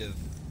kind of.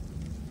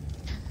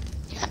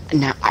 Yeah,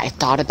 now, I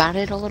thought about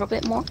it a little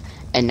bit more,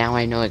 and now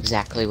I know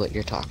exactly what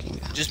you're talking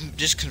about.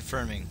 Just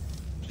confirming.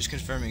 Just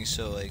confirming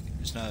so, like,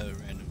 it's not a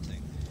random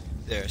thing.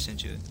 There, I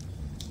sent you it.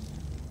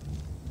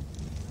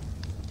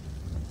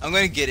 I'm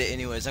gonna get it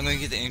anyways. I'm gonna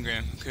get the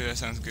engram. Okay, that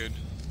sounds good.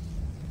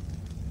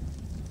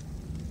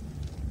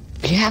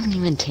 You haven't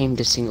even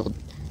tamed a single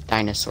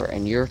dinosaur,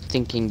 and you're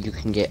thinking you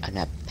can get an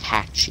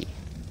Apache.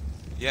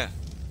 Yeah.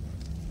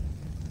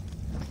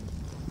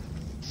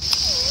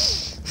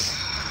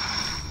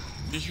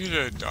 Do you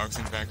hear the dogs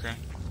in the background?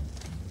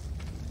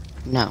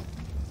 No.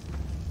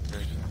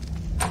 Good.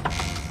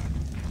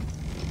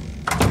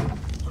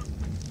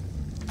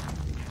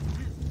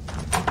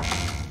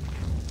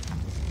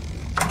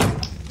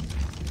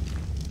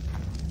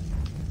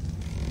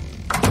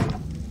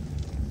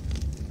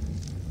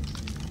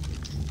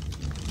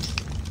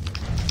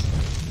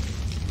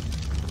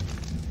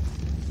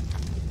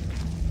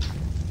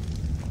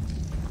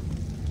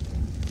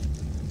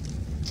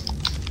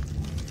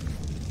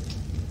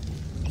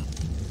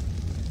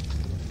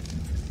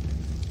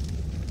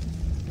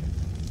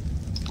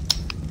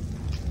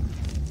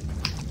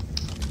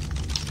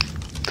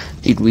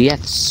 Dude, we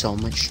have so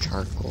much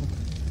charcoal.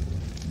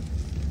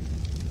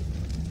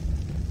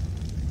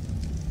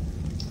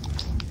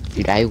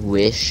 Dude, I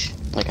wish,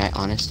 like, I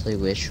honestly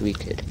wish we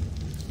could.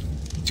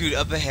 Dude,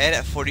 up ahead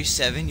at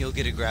 47, you'll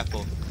get a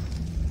grapple.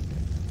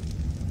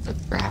 A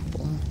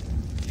grapple?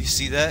 You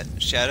see that,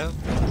 Shadow?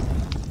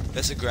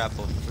 That's a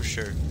grapple, for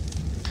sure.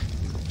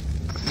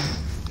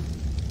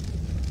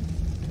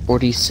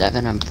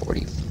 47, I'm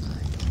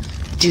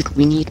 45. Dude,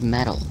 we need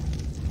metal.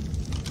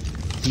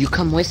 If you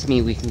come with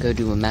me, we can go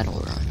do a metal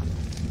run.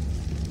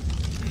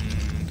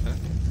 Okay.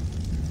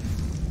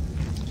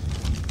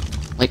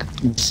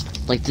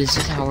 Like this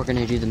is how we're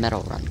gonna do the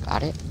metal run,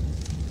 got it?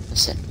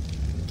 Listen.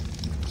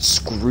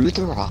 Screw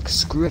the rocks,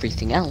 screw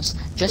everything else,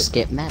 just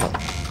get metal.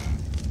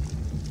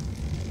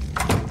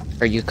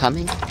 Are you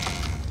coming?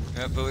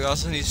 Yeah, but we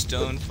also need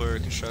stone for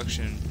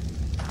construction.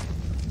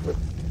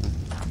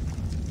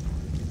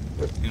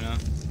 You know?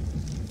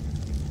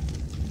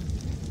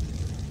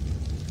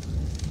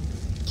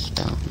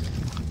 Stone.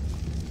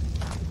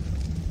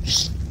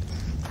 Just...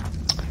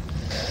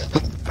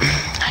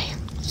 I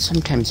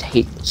sometimes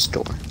hate the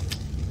store.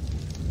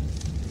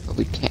 But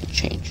we can't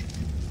change.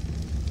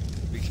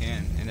 We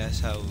can, and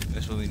that's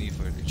what we need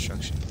for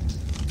construction.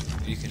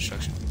 We need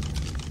construction.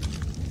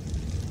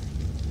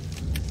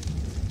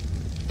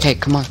 Okay,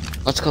 come on.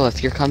 Let's go.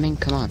 If you're coming,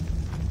 come on.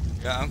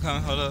 Yeah, I'm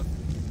coming, hold up.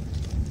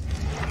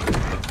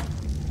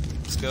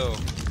 Let's go.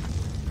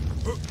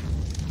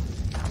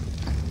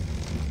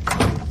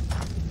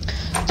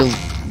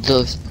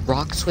 The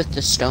rocks with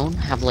the stone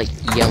have like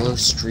yellow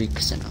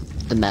streaks in them.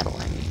 The metal,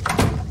 I mean.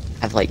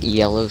 Have like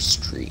yellow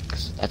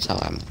streaks. That's how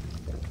I'm...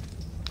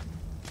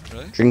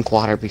 Really? Drink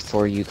water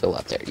before you go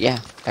up there. Yeah,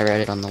 I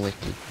read it on the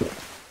wiki.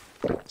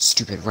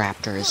 Stupid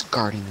raptor is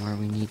guarding where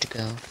we need to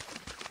go.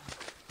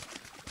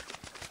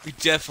 We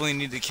definitely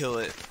need to kill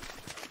it.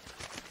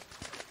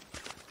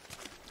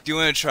 Do you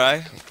want to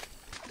try?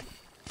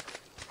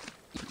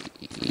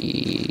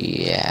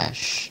 Yeah,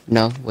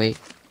 no, wait.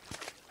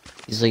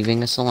 He's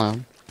leaving us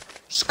alone.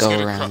 Just go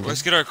around him.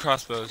 Let's get our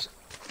crossbows.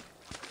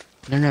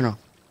 No.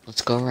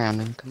 Let's go around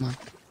him. Come on.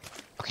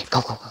 Okay,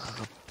 go. Go.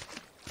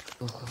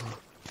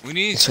 We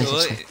need to kill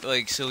it,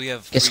 like, so we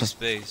have free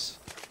space.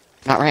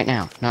 Not right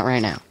now.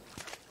 Right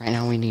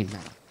now we need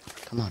metal.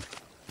 Come on.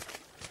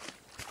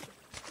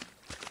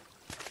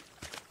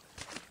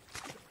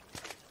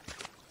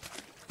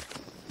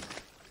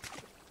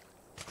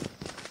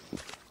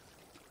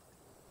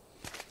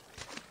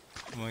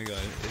 Oh my god,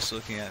 it's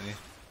looking at me.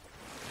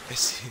 I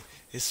see,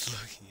 it's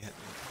looking at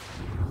me.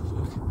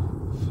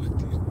 Fuck,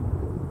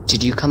 dude.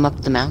 Did you come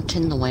up the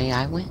mountain the way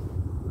I went?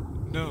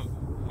 No,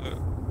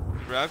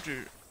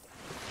 Raptor.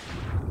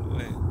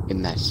 Wait. You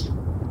mess.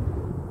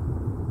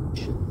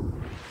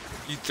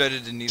 You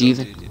threaded the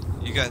needle, dude.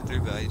 You got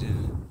through, but I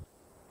didn't.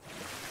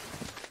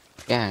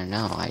 Yeah,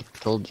 no, I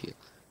told you.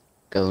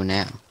 Go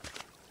now.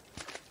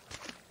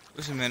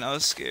 Listen, man, I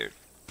was scared.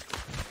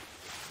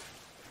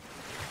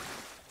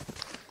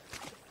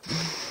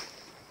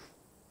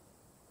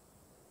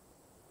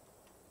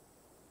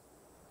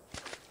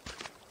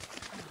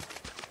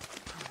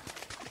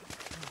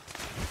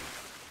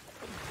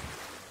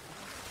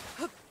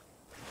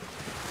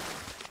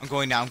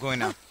 I'm going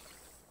now.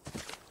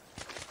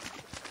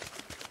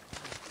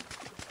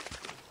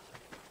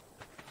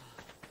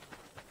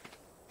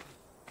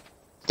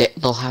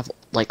 They'll have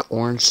like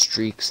orange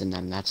streaks in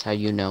them. That's how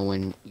you know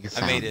when you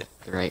I made found it.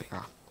 the right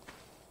rock.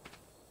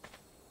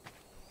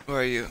 Where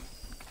are you?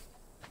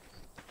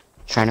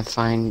 Trying to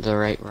find the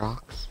right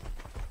rocks.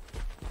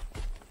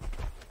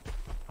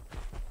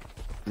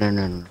 No,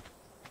 no, no.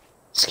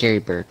 Scary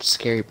bird,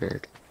 scary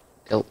bird.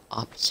 Go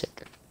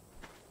opposite.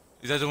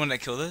 Is that the one that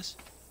killed us?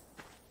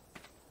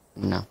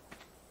 No.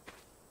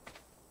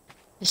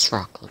 This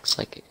rock looks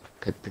like it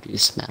could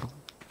produce metal.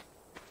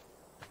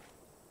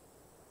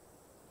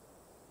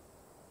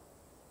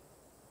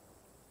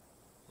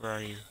 Where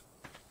are you?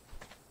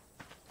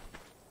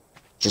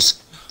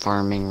 Just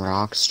farming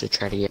rocks to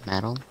try to get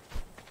metal.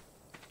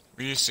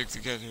 We need to stick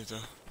together though.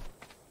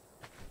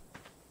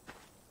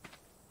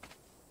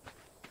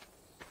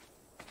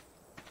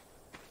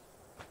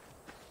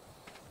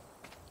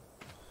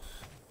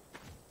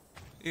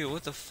 Ew,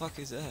 what the fuck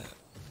is that?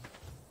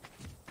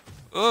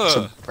 It's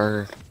Ugh! a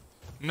bird.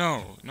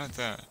 No, not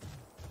that.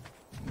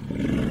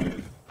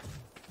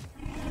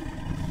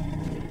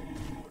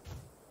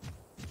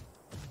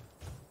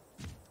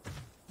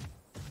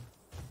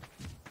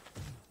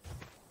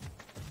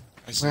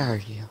 Where are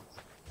you?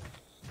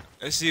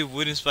 I see a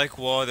wooden spike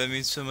wall. That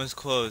means someone's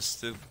close.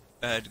 The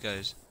bad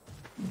guys.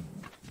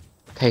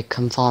 Okay,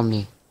 come follow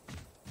me.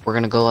 We're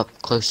gonna go up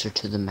closer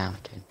to the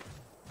mountain.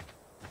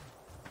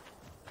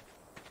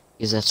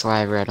 Because that's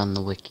why I read on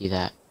the wiki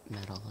that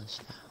metal is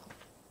found.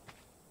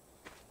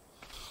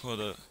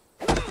 Hold up.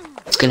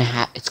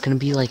 It's gonna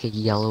be like a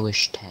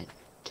yellowish tint.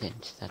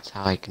 That's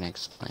how I can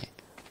explain.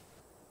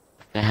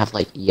 It's gonna have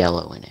like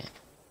yellow in it.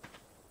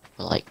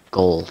 Or like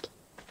gold.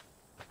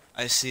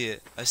 I see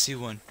it. I see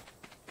one.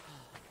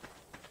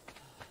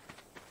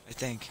 I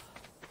think.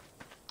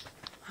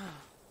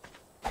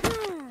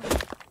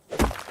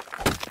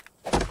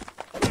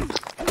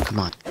 Come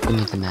on, we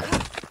need the metal.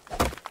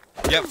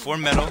 Yep, 4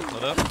 metal.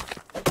 Hold up.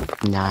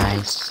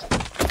 Nice.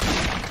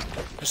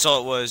 That's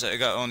all it was. I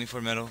got only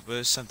 4 metal, but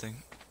it's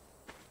something.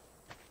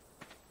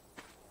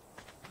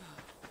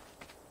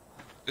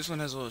 This one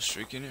has a little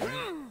streak in it,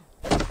 right?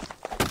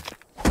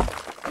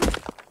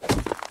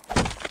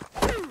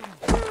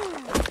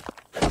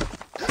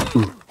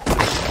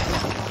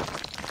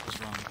 What's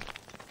wrong?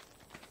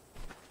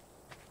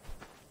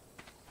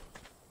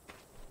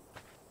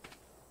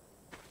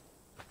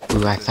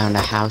 Ooh, I found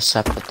a house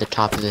up at the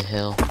top of the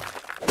hill.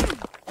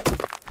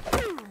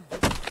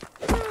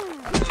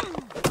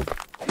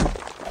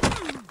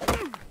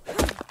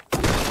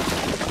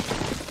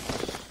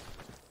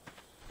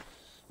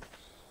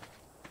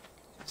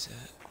 Is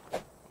that?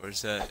 Or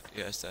is that?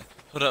 Yeah, it's that.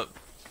 Hold up.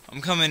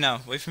 I'm coming now.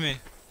 Wait for me.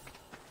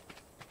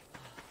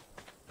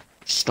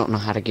 Just don't know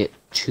how to get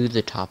to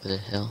the top of the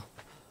hill.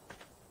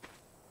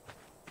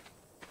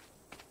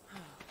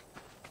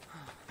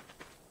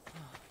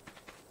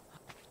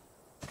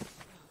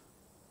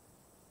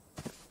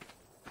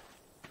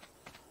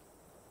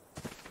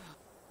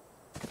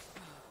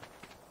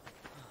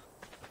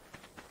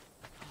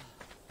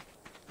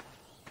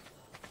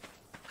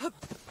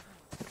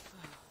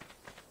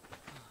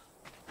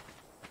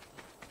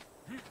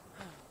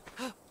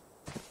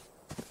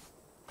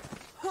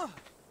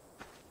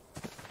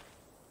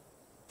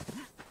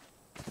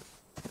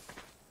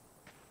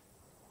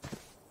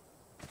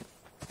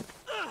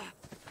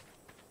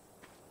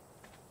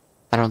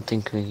 I don't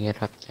think we can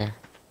get up there.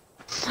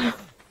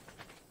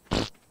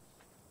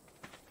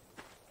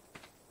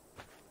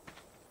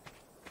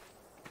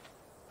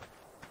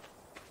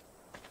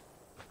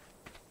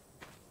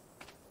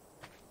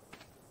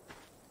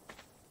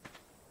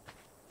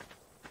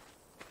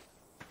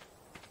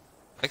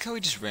 Like how we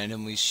just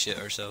randomly shit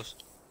ourselves.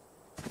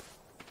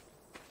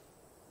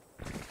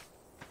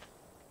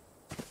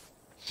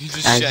 You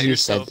just As shat you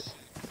yourself. said.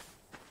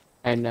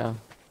 I know.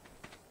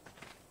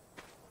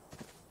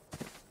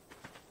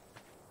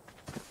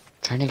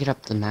 Trying to get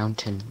up the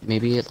mountain.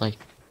 Maybe it like...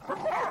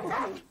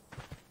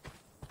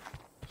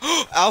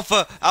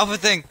 Alpha! Alpha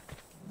thing!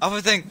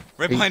 Alpha thing!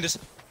 Right behind us!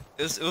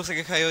 It looks like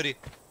a coyote.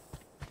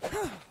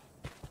 I'm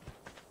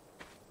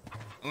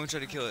gonna try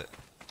to kill it.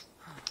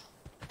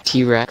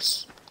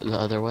 T-Rex the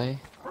other way.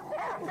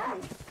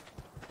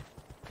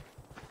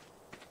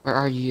 Where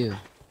are you?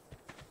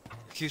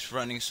 It keeps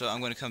running, so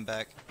I'm gonna come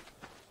back.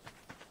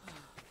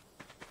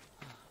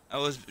 I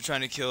was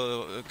trying to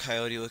kill a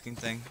coyote looking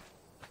thing.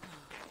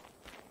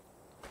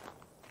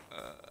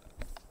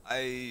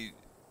 I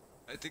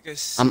think I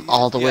see. I'm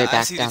all the way I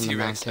back see down the the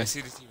T-Rex. mountain. I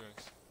see the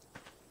T-Rex.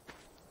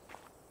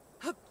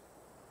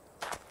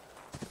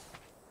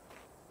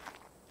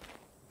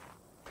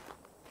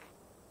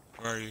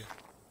 Where are you?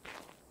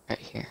 Right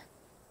here.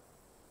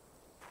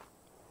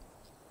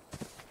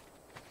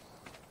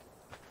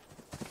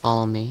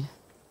 Follow me.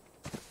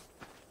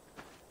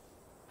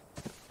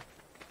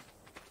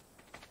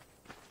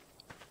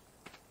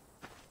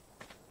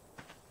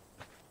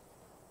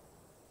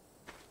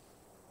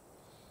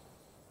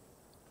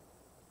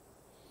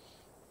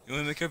 You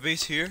wanna make our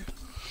base here?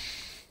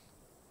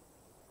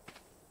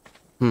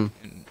 Hmm.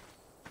 And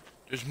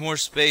there's more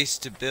space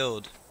to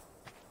build.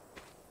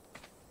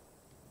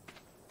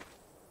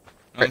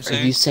 what I'm Are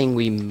saying? you saying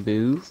we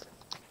move?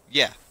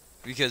 Yeah,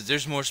 because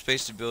there's more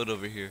space to build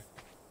over here.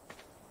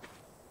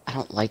 I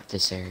don't like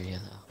this area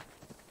though.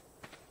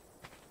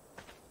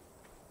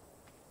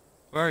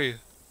 Where are you?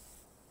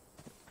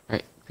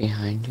 Right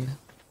behind you.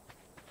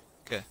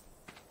 Okay.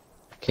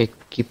 Okay,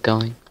 keep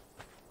going.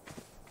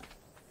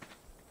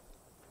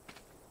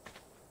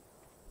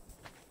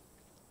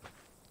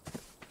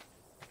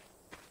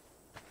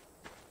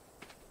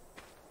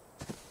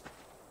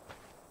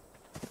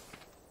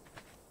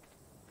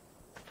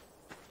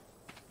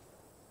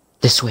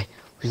 This way.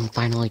 We can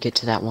finally get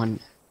to that one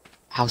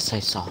house I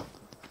saw.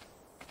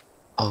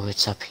 Oh,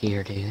 it's up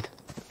here, dude.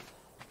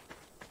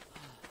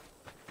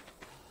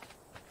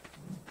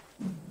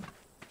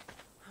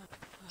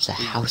 There's a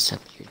house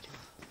up here,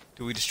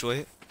 Do we destroy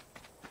it?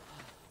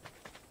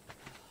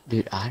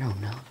 dude. Dude, I don't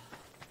know.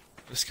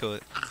 Let's kill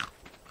it.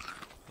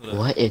 Hold up.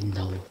 What in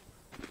the...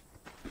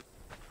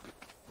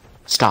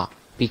 Stop.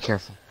 Be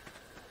careful.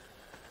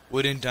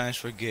 Wooden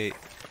dinosaur gate.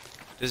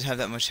 Doesn't have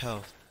that much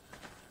health.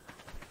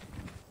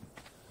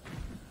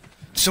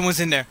 Someone's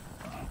in there.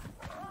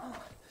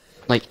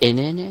 Like, in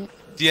it?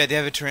 Yeah, they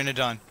have a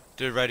pteranodon.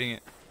 They're riding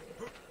it.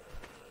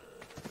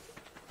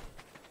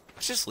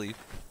 Let's just leave.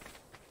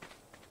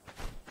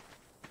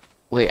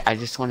 Wait, I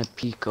just want to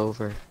peek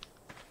over.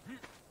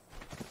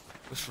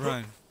 Let's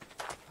run.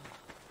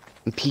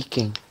 I'm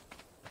peeking.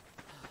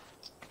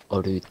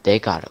 Oh, dude, they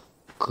got a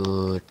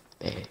good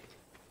bag.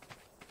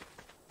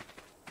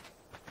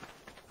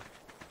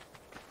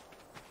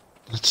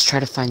 Let's try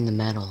to find the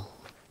metal.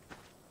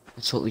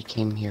 That's what we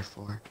came here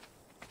for.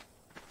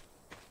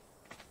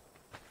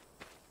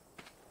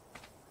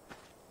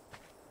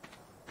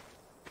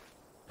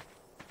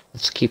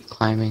 Let's keep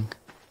climbing.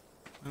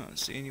 I don't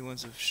see any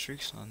ones with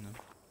streaks on them.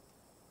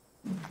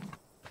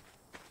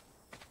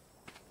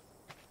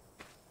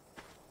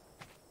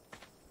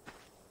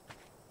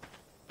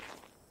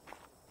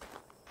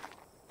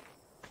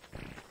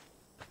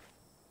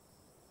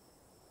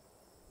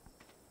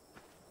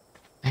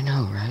 I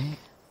know, right?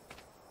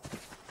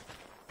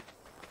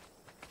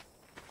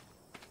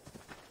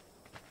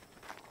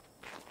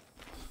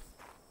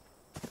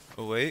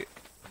 Oh, wait.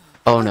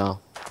 Oh no.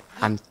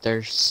 I'm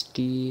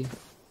thirsty.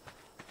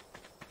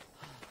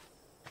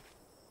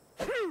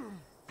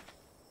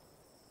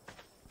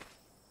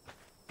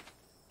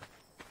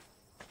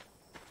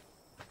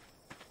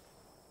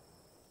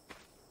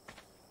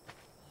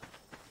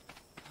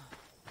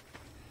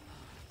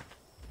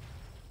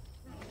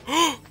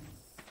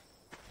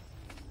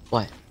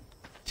 What?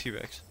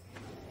 T-Rex.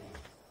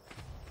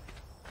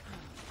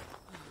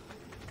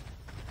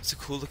 It's a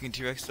cool looking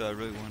T-Rex though, I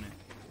really want it.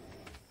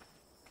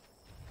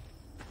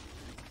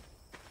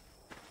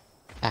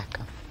 Back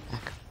up.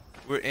 Back up.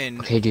 We're in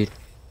Okay, dude.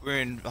 we're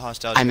in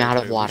hostile I'm out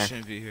of territory. water. We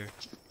shouldn't be here.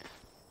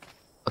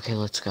 Okay,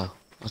 let's go.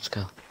 Let's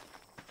go.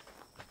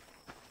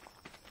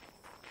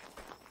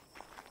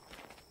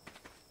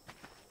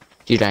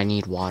 Dude, I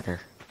need water.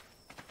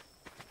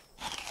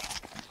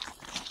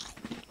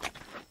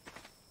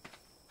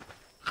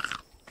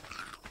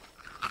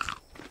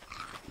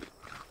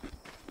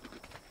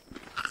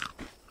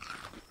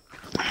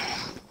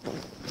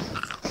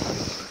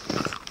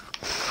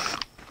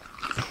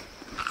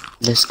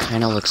 This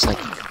kind of looks like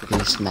it could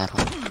produce metal.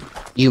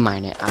 You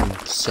mine it. I'm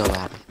so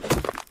out of it.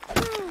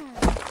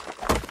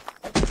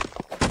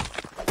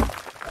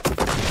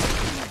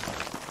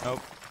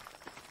 Nope.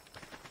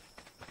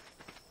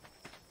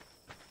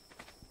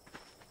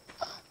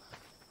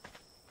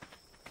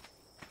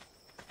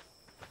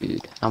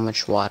 Dude, how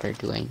much water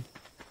do I need?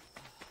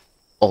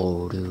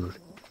 Oh, dude.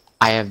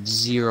 I have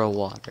 0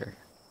 water.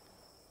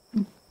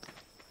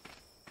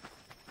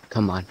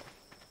 Come on.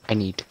 I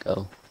need to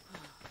go.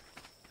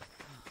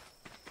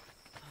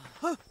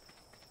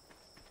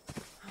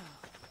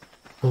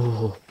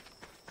 Oh.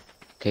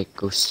 Okay,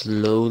 go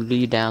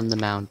slowly down the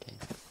mountain.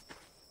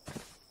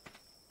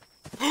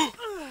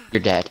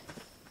 You're dead.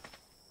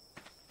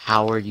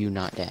 How are you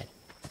not dead?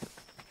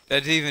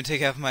 That didn't even take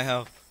half my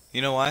health.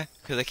 You know why?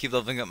 Because I keep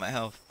leveling up my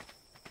health.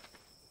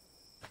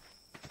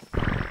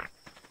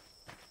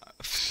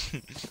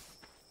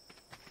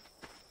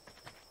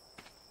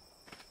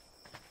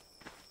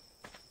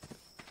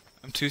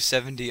 I'm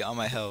 270 on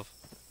my health.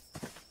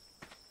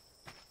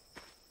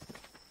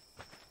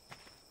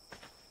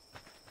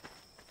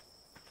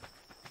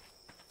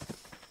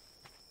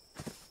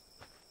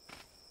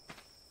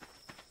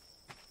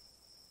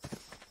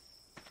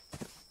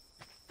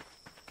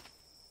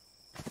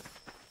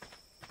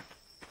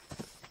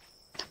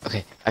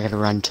 Okay, I gotta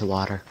run to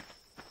water.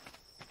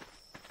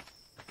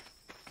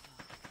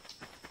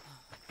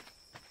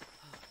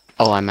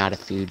 Oh, I'm out of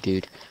food,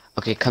 dude.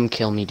 Okay, come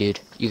kill me, dude.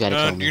 You gotta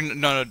No, kill me.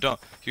 no, don't.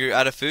 You're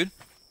out of food?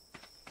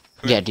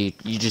 Come Yeah, here. dude,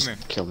 you just here.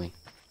 kill me.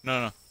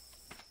 No.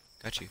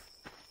 Got you.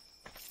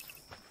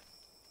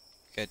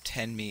 Got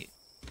 10 meat.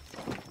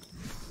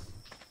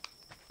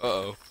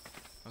 Uh-oh.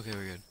 Okay,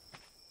 we're good.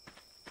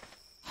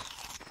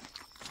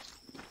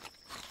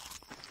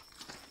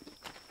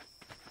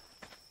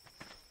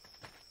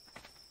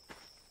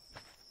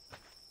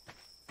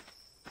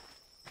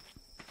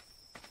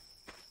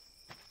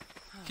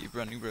 Keep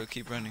running, bro.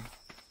 Keep running.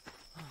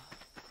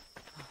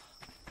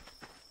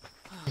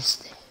 What is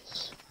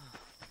this?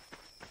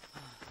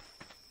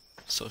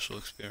 Social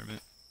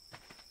experiment.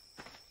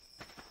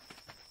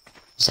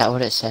 Is that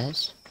what it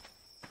says?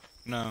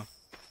 No.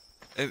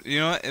 You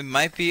know what? It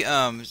might be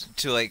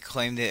to like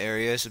claim the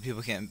area so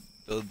people can't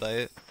build by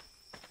it.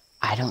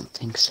 I don't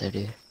think so,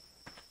 dude.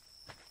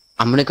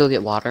 I'm gonna go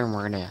get water and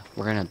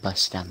we're gonna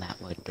bust down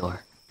that wood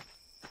door.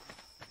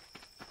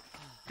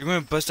 You're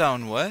gonna bust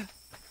down what?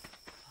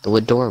 The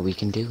wood door, we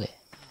can do it.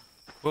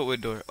 What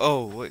wood door?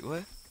 Oh, wait,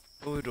 what?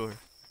 What wood door?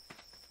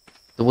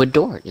 The wood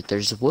door,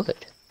 there's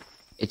wood.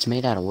 It's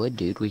made out of wood,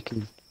 dude. We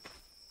can...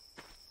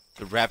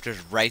 The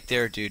raptor's right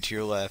there, dude, to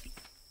your left.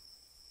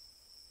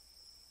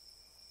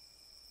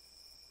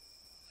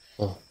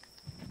 Oh.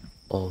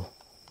 Oh.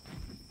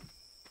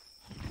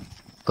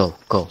 Go,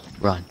 go,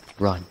 run,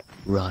 run,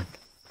 run,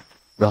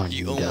 run.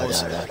 You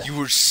almost, you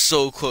were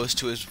so close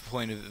to his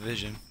point of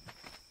vision.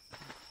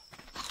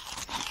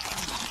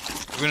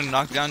 We're gonna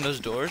knock down those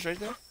doors right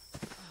there?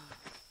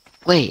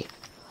 Wait.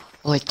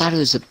 Oh, I thought it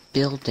was a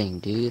building,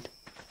 dude.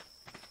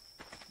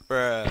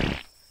 Bruh.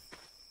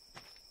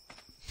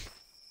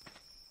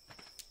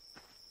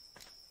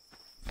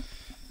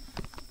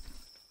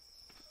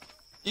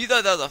 You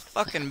thought that was a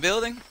fucking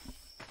building?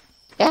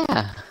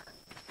 Yeah.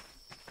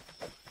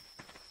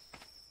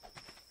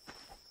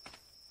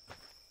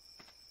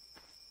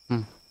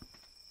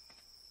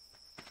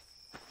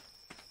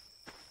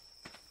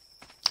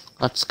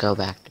 Let's go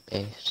back to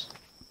base.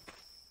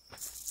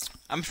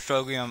 I'm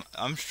struggling on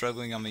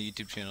my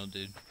YouTube channel,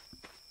 dude.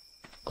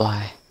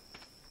 Why?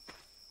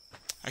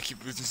 I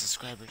keep losing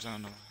subscribers, I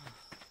don't know.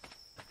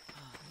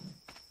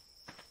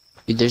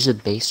 Dude, there's a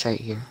base right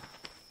here.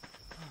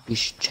 You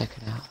should check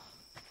it out.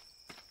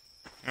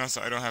 And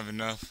also, I don't have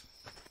enough.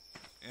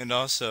 And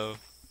also,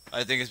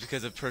 I think it's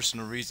because of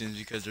personal reasons,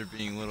 because they're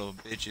being little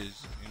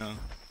bitches, you know?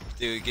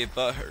 They would get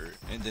butthurt,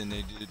 and then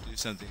they do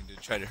something to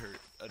try to hurt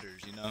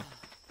others, you know?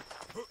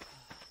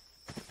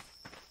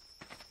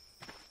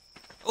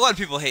 A lot of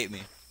people hate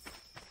me.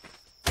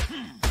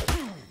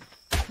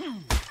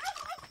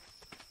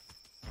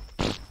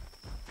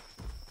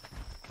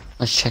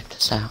 Let's check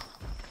this out.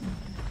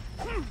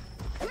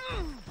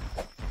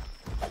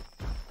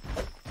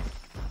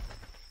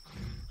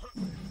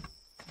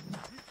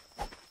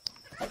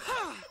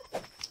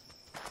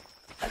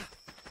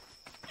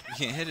 You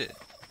can't hit it.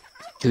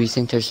 Do we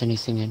think there's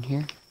anything in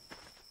here?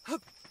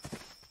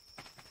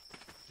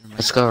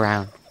 Let's go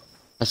around.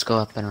 Let's go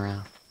up and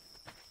around.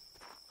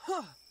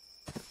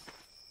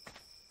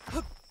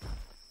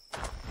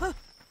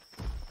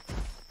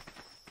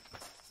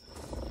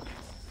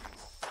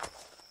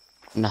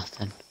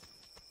 Nothing.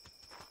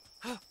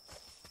 How'd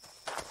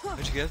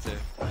you get there?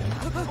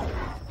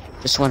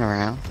 Just went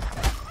around.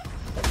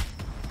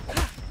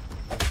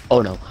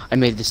 Oh no, I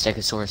made the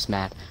Stegosaurus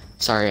mad.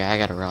 Sorry, I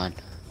gotta run.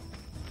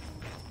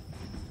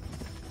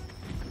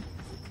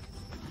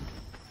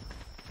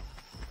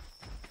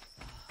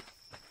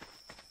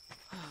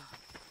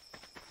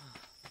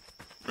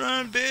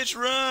 Run, bitch,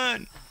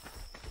 run!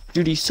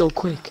 Dude, he's so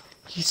quick.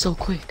 He's so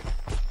quick.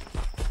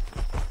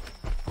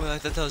 Well, I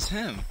thought that was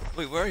him.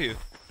 Wait, where are you?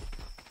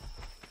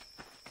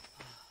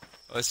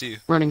 Oh, I see you.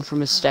 Running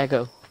from a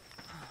stego.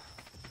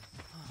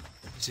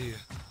 I see you.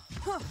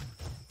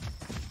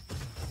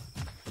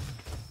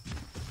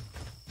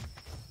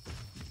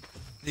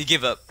 You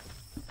give up.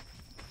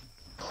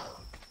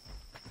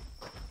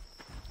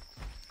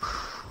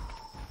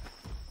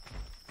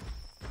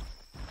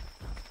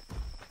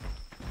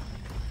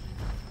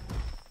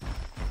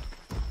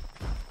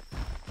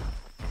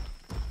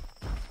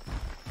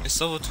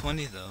 It's level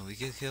 20 though, we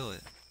can kill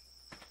it.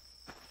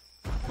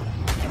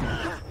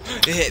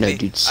 It hit me.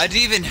 Dude. I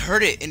didn't even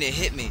hurt it and it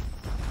hit me.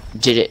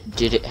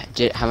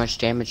 How much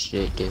damage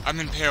did it do? I'm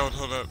impaled,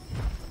 hold up.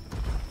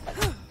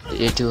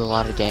 Did it do a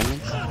lot of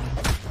damage? How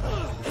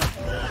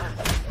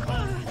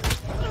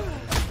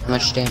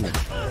much damage?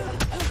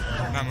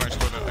 Not much,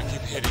 hold up. I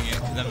keep hitting it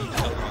because I'm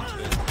impaled onto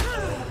it.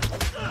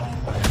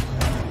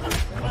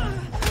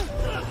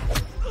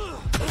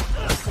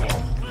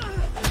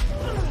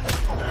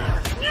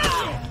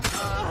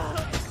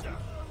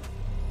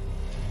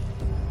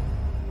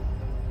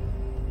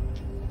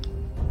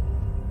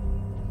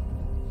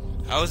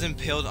 I was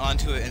impaled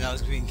onto it and I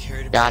was being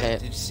carried Got by it.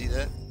 Did you see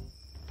that?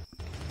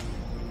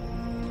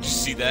 Did you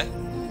see that?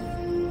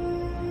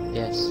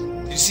 Yes.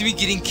 Did you see me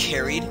getting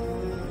carried?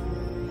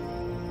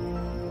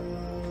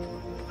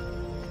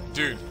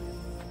 Dude.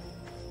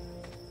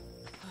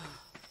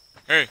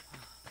 Hey,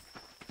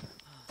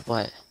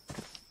 What?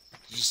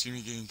 did you see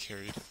me getting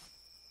carried?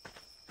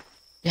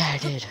 Yeah, I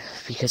did.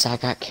 Because I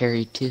got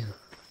carried too.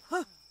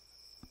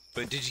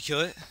 But did you kill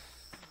it?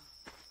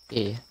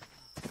 Yeah.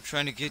 I'm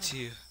trying to get to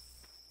you.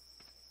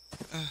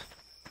 I'm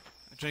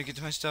trying to get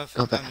to my stuff.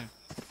 Go Down back. there.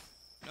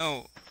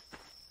 No.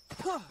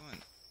 Come on.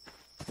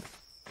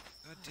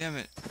 God damn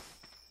it.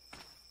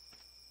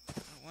 I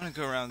don't want to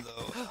go around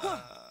though.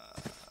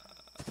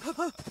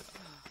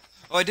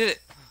 Oh, I did it.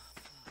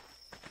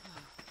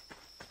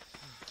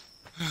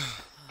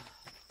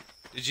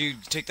 Did you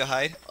take the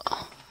hide?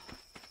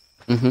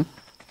 Mm-hmm.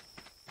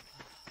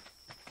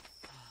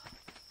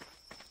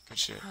 Good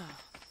shit.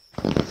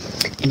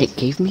 And it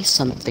gave me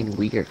something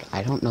weird.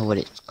 I don't know what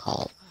it's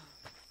called.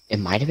 It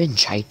might have been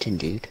chitin,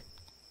 dude.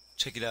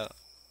 Check it out.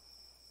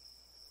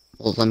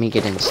 Well, let me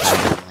get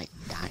inside. I'm like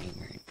dying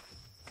right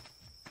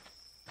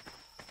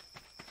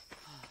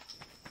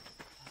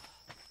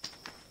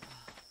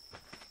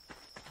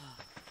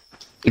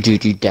now.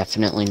 Dude, you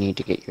definitely need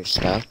to get your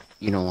stuff.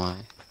 You know why?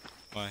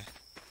 Why?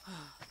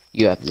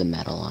 You have the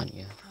metal on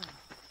you.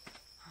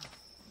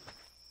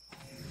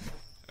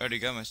 I already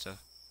got my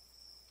stuff.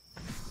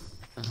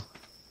 Oh.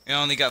 I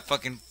only got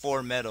fucking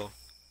 4 metal.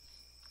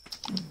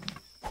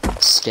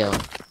 Still,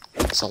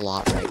 it's a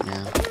lot right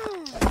now.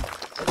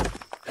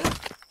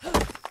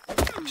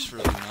 It's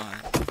really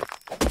not.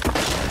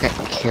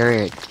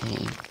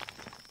 Keratin.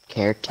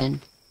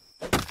 Keratin?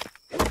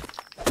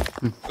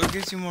 What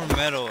gives you more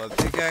metal, a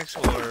pickaxe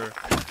or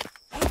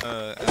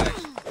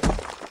axe?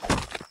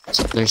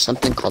 So there's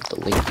something called the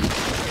wiki.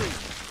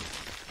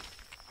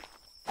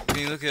 Can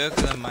you look it up?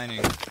 'Cause I'm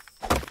mining.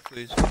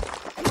 Please.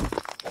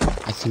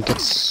 I think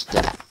it's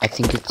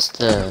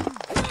the.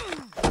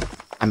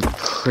 I'm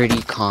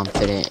pretty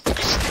confident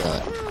it's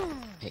the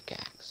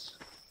pickaxe.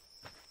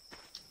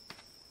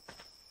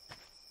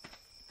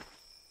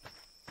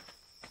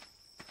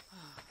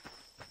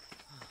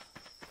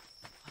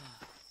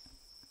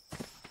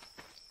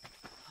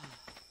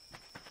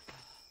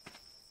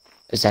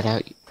 Is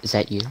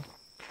that you?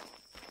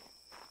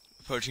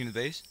 Approaching the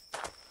base?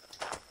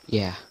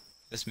 Yeah.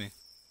 That's me.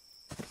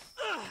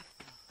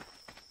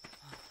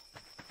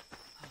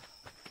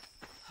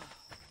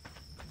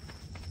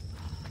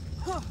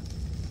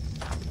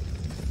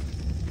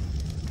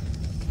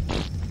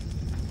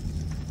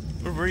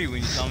 Where were you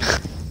when you saw me?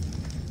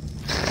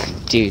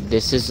 Dude,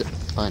 this is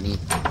funny.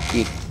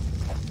 Dude.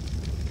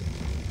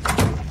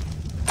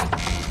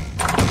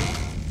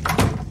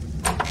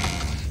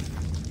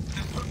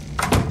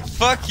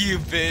 Fuck you,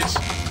 bitch!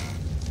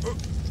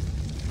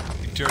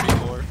 You dirty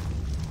whore.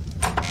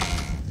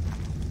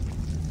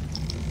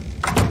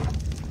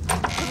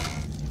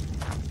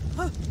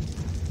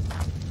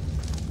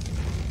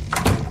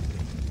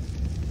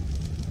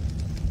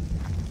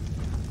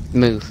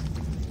 Move.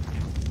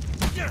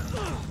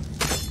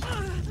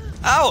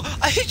 Ow!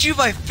 I hit you with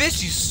my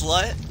fist, you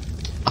slut!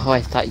 Oh,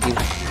 I thought you.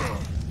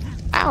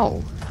 Ow.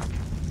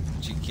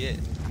 What'd you get?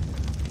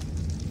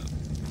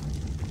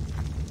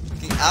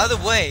 Get out of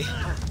the way!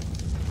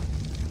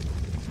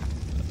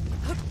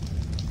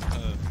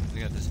 I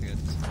got this.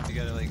 You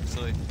gotta like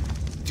slowly.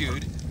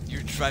 Dude,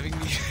 you're driving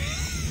me.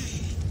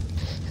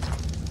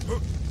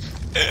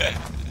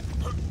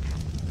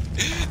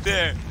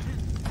 There.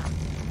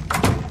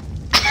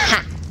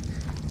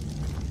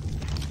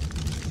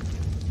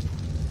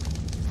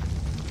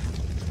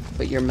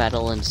 Put your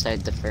metal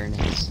inside the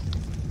furnace.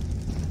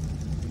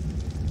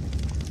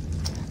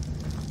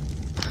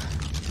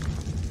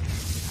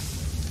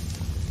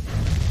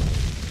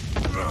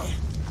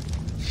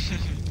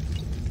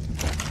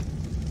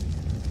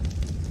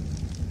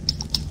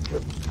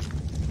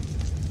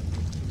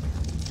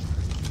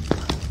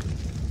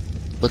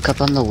 Look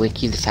up on the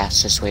wiki the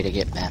fastest way to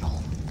get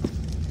metal.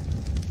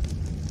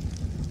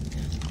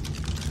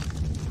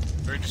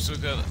 Or just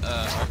look up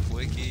ARK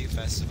wiki,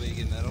 fastest way to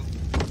get metal.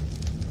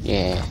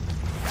 Yeah.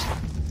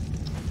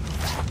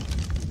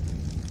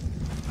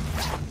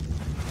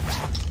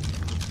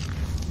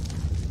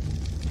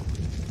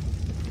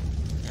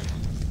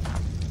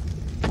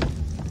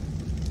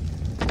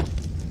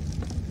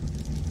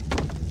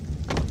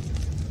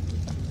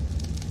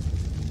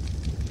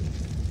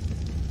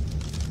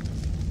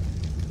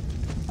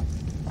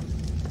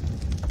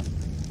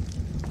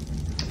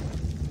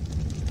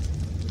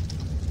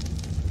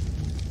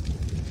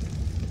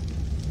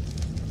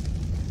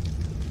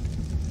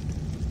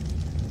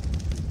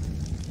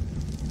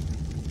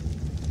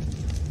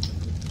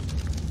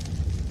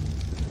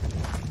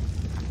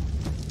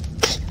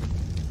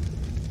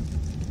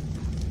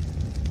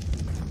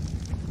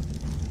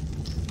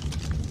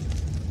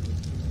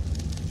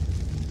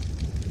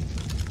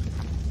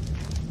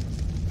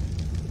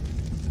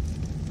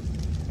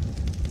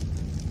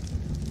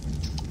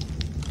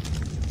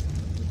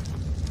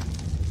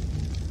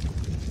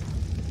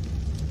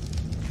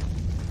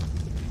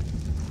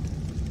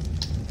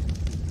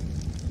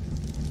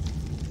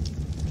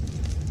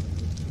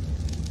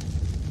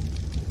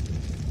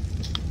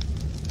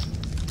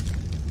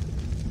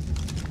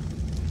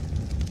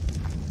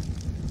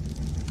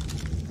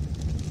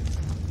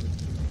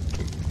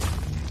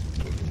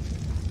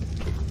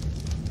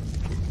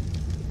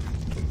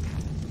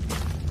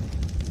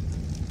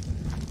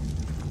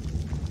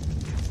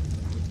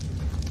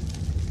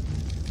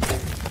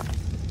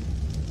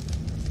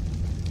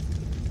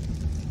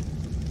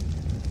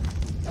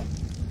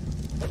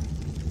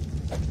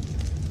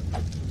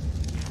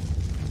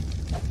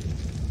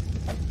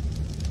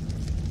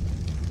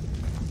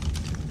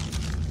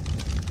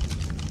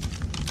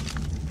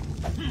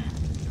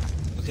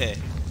 Okay.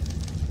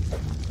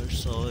 They're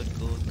solid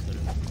gold cutter.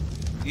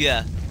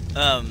 Yeah.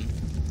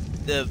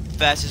 the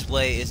fastest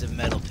way is a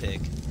metal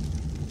pick.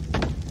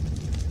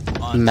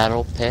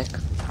 Metal pick?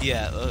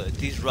 Yeah,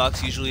 these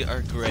rocks usually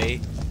are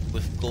gray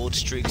with gold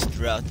streaks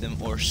throughout them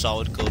or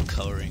solid gold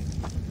coloring.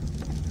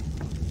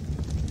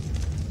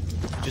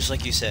 Just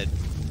like you said.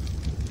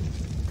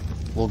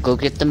 We'll go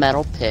get the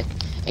metal pick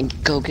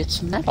and go get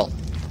some metal.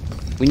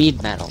 We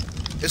need metal.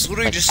 It's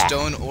literally Like just that.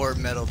 stone or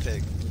metal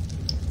pick.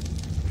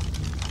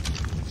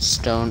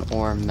 Stone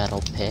or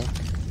metal pick?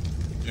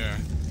 Yeah.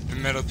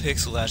 And metal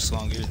picks last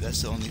longer,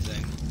 that's the only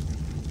thing.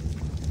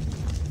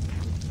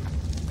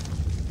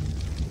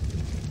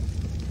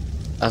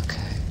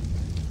 Okay.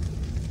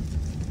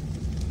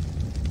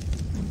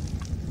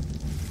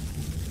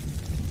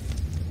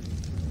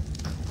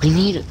 We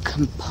need a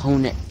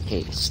component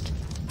paste.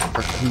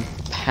 Or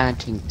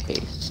compacting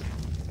paste.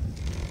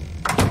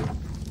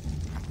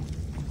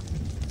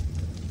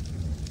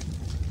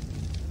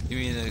 You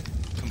mean a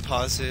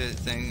composite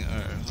thing,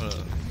 or hold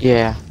up?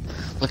 Yeah.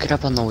 Look it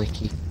up on the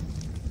wiki.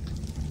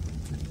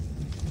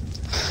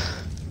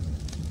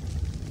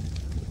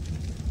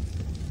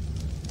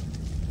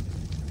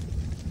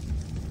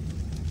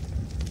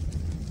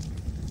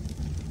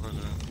 What,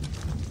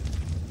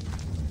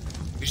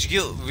 We should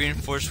get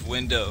reinforced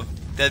window.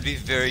 That'd be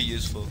very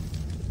useful.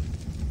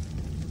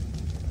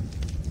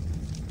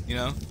 You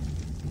know?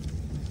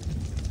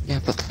 Yeah,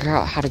 but figure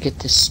out how to get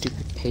this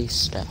stupid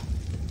paste stuff.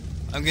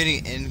 I'm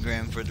getting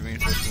engram for the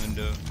reinforced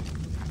window.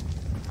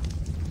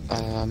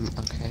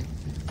 Okay.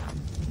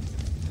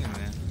 Hey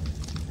man.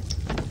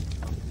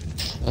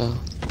 So,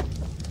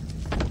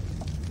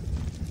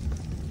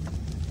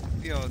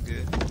 Be all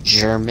good.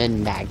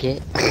 German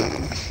maggot?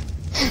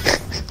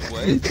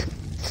 What?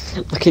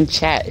 Look in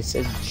chat, it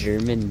says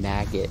German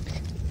maggot.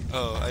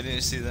 Oh, I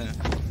didn't see that.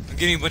 I'm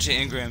getting a bunch of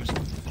engrams.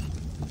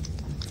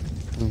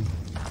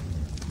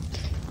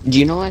 Do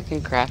you know I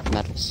can craft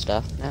metal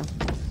stuff now?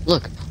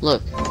 Look,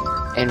 look,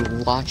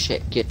 and watch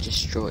it get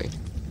destroyed.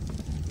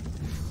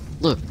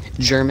 Look,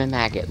 German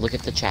maggot, look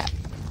at the chat.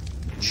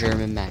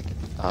 German maggot.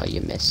 Oh,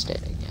 you missed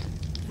it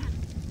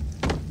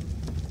again.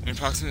 In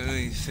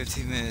approximately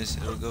 15 minutes,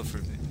 it'll go for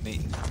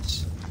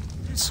maintenance.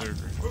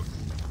 server.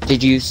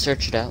 Did you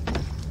search it out?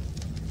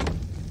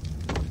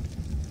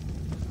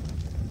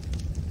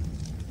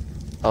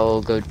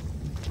 Oh, go.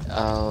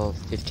 Oh,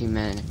 15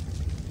 minutes.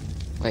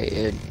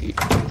 Wait,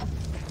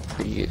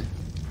 for you.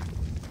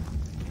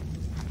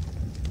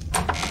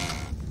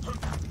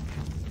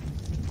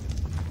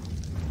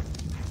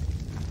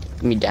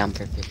 Put me down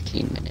for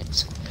 15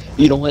 minutes.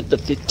 You know what? The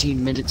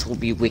 15 minutes will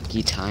be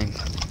wiki time.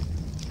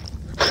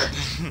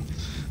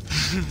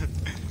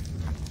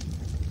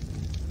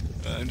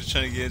 I'm just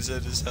trying to get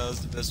inside this house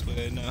the best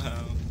way I know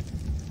how.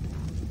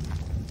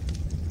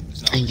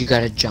 It's not- And you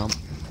gotta jump.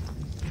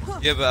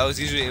 Yeah, but I was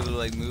usually able to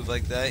like move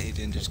like that. He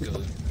didn't just go.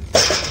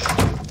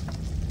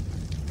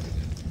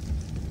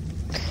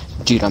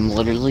 Dude, I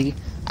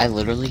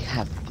literally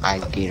have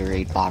 5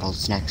 Gatorade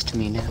bottles next to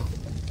me now.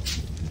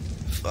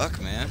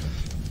 Fuck, man.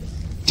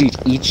 Dude,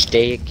 each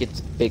day it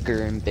gets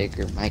bigger and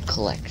bigger, my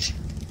collection.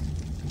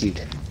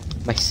 Dude,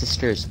 my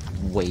sister is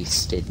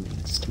wasted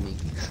next to me.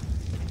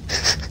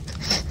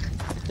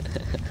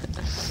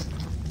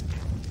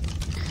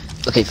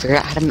 Okay, figure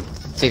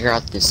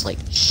out this, like,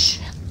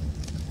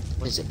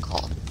 what is it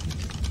called?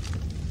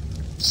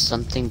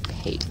 Something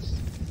paste.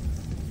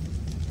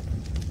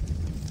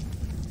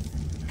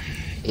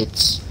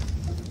 It's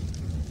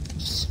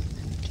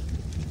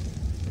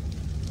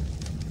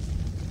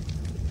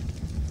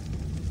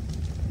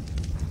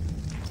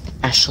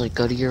Ashley,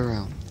 go to your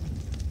room.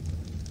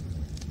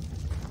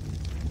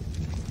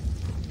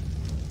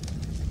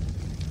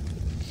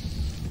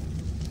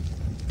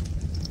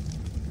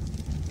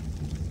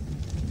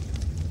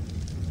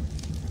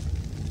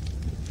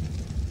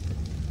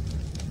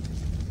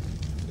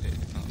 Wait,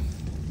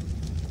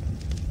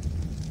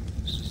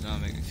 this does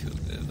not make me feel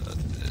good about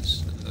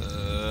this.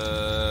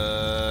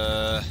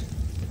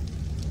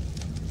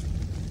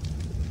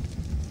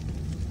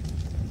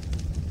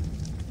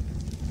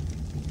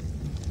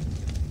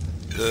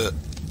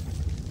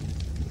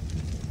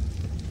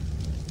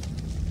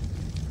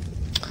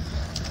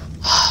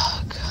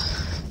 Oh, God.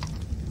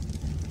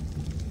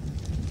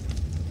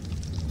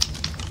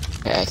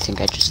 Okay, I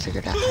think I just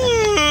figured out how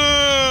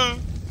to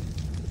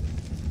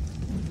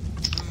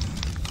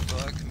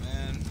Fuck,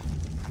 man.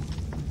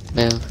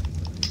 move.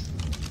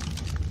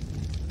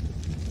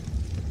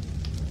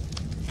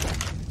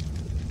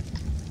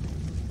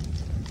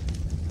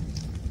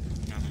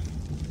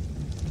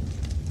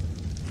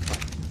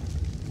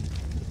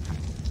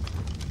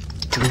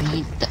 Do we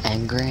need the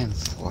engram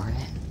for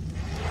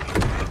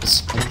it? Is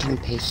spending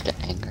paste to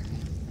engram?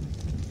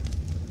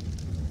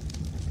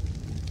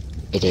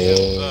 It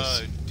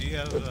is. Do you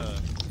have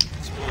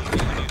spoiled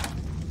meat on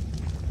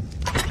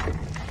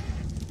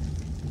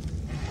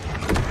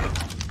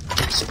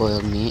you?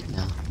 Spoiled meat?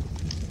 No.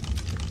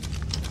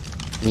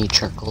 Need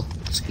charcoal.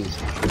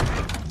 Excuse me.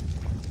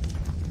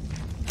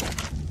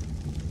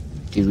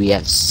 Dude, we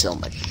have so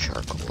much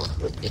charcoal.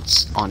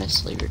 It's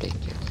honestly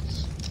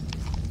ridiculous.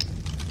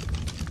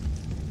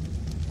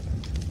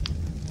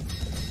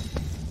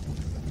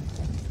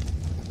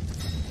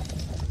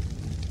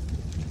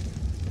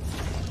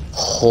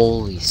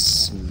 Holy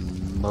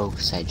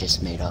smokes, I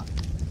just made a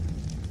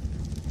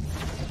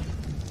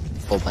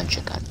whole bunch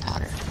of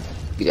gunpowder.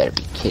 You gotta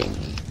be kidding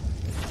me.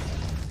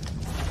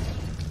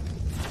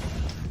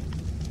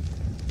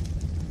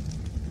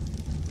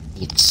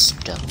 Need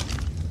stone.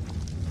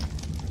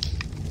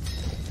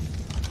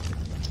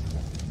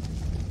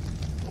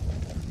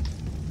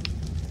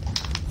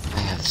 I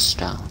have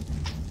stone.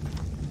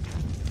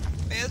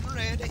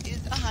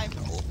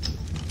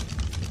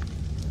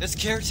 That's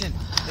keratin.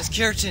 That's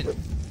keratin.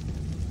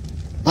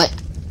 What?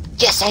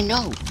 Yes, I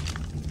know.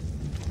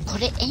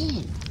 Put it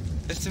in.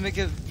 It's to make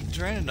a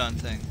pteranodon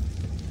thing.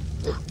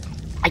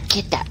 I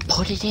get that.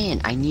 Put it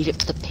in. I need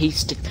it for the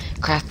paste to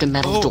craft a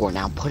metal door.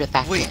 Now put it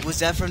back in. Wait, was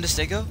that from the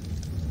stego?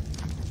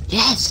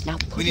 Yes, now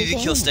put it in. We need to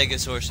kill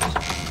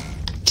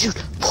stegosauruses.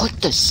 Dude,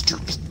 put the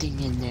stupid thing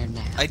in there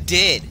now. I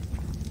did.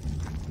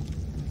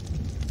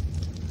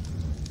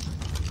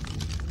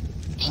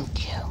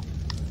 Thank you.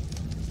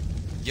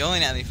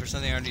 Yelling at me for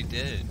something I already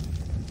did.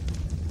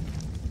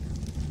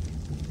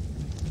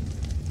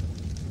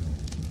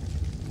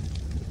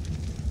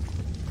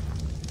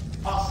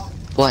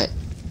 What?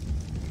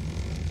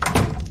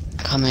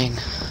 Coming.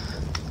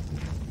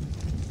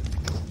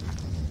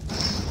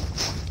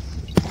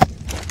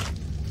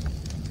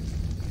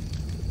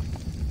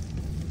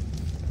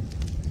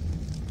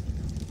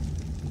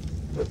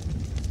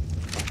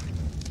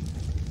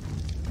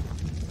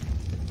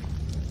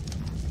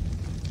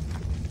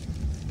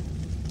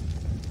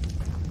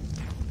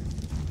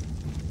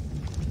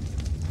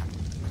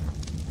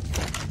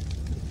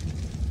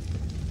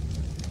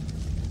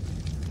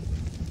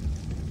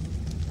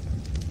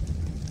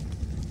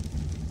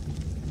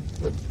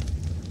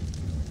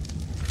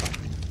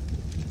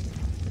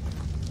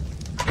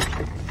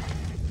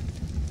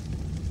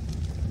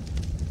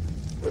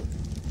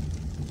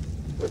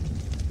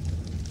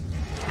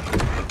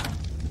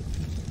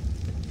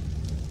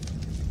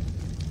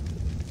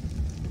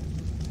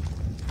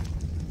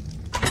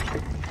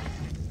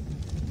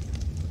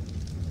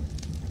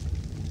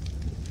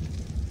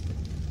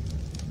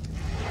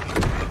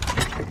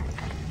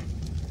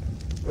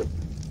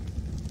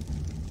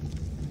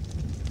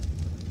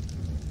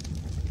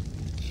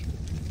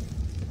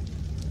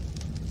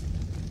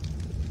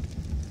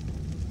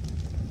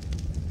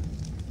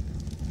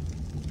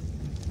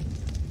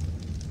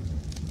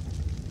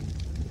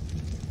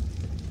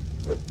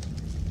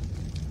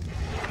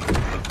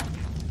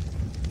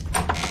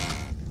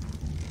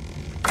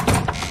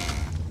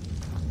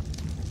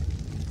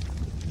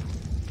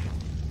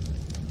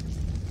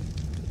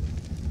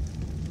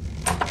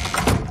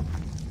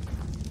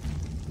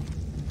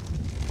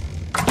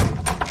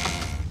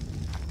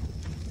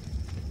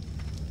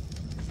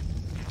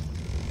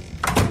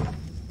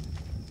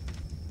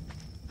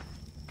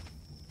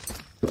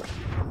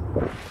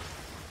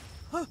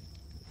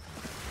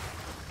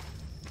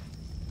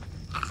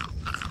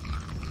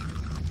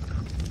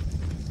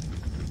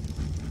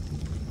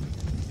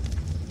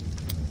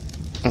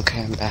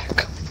 Okay, I'm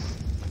back.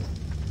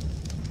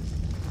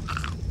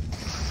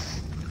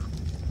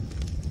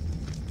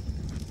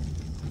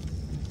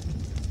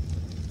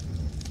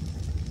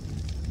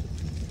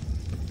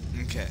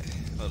 Okay.